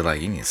 Greg gonna be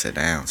like, you need to sit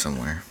down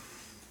somewhere.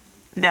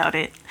 Doubt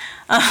it.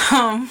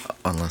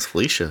 Unless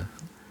Felicia,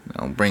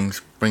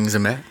 brings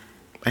him back.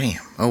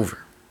 Bam, over.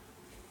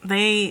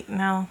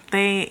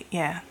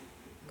 Yeah.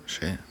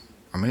 Shit.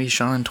 Or maybe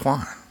Sean and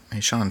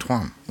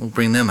Twan. We'll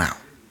bring them out.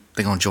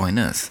 They're gonna join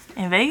us.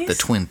 In Vegas? The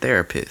twin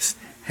therapists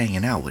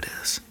hanging out with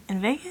us.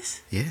 In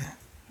Vegas? Yeah.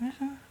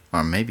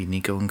 Or maybe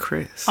Nico and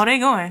Chris. Oh, they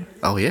going?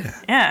 Oh yeah.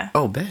 Yeah.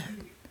 Oh, bet.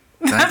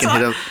 Then I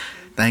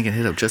can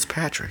hit up just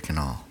Patrick and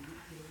all.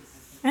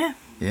 Yeah.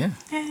 Yeah.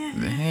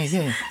 Yeah.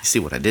 You see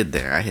what I did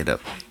there? I hit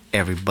up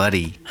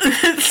everybody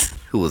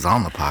who was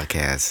on the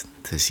podcast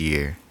this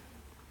year.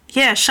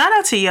 Yeah, shout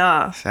out to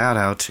y'all. Shout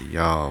out to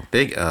y'all.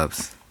 Big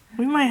ups.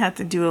 We might have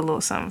to do a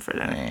little something for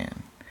them.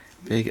 Man.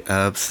 Big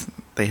ups.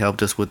 They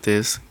helped us with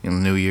this. In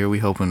the new year, we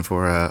hoping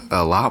for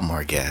a lot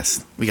more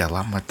guests. We got a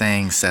lot more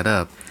things set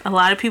up. A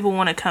lot of people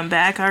want to come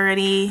back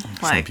already.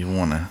 Some people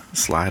want to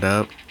slide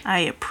up. I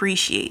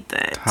appreciate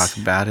that. Talk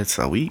about it.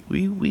 So we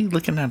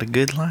looking at a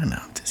good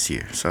lineup this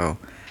year. So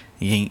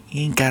you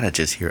ain't gotta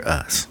just hear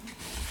us.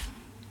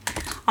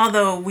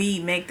 Although we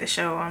make the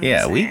show,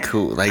 we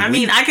cool. Like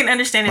I can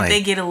understand if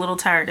they get a little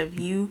tired of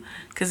you,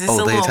 because it's a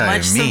little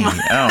much. Me.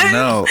 I don't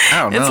know.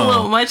 It's a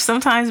little much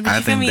sometimes, but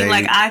you feel me?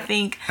 I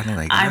think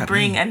I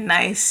bring me. A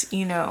nice,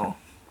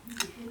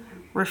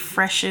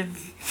 refreshing.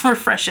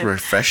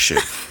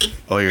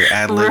 Oh, your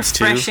ad libs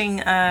too. Refreshing.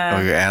 Your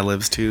ad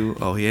libs too.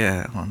 Oh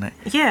yeah, on that.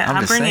 Yeah,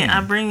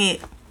 I bring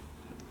it.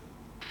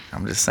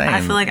 I'm just saying.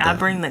 I feel like I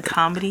bring the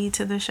comedy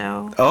to the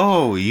show.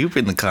 Oh, you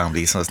bring the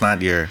comedy, so it's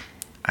not your.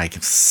 I'm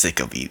sick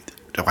of you.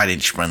 Why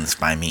didn't you run this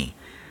by me?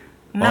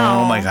 No.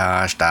 Oh my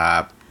gosh!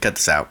 Stop. Cut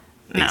this out.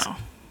 Please. No.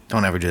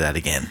 Don't ever do that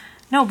again.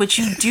 No, but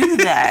you do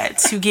that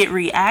to get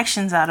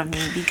reactions out of me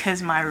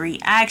because my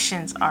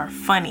reactions are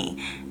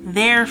funny.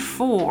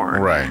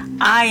 Therefore,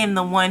 I am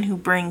the one who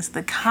brings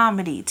the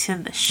comedy to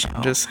the show.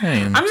 I'm just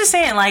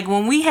saying, like,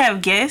 when we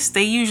have guests,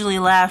 they usually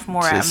laugh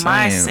more at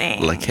my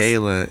sayings.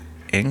 LaKayla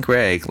and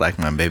Greg like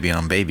my baby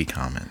on baby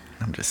comment.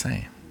 I'm just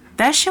saying.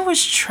 That shit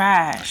was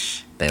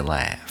trash. They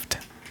laughed.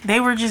 They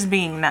were just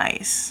being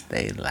nice.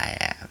 They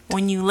laughed.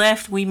 When you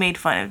left, we made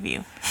fun of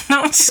you.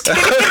 No, I'm just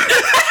kidding.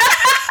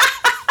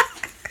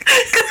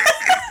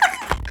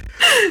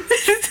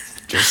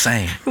 Just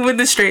saying. With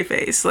the straight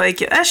face. Like,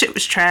 that shit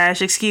was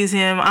trash. Excuse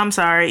him. I'm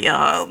sorry,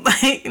 y'all.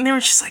 Like, and they were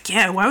just like,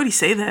 yeah, why would he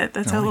say that?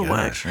 That's hella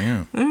whack.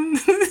 Yeah.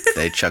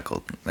 They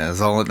chuckled. That's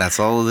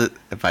all.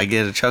 If I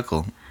get a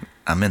chuckle,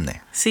 I'm in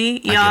there. See, I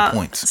get y'all,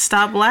 points.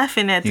 stop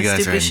laughing at You the guys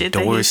are stupid shit that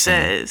he endorsing.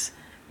 says.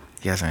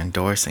 You guys are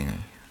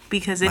endorsing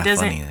Because my it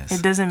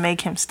funniness. doesn't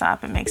make him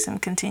stop. It makes him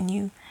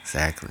continue.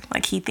 Exactly.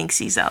 Like he thinks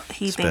he's out.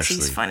 He thinks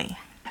he's funny.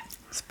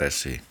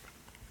 Especially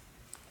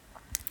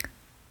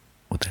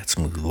with that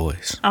smooth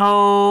voice.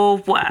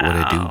 Oh wow! What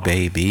it do,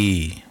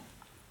 baby?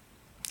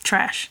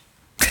 Trash.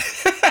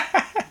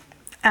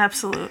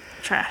 Absolute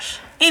trash.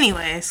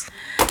 Anyways,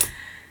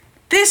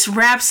 this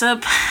wraps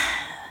up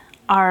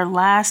our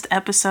last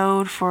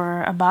episode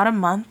for about a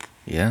month.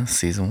 Yeah,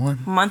 season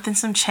 1. Month and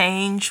some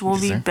change. We'll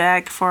Yes, be sir.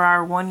 back for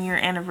our 1-year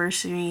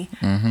anniversary.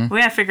 Mm-hmm. We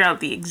gotta figure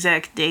out the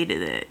exact date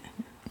of it.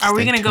 Are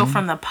we Stay gonna go tuned.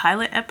 from the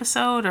pilot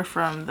episode or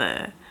from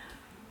the?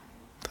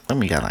 I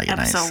think we got like a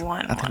nice. Episode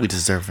 1. I think we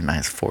deserve a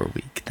nice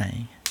 4-week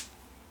thing.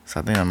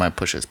 So I think I might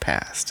push us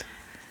past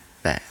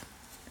that.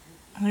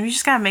 We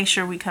just gotta make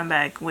sure we come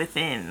back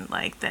within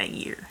like that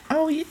year.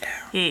 Oh yeah.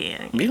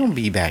 Yeah. We gonna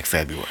be back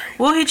February.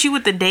 We'll hit you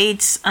with the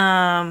dates.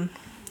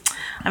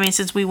 I mean,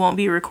 since we won't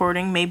be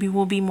recording, maybe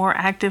we'll be more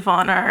active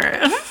on our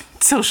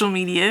social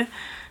media.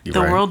 You're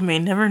The right. world may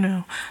never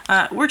know.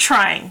 We're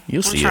trying. You'll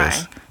We're see trying.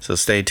 us. So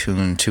stay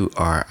tuned to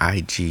our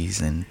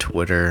IGs and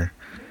Twitter.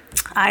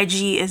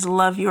 IG is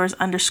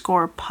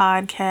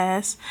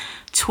loveyours_podcast.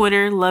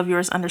 Twitter,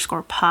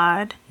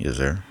 loveyours_pod. Yes,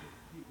 sir.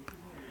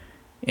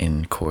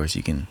 And of course,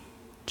 you can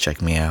check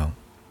me out.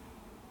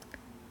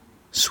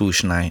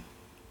 Swoosh Night,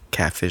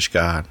 Catfish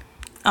God.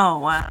 Oh,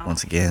 wow.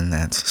 Once again,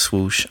 that's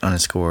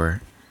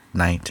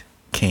swoosh_night,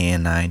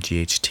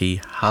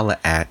 KNIGHT. Holla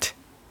at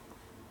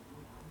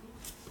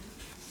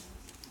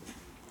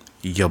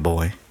your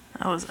boy.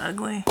 That was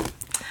ugly.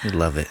 We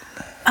love it.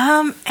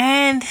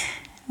 And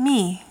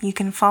me. You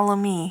can follow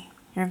me,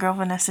 your girl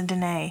Vanessa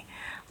Danae,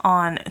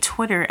 on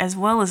Twitter as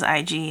well as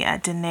IG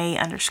at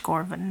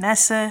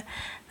Danae_Vanessa.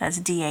 That's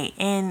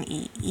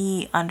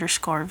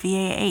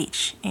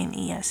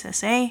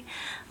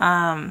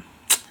DANEE_VAHNESSA.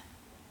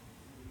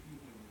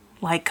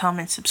 Like,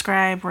 comment,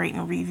 subscribe, rate,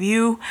 and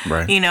review.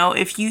 Right. You know,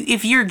 if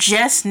you're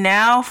just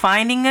now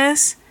finding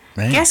us,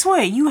 Man. guess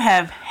what? You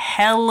have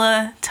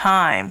hella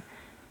time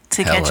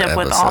to catch Hella up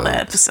with all the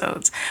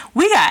episodes. episodes.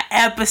 We got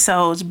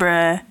episodes,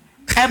 bruh.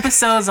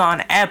 Episodes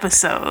on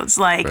episodes.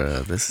 Like,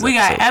 Bruh, this is we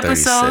got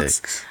episode episodes.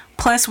 36.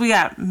 Plus, we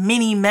got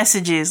mini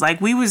messages.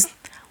 Like, we were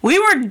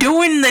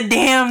doing the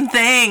damn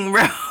thing,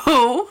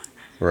 bro.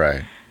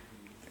 Right.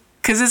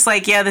 Because it's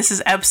like, yeah, this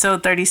is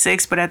episode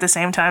 36, but at the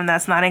same time,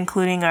 that's not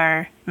including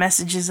our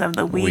messages of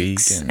the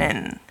weeks. Week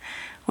And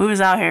we was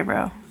out here,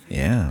 bro.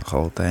 Yeah,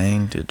 whole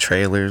thing. The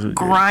trailers. We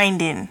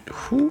Grinding.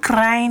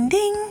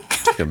 Grinding.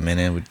 took a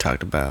minute. We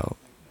talked about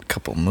a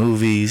couple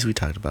movies. We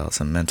talked about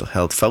some mental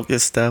health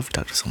focused stuff. We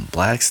talked about some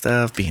black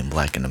stuff, being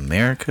black in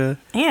America,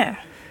 Yeah.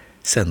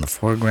 set in the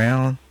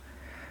foreground.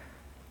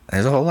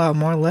 There's a whole lot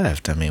more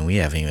left. I mean, we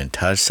haven't even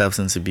touched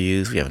substance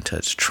abuse. We haven't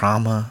touched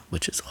trauma,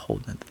 which is a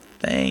whole nother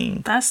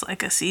thing. That's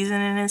like a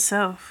season in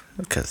itself.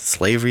 Because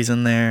slavery's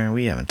in there.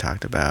 We haven't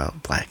talked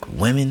about black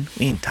women.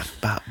 We ain't talked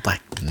about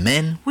black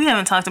men, We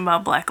haven't talked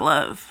about black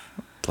love.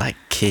 black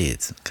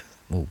kids.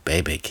 Oh,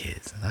 baby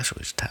kids. That's what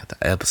we should have the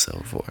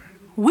episode for.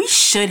 We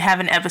should have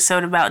an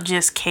episode about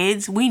just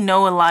kids. We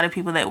know a lot of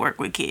people that work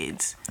with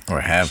kids.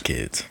 Or have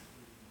kids.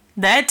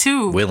 That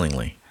too.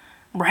 Willingly.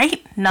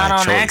 Right? Not By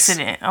on choice.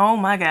 accident. Oh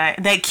my God.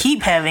 That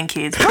keep having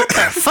kids. What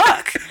the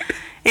fuck?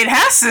 It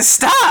has to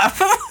stop.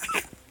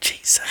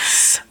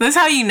 Jesus. That's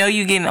how you know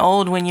you're getting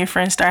old, when your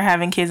friends start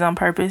having kids on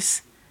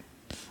purpose.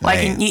 Like,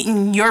 Man.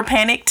 and you're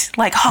panicked.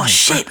 Like, oh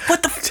shit,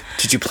 what the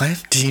Did you plan?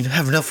 Did you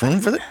have enough room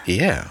for that?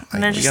 Yeah.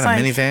 And they're Like, you just got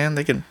a like- minivan.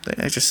 They can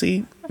extra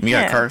seat. You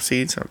Yeah. got car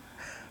seats. Or,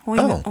 We,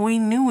 Oh. we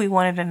knew we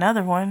wanted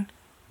another one.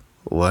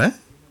 what?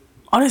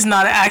 Oh, it's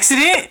not an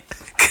accident.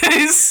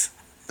 Because,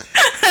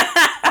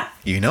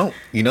 You know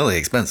they're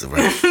expensive,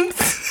 right?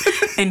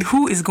 and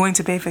who is going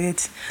to pay for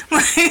it?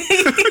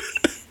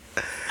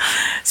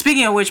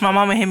 Speaking of which, my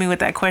mama hit me with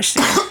that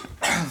question.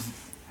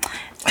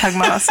 Talking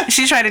about,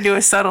 she tried to do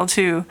it subtle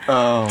too.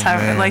 Oh,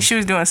 man. Like she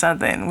was doing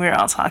something. We were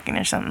all talking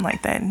or something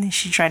like that, and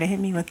she tried to hit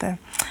me with the,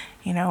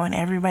 and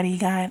everybody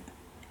got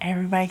their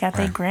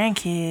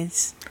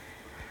grandkids.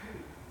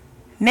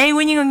 Nay,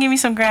 when you gonna give me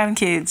some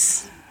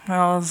grandkids?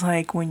 I was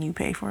like, when you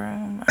pay for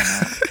them.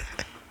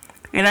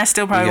 And I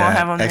still probably You won't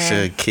got have them extra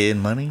there. kid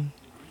money?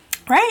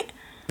 Right?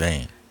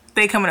 Dang.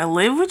 They coming to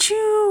live with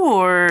you,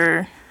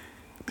 or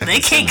they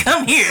can't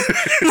come here.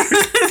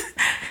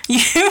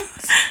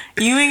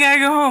 you ain't gotta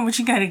go home, but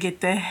you gotta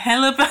get the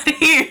hell up out of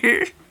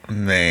here.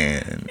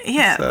 Man.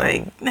 Yeah, So,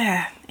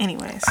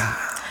 anyways.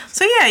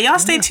 So yeah, y'all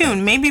stay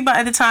tuned. Maybe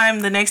by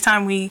the next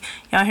time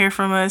y'all hear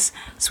from us,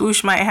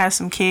 Swoosh might have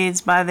some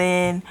kids by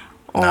then,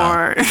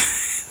 or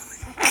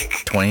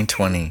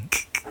 2020.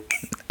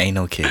 Ain't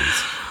no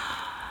kids.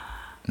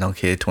 No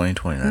kid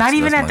 2020. not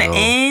even that's at my the goal.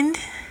 end.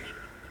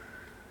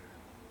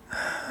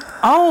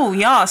 Oh,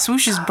 y'all,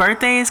 Swoosh's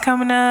birthday is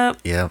coming up.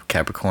 Yep,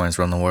 Capricorns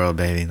run the world,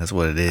 baby. That's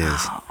what it is.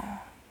 Oh.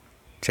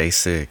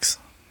 J6,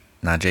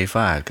 not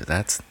J5, because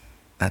that's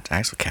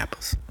actual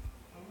Kappas.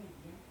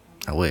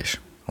 I wish.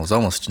 I was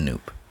almost a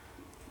noob.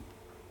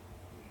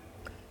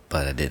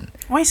 but I didn't.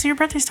 Wait, so your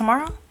birthday's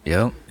tomorrow?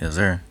 Yep, yes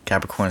sir.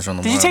 Capricorns from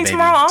the Did you one, take baby.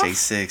 tomorrow off?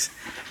 J6.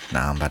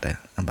 Nah, I'm about to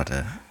I'm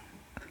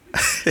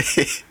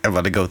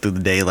about to go through the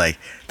day like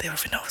they don't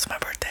even know it's my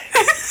birthday.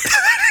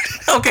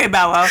 Okay,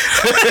 Bow Wow.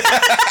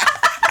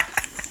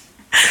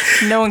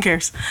 No one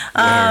cares.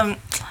 Are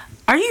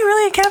you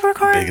really a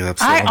Capricorn? Big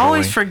ups, I little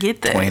always boy.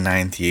 forget that.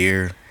 29th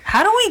year.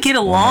 How do we get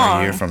 1 more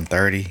along? year from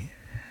 30.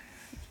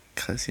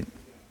 Cause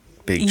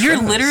big. You're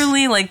trust.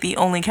 literally like the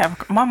only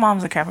Capricorn. My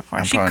mom's a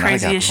Capricorn. She probably not a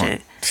crazy as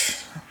Capricorn. shit.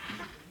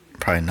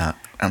 Probably not.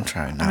 I'm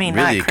trying not. I mean,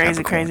 really not a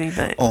crazy, Capricorn. crazy,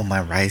 but Oh,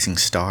 my rising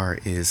star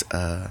is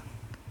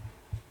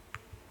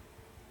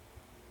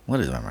What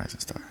is my rising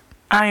star?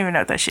 I don't even know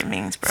what that shit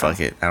means, bro. Fuck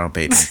it. I don't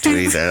pay attention to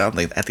it either.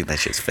 I think that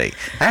shit's fake.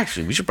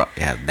 Actually, we should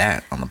probably have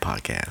that on the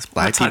podcast.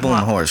 Black talk people and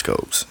about-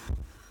 horoscopes.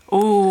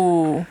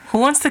 Ooh, who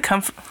wants to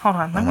come? Hold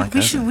on, my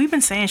cousin. We've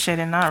been saying shit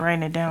and not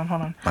writing it down.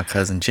 Hold on. My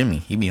cousin Jimmy,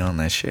 he be on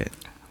that shit.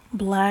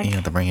 Black You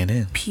have to bring it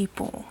in.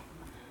 people.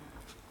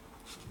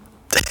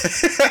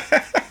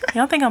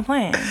 Y'all think I'm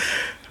playing?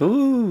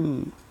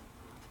 Ooh.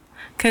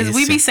 Cause It's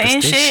we be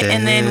saying shit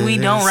and then we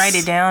don't write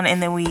it superstitious. down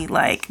and then we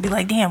like be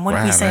like, damn, what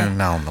did we say?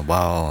 Writing on the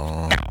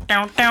wall.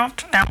 Down. Damn,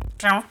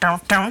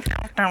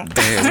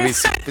 we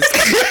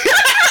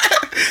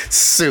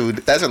sued.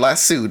 That's our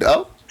last sued.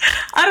 Oh.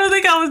 I don't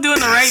think I was doing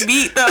the right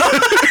beat though.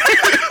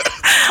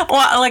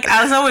 Well, like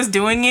as I was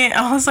doing it,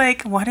 I was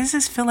like, why does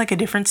this feel like a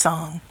different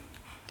song?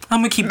 I'm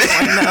gonna keep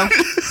going though.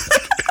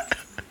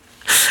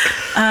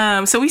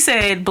 So we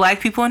said black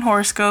people in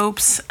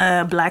horoscopes,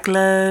 black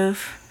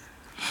love.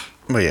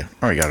 But yeah,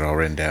 I already got it all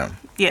written down.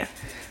 Yeah.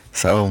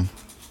 So,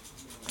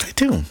 stay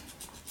tuned.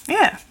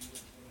 Yeah.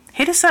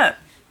 Hit us up.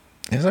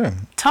 Yes, sir.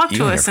 Talk You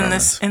to hear us in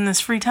from this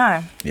free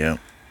time. Yeah.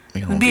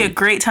 It'd be a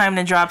great time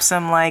to drop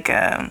some like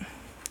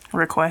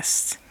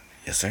requests,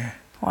 Yes, sir.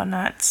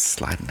 whatnots.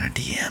 Slide in our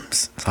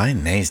DMs. Slide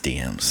in Nays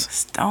DMs.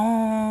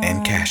 Stone.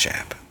 And Cash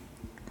App.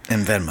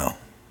 And Venmo.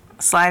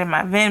 Slide in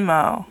my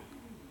Venmo.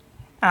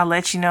 I'll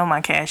let you know my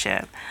Cash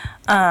App.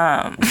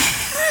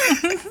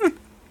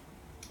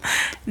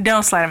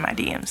 Don't slide in my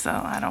DMs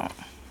though.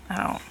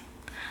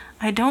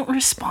 I don't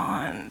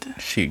respond.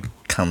 She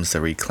comes to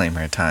reclaim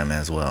her time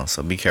as well,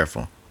 so be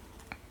careful.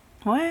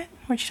 What?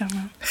 What you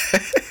talking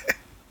about?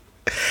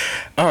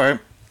 All right.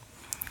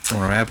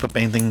 Want to wrap up?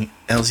 Anything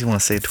else you want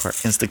to say to our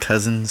Insta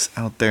cousins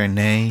out there,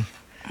 Nay?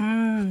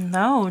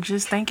 No,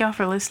 just thank y'all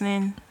for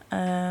listening.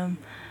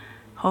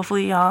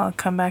 Hopefully y'all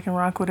come back and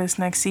rock with us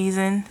next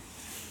season.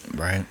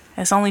 Right.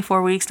 It's only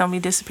 4 weeks. Don't be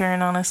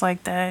disappearing on us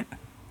like that.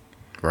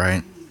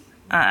 Right.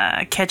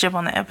 Catch up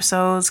on the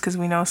episodes because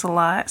we know it's a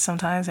lot.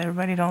 Sometimes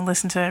everybody don't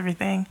listen to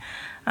everything.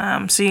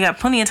 So you got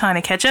plenty of time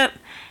to catch up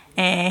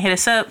and hit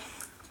us up.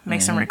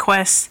 Make some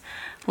requests.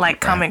 Like,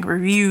 comment,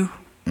 review.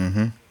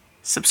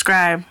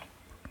 Subscribe.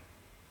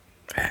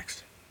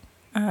 Facts.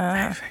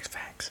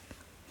 Facts.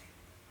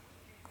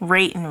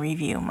 Rate and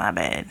review. My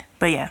bad.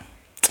 But yeah.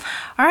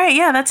 All right.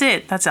 Yeah, that's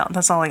it. That's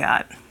all I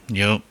got.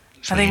 Yup.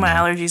 I think my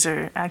allergies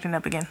are acting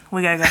up again.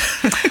 We gotta go.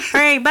 All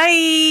right.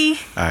 Bye.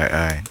 All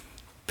right.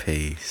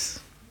 Peace.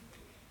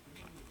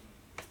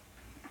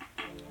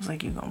 I was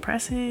like, you gonna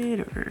press it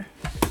or?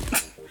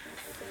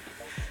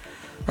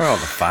 Where are all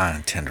the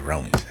fine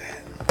tenderonis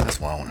at? That's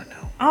what I want to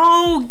know.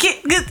 Oh,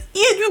 get.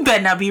 You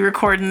better not be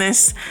recording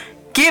this.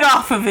 Get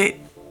off of it.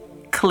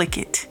 Click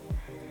it.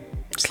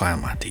 Slide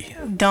my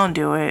DM. Don't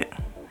do it.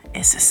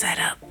 It's a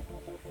setup.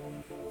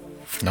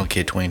 No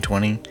Kid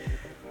 2020.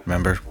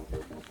 Remember,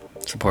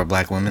 support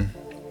black women.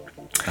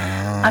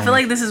 I feel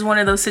like this is one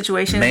of those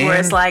situations where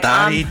it's like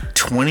I'm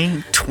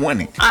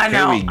 2020. I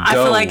know. Here we I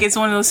go. feel like it's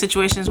one of those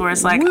situations where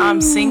it's like I'm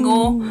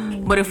single,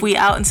 but if we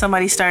out and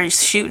somebody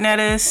starts shooting at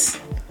us,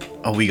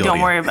 we go.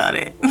 don't worry about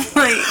it.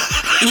 Like,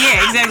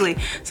 yeah, exactly.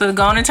 So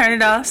go on and turn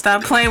it off.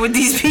 Stop playing with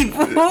these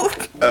people.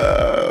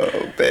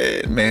 Oh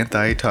man, man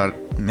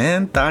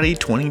thought he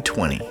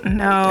 2020. No, And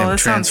that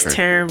transfer. sounds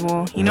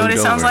terrible. You know what it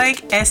Moved sounds over.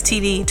 like?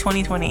 STD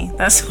 2020.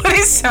 That's what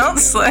it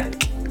sounds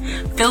like.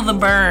 Feel the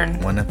burn.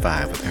 1 to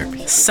 5 with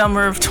herpes.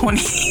 Summer of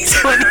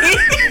 2020.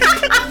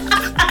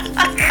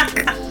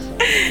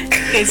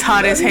 It's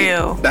hot as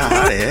hell. Nah,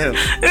 hell.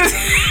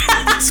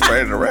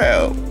 Spread it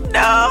around.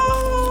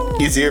 No.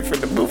 Easier for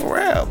it to move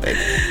around, baby.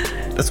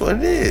 That's what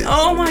it is.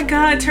 Oh my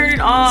God, turn it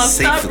off.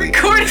 Stop Safely.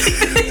 recording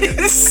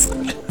this.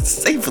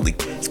 Safely.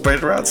 Spread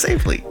it around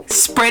safely.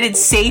 Spread it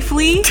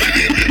safely?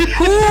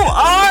 Who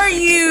are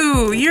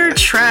you? You're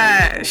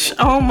trash.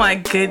 Oh my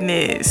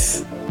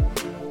goodness.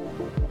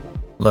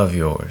 Love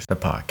Yours, the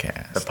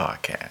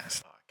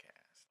podcast.